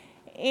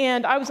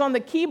 And I was on the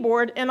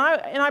keyboard, and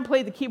I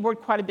played the keyboard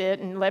quite a bit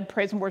and led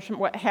praise and worship,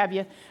 what have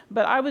you.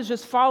 But I was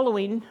just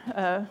following.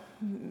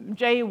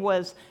 Jay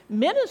was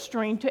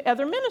ministering to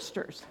other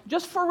ministers,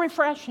 just for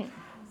refreshing,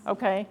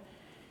 okay?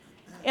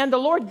 And the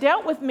Lord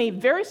dealt with me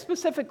very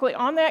specifically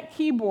on that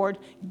keyboard.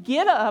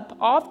 Get up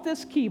off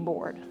this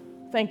keyboard.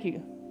 Thank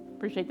you.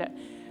 Appreciate that.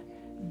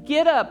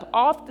 Get up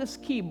off this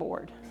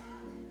keyboard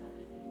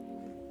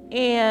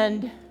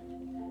and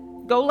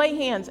go lay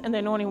hands, and the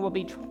anointing will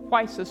be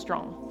twice as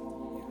strong.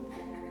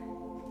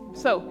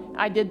 So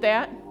I did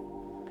that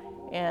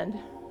and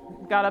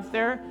got up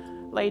there,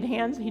 laid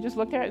hands. He just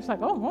looked at it. It's like,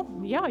 oh, well,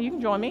 yeah, you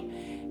can join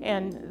me.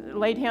 And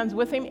laid hands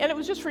with him. And it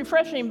was just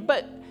refreshing,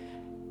 but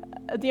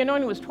the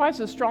anointing was twice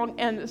as strong.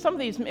 And some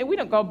of these, we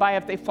don't go by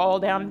if they fall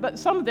down, but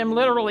some of them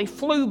literally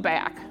flew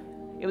back.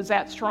 It was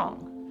that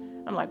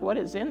strong. I'm like, what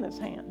is in this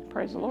hand?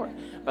 Praise the Lord.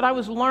 But I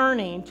was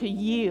learning to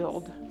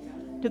yield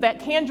to that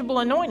tangible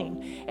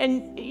anointing.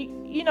 And,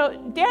 you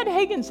know, Dad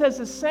Hagin says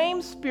the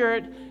same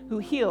Spirit who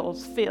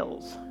heals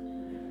fills.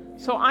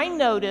 So I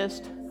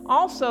noticed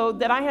also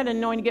that I had an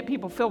anointing to get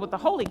people filled with the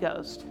Holy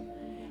Ghost.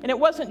 And it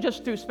wasn't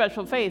just through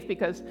special faith,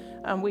 because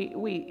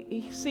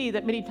we see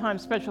that many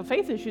times special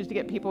faith is used to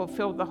get people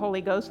filled with the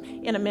Holy Ghost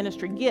in a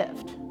ministry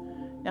gift.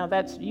 Now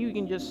you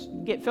can just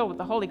get filled with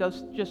the Holy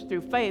Ghost just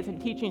through faith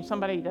and teaching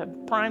somebody to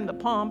prime the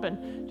pump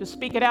and just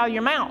speak it out of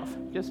your mouth.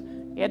 Just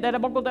and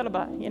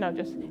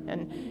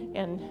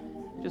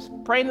just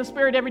pray in the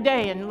Spirit every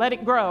day and let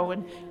it grow.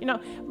 And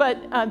but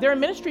there are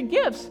ministry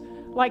gifts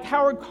like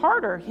Howard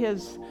Carter. He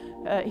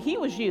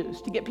was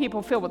used to get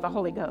people filled with the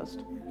Holy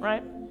Ghost,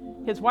 right?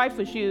 His wife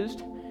was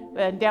used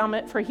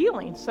endowment for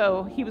healing.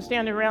 So he was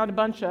standing around a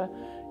bunch of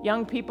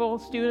young people,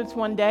 students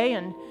one day,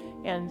 and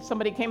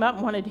somebody came up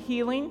and wanted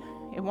healing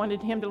and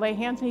wanted him to lay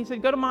hands. And he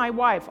said, go to my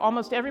wife.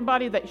 Almost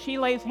everybody that she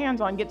lays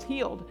hands on gets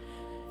healed.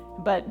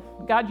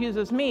 But God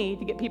uses me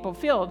to get people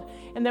filled.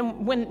 And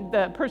then when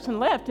the person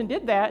left and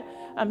did that,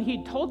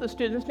 he told the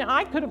students, now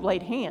I could have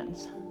laid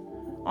hands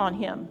on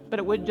him, but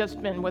it would have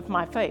just been with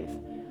my faith.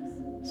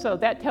 So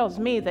that tells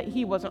me that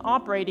he wasn't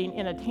operating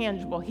in a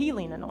tangible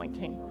healing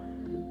anointing.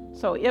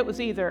 So it was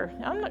either,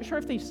 I'm not sure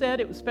if they said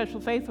it was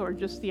special faith or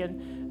just the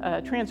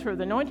transfer of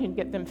the anointing to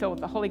get them filled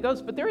with the Holy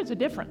Ghost, but there is a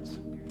difference.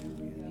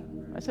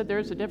 I said there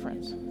is a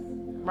difference,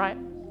 right?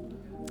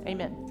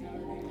 Amen.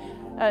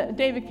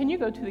 David, can you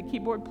go to the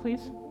keyboard,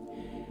 please?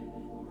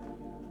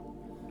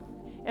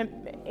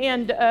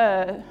 And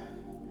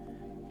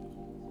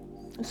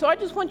so I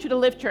just want you to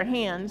lift your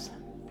hands.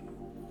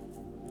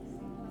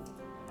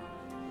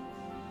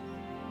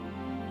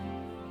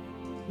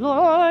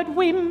 Lord,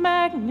 we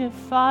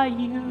magnify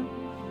you.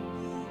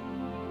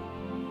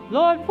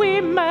 Lord,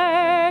 we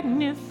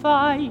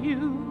magnify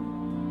you.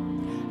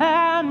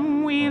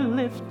 And we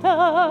lift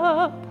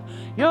up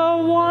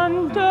your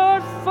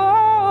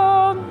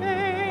wonderful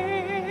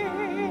name.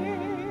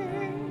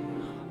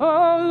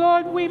 Oh,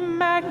 Lord, we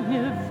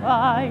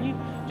magnify you.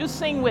 Just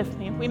sing with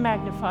me. We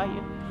magnify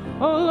you.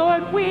 Oh,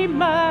 Lord, we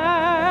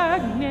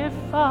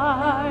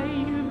magnify you.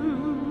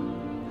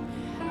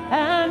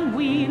 And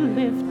we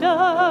lift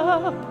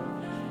up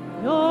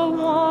your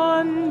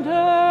wonderful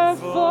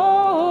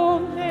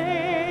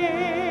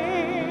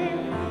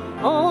name.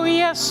 Oh,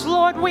 yes,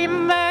 Lord, we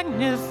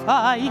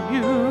magnify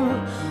you.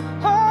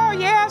 Oh,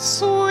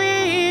 yes,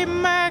 we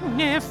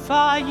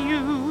magnify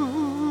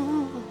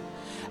you.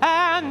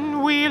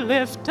 And we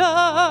lift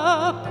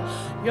up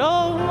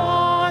your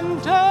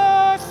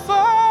wonderful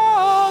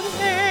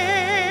name.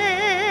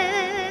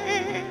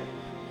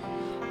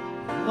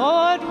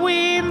 Lord,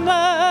 we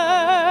magnify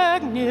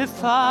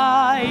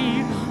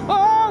you.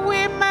 Oh,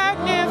 we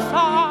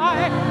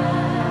magnify.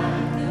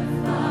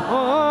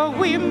 Oh,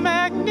 we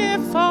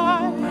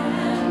magnify.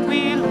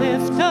 We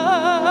lift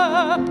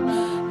up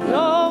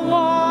your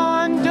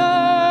wonderful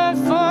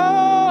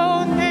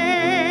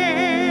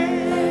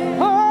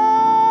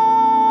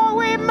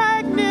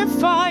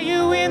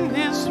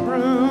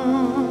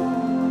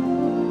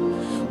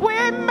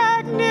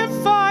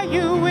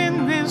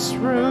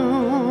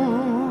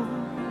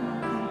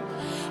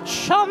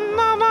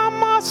Shanana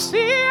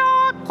Masia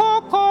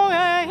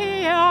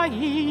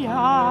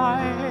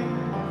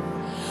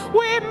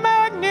we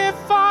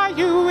magnify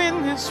you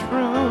in this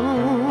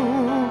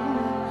room.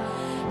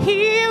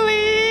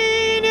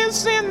 Healing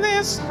is in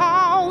this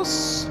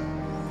house.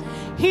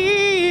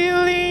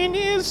 Healing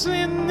is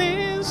in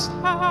this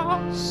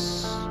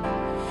house.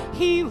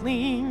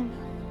 Healing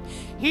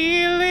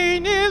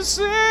is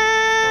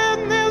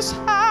in this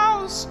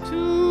house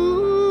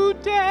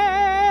today.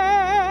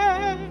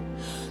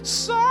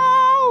 So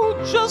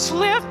just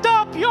lift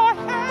up your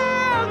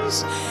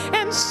hands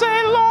and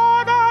say,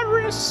 Lord, I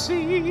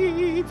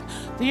receive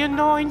the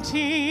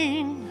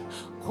anointing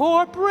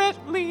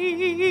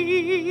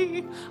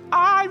corporately.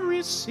 I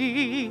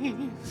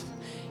receive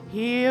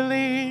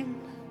healing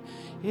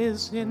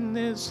is in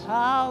this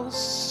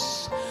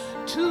house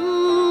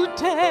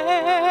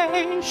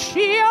today.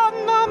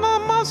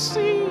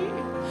 Shianamasi,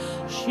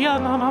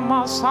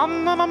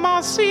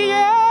 Shianamasanamasi,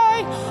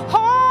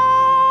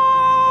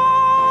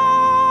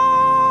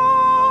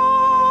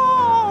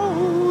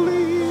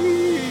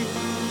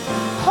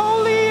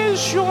 holy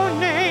is your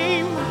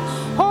name.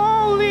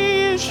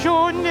 Holy is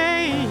your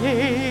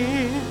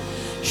name.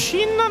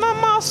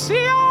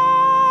 Shinanamasia.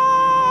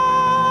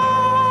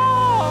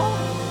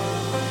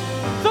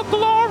 The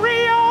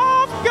glory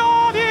of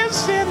God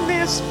is in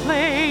this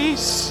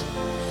place.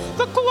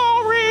 The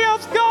glory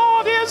of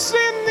God is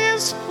in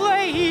this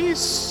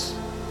place.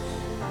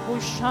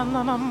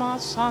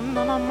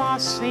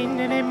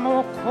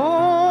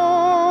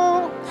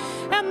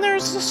 And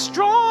there's a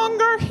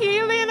stronger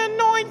healing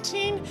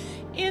anointing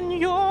in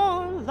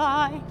your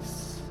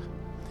life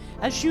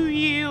as you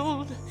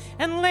yield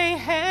and lay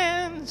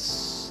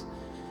hands.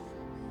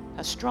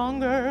 A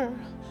stronger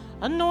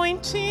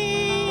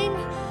anointing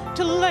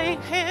to lay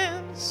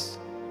hands.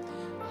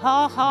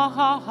 Ha ha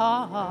ha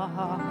ha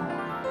ha.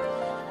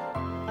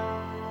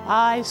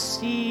 I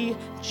see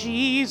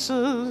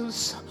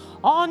Jesus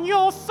on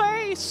your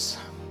face.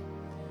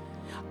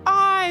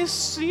 I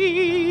sense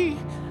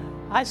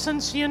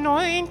the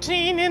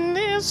anointing in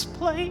this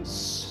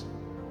place.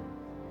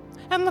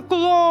 And the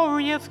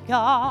glory of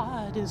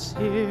God is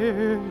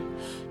here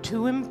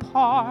to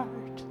impart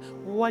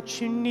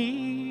what you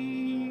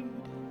need.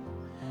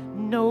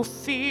 No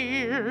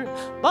fear,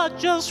 but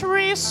just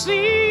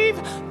receive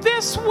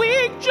this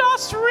week.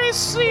 Just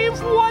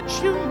receive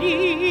what you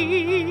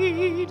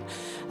need.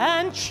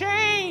 And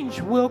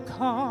change will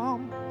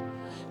come.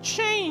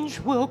 Change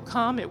will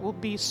come. It will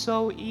be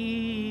so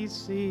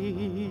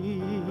easy.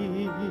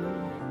 It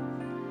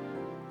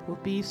will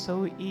be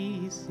so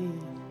easy.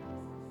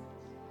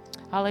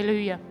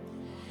 Hallelujah.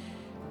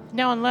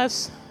 Now,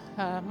 unless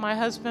my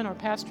husband or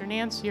Pastor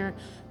Nancy or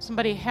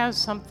somebody has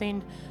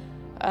something,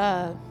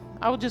 I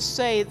will just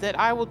say that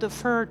I will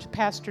defer to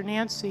Pastor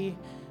Nancy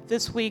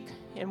this week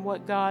in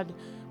what God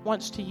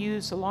wants to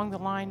use along the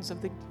lines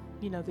of the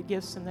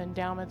gifts and the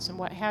endowments and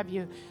what have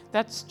you.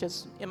 That's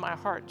just in my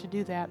heart to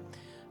do that.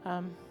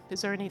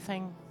 Is there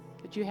anything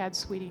that you had,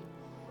 sweetie?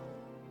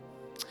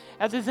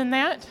 Other than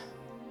that,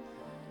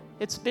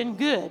 it's been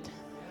good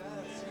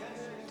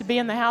to be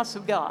in the house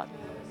of God.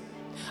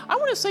 I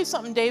want to say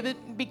something, David,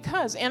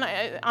 because, and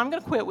I'm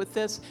going to quit with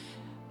this.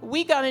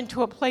 We got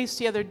into a place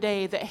the other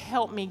day that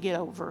helped me get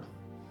over.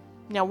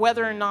 Now,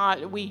 whether or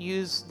not we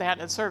use that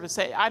in service,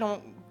 I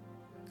don't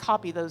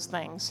copy those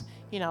things.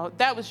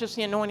 That was just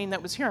the anointing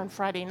that was here on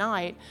Friday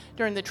night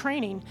during the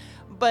training.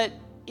 But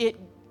it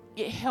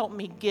helped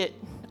me get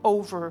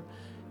over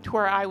to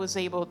where I was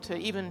able to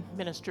even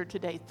minister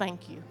today.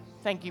 Thank you.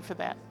 Thank you for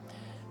that.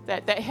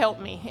 That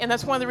helped me. And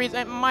that's one of the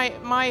reasons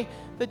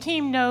the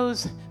team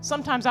knows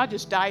sometimes I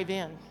just dive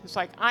in. It's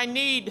like I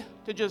need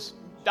to just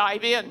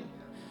dive in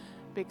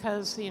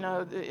because,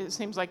 it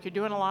seems like you're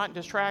doing a lot and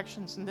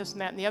distractions and this and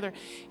that and the other.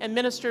 And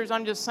ministers,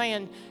 I'm just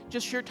saying,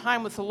 just your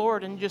time with the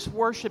Lord and just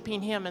worshiping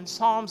Him in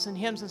psalms and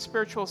hymns and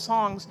spiritual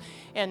songs.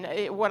 And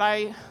what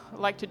I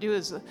like to do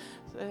is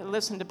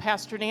listen to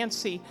Pastor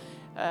Nancy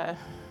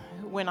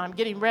when I'm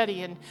getting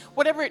ready and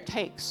whatever it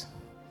takes.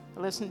 I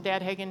listen to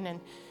Dad Hagin and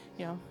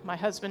my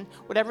husband,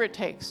 whatever it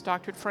takes,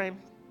 Dr.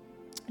 Frame,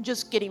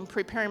 just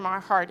preparing my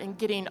heart and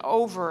getting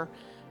over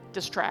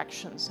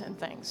distractions and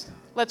things.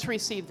 Let's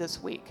receive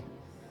this week.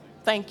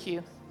 Thank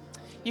you.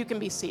 You can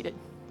be seated.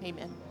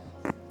 Amen.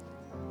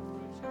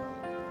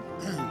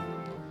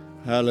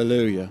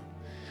 Hallelujah.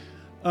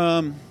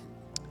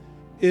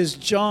 Is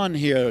John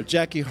here,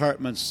 Jackie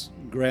Hartman's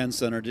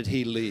grandson, or did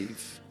he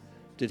leave?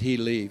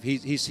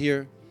 He's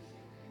here?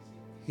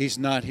 He's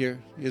not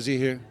here? Is he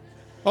here?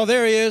 Oh,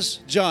 there he is.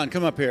 John,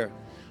 come up here.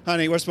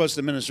 Honey, we're supposed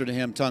to minister to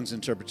him, tongues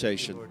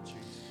interpretation.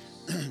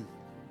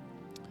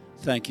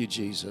 Thank you,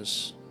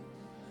 Jesus.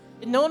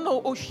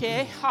 No,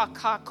 Oshe,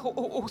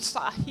 Hakako,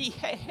 Osahi,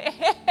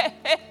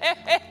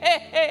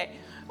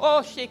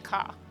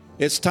 Oshika.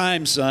 It's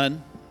time,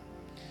 son.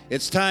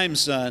 It's time,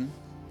 son.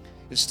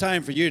 It's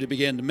time for you to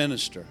begin to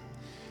minister.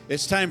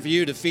 It's time for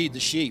you to feed the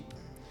sheep.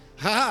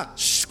 Ha!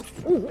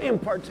 Ooh,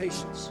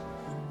 impartations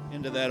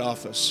into that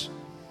office.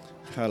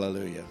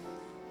 Hallelujah.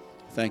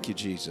 Thank you,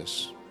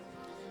 Jesus.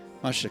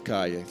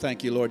 Mashakaya.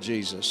 Thank you, Lord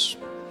Jesus.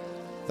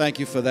 Thank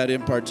you for that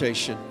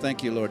impartation.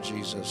 Thank you, Lord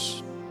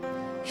Jesus.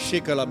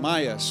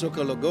 Shikalamaya,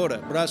 Sukalogora,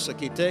 Brasa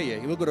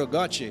Kiteye,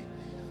 Ugorogachi,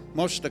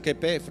 Mosta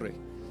Kepefri,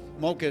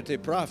 Mokete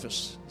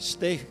Profis,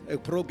 Ste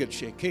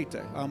Progache,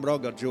 Kete,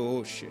 Amroga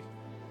Jooshi.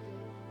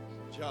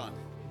 John,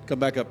 come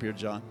back up here,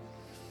 John.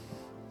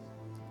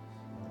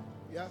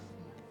 Yeah.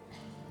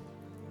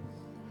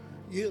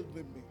 Yield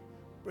with me.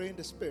 Pray in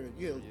the spirit.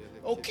 Yield.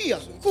 Oh, Kia,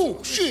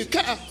 Fu, Shi,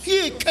 Ka,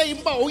 He came,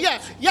 Bo, yeah,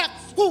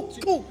 Fu,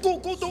 go.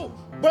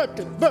 Birth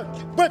the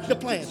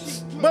plan.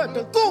 Birth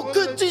the go,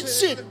 good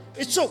shit.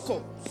 It's so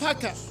cool.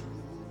 Paka.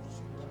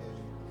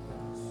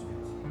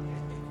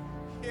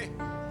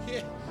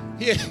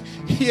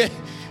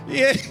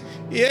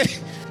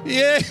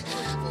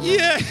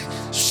 Yeah.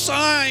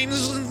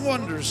 Signs and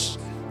wonders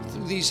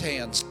through these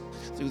hands.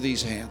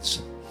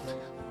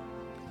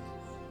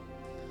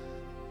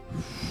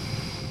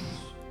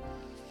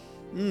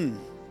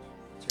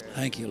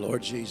 Thank you,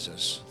 Lord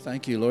Jesus.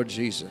 Thank you, Lord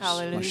Jesus.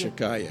 Hallelujah.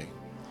 Mashakaye.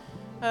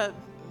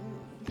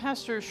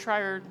 Pastor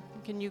Schreier,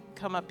 can you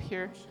come up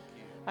here?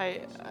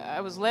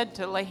 I was led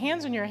to lay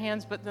hands on your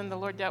hands, but then the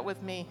Lord dealt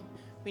with me.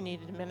 We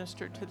needed to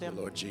minister to them.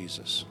 Lord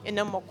Jesus. Praise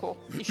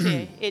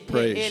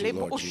you,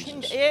 Lord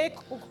Jesus.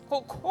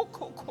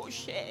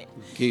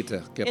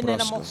 Kita,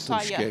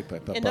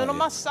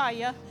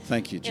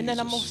 Thank you,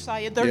 Jesus.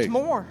 There's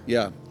more.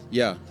 Yeah.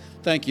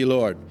 Thank you,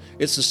 Lord.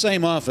 It's the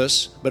same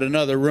office, but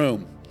another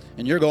room.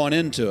 And you're going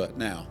into it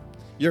now.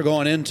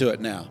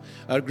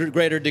 A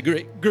greater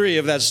degree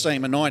of that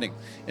same anointing.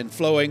 And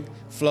flowing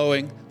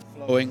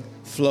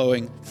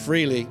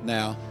freely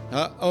now.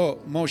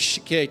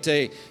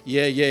 Moshikete,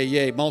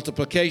 yeah.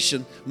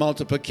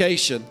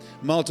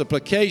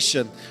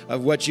 Multiplication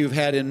of what you've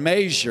had in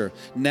measure,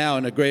 now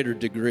in a greater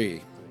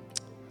degree.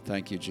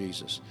 Thank you,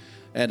 Jesus.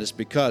 And it's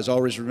because,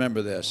 always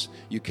remember this,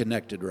 you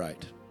connected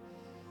right.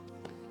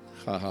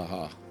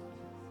 Ha.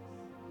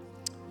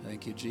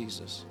 Thank you,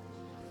 Jesus.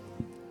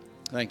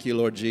 Thank you,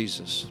 Lord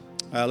Jesus.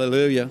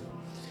 Hallelujah.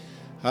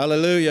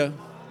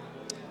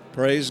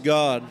 Praise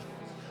God.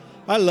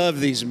 I love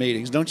these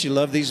meetings. Don't you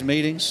love these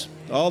meetings?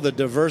 All the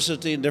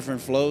diversity and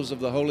different flows of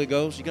the Holy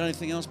Ghost. You got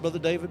anything else, Brother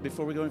David,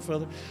 before we go any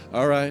further?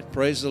 All right.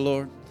 Praise the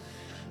Lord.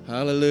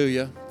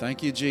 Hallelujah.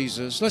 Thank you,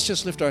 Jesus. Let's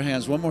just lift our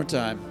hands one more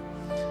time.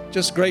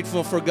 Just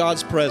grateful for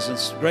God's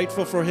presence.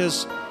 Grateful for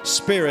His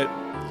Spirit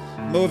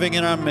moving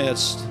in our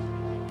midst.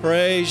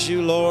 Praise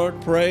you,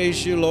 Lord.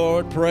 Praise you,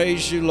 Lord.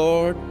 Praise you,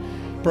 Lord.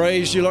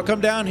 Praise you, Lord.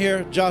 Come down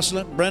here,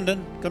 Jocelyn,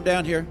 Brendan. Come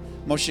down here.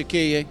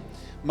 Moshikiye,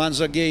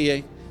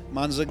 Manzagiye,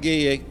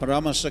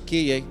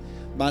 Paramasakiye,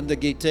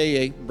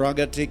 Mandagiteye,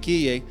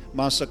 Bragatikiye,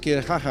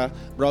 Masakihaha,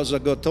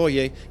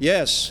 Brazagotoye.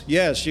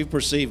 Yes, you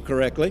perceive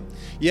correctly.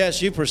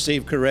 Yes,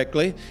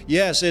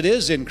 it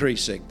is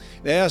increasing.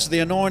 Yes, the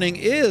anointing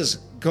is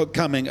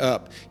coming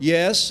up.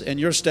 Yes, and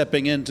you're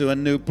stepping into a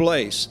new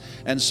place.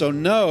 And so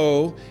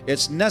know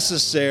it's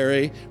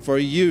necessary for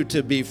you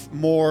to be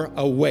more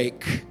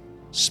awake,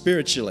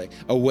 spiritually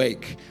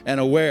awake and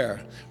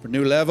aware for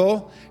new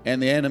level,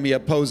 and the enemy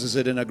opposes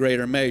it in a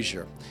greater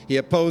measure. He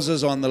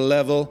opposes on the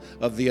level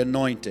of the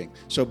anointing.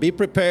 So be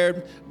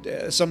prepared.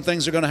 Some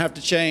things are going to have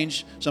to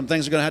change. Some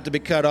things are going to have to be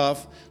cut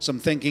off. Some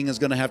thinking is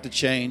going to have to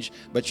change.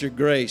 But your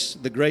grace,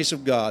 the grace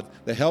of God,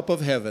 the help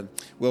of heaven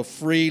will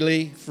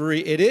freely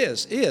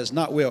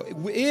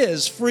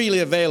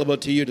available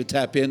to you to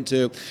tap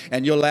into,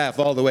 and you'll laugh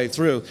all the way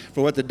through.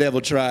 For what the devil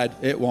tried,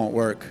 it won't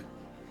work.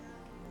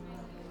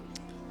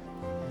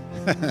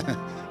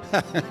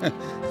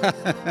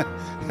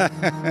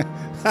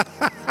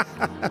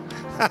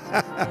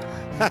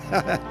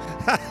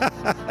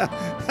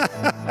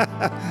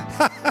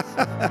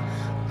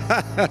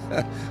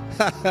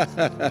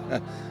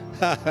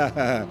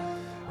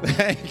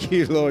 Thank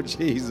you, Lord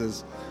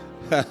Jesus.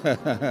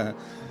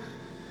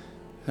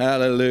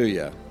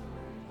 Hallelujah.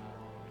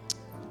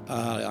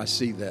 I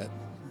see that.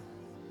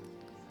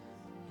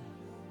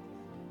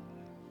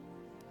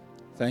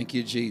 Thank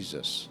you,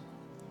 Jesus.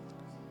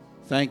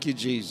 Thank you,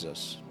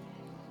 Jesus.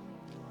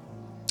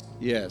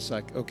 Yes,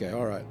 okay,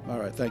 all right,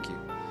 thank you.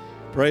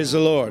 Praise the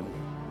Lord.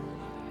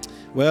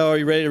 Well, are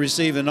you ready to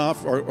receive an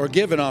offer or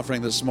give an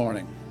offering this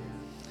morning?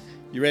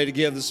 You ready to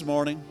give this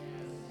morning?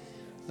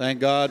 Thank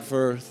God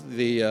for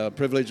the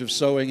privilege of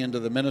sowing into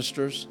the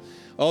ministers.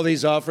 All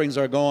these offerings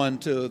are going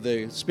to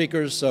the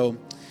speakers, so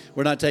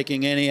we're not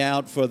taking any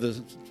out for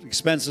the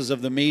expenses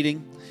of the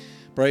meeting.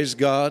 Praise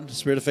God.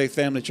 Spirit of Faith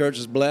Family Church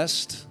is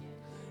blessed,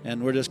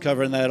 and we're just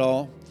covering that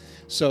all.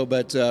 So,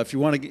 but if you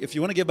want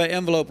to give by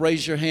envelope,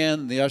 raise your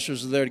hand. The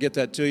ushers are there to get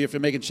that to you. If you're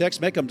making checks,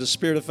 make them to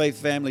Spirit of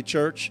Faith Family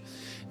Church,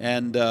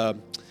 and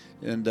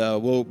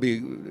we'll be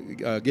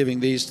giving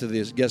these to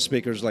the guest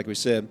speakers, like we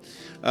said.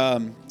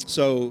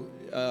 So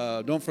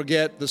don't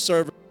forget the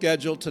service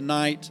schedule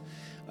tonight,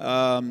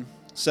 7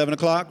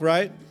 o'clock,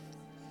 right?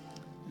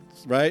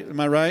 Right? Am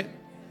I right?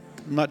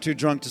 I'm not too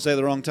drunk to say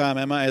the wrong time,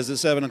 am I? Is it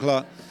 7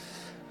 o'clock?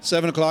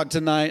 7 o'clock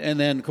tonight, and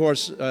then of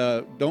course,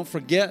 don't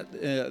forget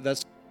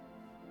that's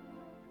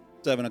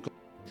 7 o'clock.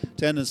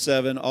 10 and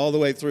 7, all the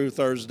way through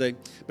Thursday.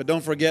 But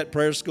don't forget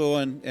prayer school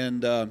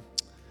and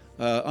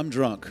I'm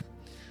drunk.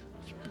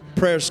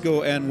 Prayer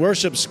school and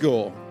worship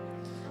school.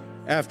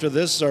 After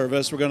this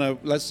service, we're going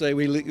to, let's say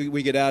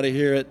we get out of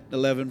here at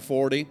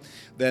 11:40,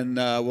 then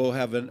we'll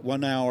have a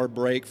 1 hour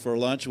break for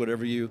lunch,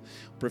 whatever you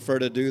prefer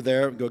to do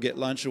there. Go get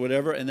lunch or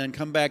whatever, and then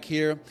come back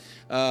here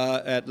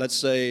at, let's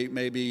say,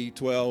 maybe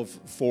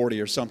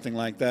 12:40 or something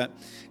like that.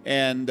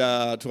 And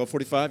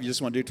 12:45, you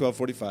just want to do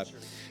 12:45. Sure.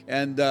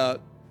 And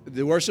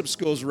the worship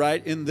school's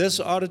right in this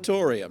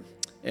auditorium.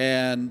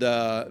 And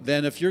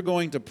then if you're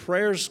going to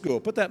prayer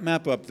school, put that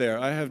map up there.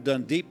 I have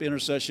done deep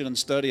intercession and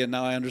study, and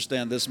now I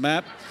understand this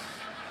map.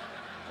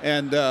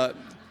 And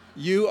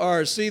you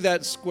see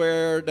that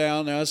square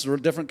down there. It's a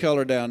different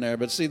color down there,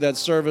 but see that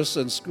service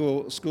and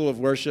school of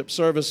worship.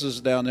 Services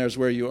down there is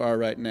where you are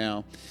right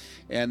now.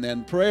 And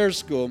then prayer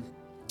school,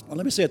 well,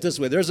 let me say it this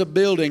way. There's a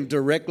building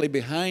directly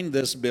behind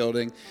this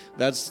building.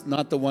 That's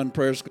not the one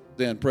prayer school's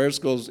in. Prayer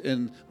school's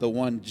in the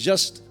one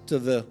just to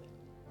the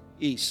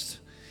east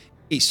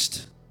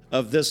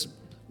of this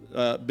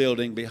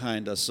building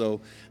behind us.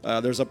 So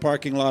there's a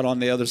parking lot on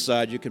the other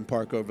side. You can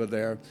park over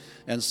there.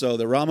 And so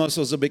the Ramos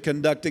will be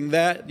conducting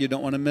that. You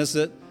don't want to miss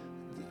it.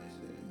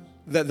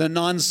 The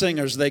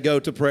non-singers, they go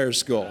to prayer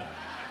school.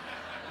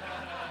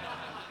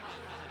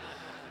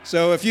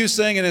 So if you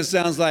sing and it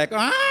sounds like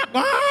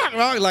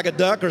like a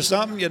duck or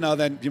something,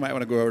 then you might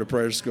want to go over to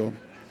prayer school.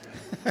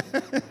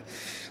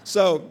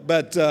 So,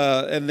 but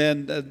and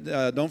then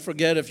don't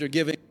forget, if you're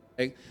giving,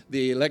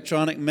 the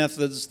electronic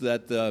methods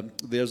that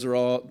those are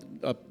all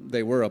up,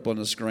 they were up on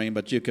the screen,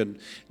 but you can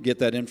get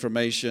that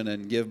information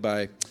and give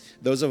by,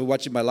 those of you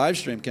watching my live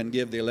stream can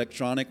give the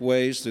electronic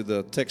ways through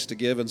the text to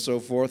give and so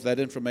forth. That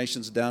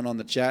information's down on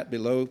the chat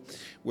below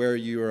where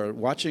you are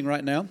watching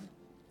right now.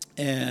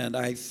 And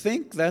I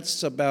think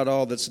that's about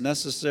all that's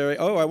necessary.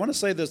 Oh, I want to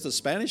say this, the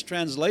Spanish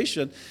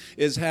translation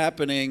is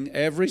happening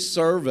every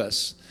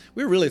service.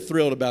 We're really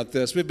thrilled about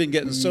this. We've been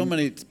getting so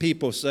many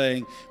people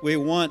saying, we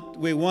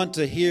want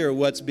to hear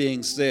what's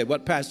being said,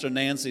 what Pastor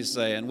Nancy's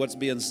saying, what's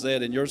being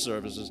said in your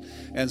services.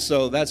 And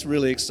so that's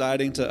really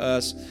exciting to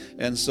us.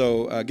 And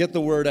so get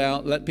the word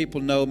out. Let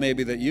people know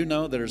maybe that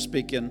that are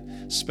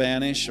speaking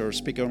Spanish or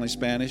speak only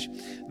Spanish.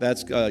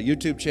 That's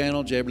YouTube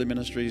channel, Jaberly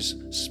Ministries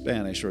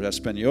Spanish or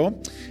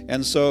Espanol.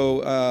 And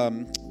so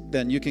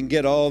then you can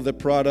get all the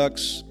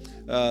products,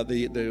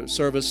 the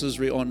services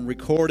on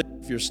recording.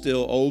 If you're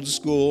still old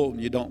school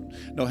and you don't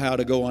know how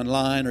to go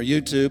online or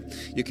YouTube,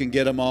 you can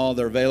get them all.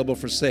 They're available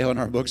for sale in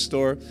our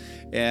bookstore,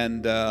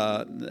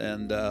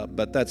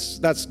 but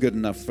that's good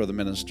enough for the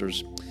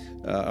ministers.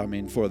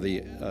 For the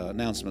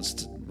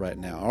announcements right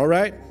now. All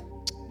right,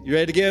 you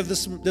ready to give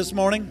this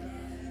morning?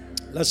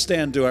 Let's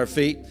stand to our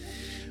feet.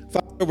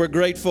 Father, we're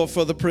grateful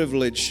for the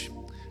privilege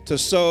to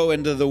sow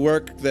into the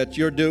work that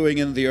you're doing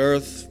in the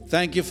earth.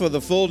 Thank you for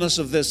the fullness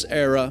of this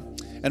era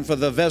and for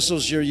the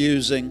vessels you're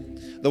using,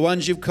 the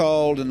ones you've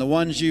called and the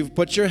ones you've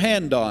put your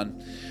hand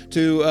on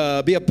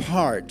to be a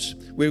part.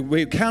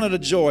 We count it a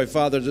joy,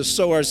 Father, to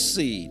sow our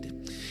seed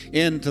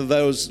into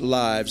those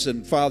lives.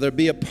 And, Father,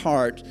 be a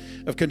part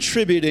of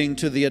contributing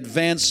to the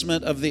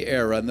advancement of the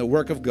era and the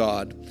work of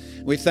God.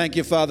 We thank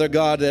you, Father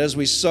God, that as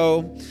we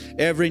sow,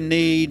 every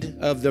need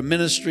of the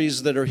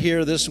ministries that are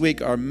here this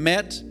week are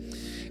met.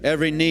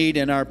 Every need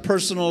in our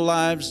personal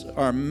lives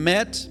are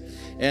met.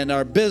 In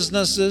our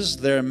businesses,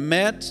 they're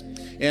met.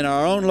 In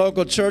our own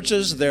local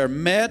churches, they're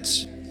met.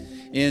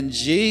 In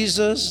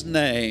Jesus'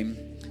 name,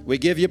 we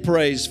give you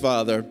praise,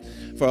 Father,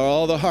 for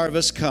all the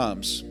harvest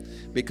comes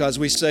because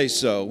we say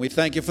so. We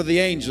thank you for the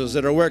angels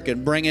that are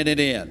working, bringing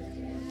it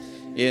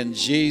in. In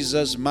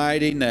Jesus'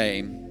 mighty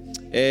name,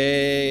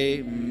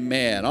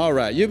 amen. All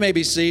right, you may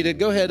be seated.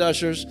 Go ahead,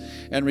 ushers,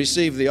 and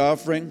receive the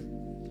offering.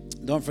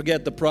 Don't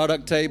forget the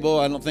product table.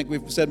 I don't think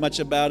we've said much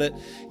about it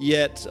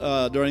yet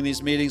during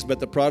these meetings, but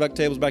the product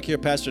table's back here.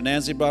 Pastor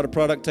Nancy brought a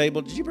product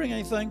table. Did you bring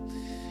anything?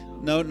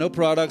 No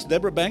products.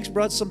 Deborah Banks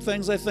brought some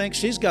things, I think.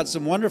 She's got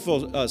some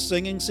wonderful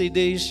singing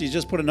CDs. She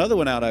just put another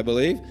one out, I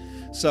believe.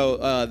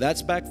 So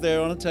that's back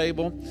there on a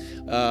table.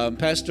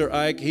 Pastor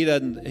Ike, he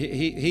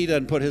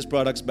doesn't put his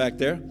products back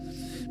there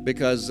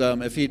because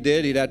if he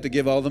did, he'd have to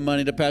give all the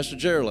money to Pastor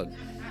Geraldine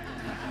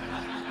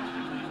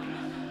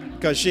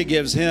because she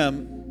gives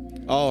him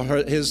all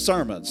his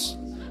sermons.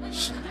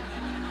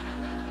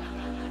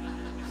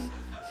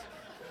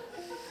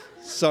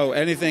 So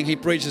anything he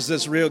preaches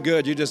that's real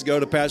good, you just go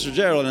to Pastor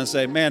Gerald and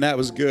say, man, that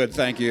was good.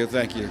 Thank you.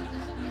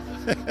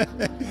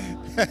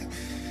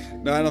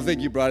 No, I don't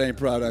think you brought any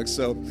products.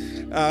 So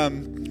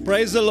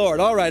praise the Lord.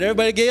 All right,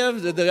 everybody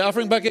give. Did the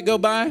offering bucket go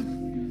by?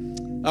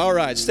 All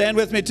right, stand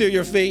with me to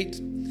your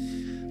feet.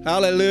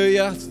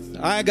 Hallelujah.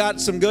 I got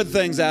some good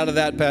things out of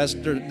that,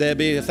 Pastor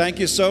Debbie. Thank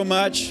you so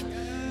much.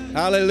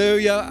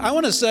 Hallelujah. I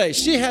want to say,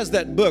 she has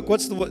that book.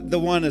 What's the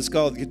one that's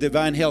called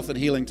Divine Health and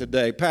Healing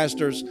Today?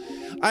 Pastors,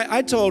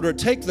 I told her,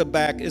 take the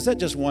back. Is that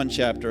just one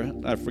chapter?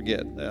 I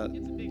forget.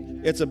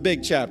 It's a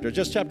big chapter.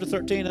 Just chapter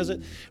 13, is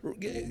it?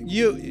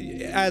 You,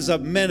 as a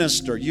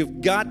minister,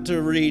 you've got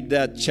to read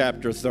that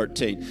chapter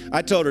 13.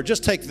 I told her,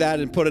 just take that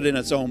and put it in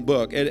its own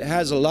book. It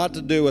has a lot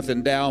to do with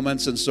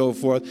endowments and so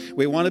forth.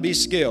 We want to be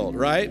skilled,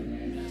 right?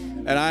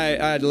 And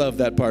I love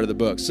that part of the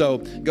book. So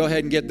go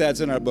ahead and get that.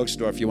 It's in our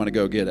bookstore if you want to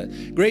go get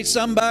it. Greet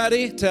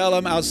somebody. Tell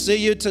them, I'll see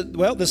you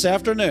this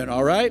afternoon,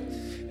 all right?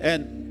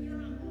 And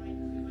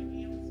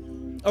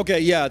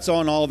okay, yeah, it's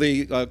on all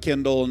the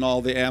Kindle and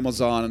all the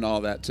Amazon and all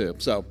that too.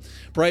 So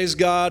praise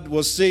God.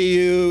 We'll see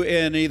you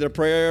in either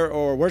prayer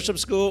or worship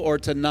school, or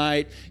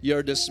tonight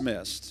you're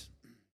dismissed.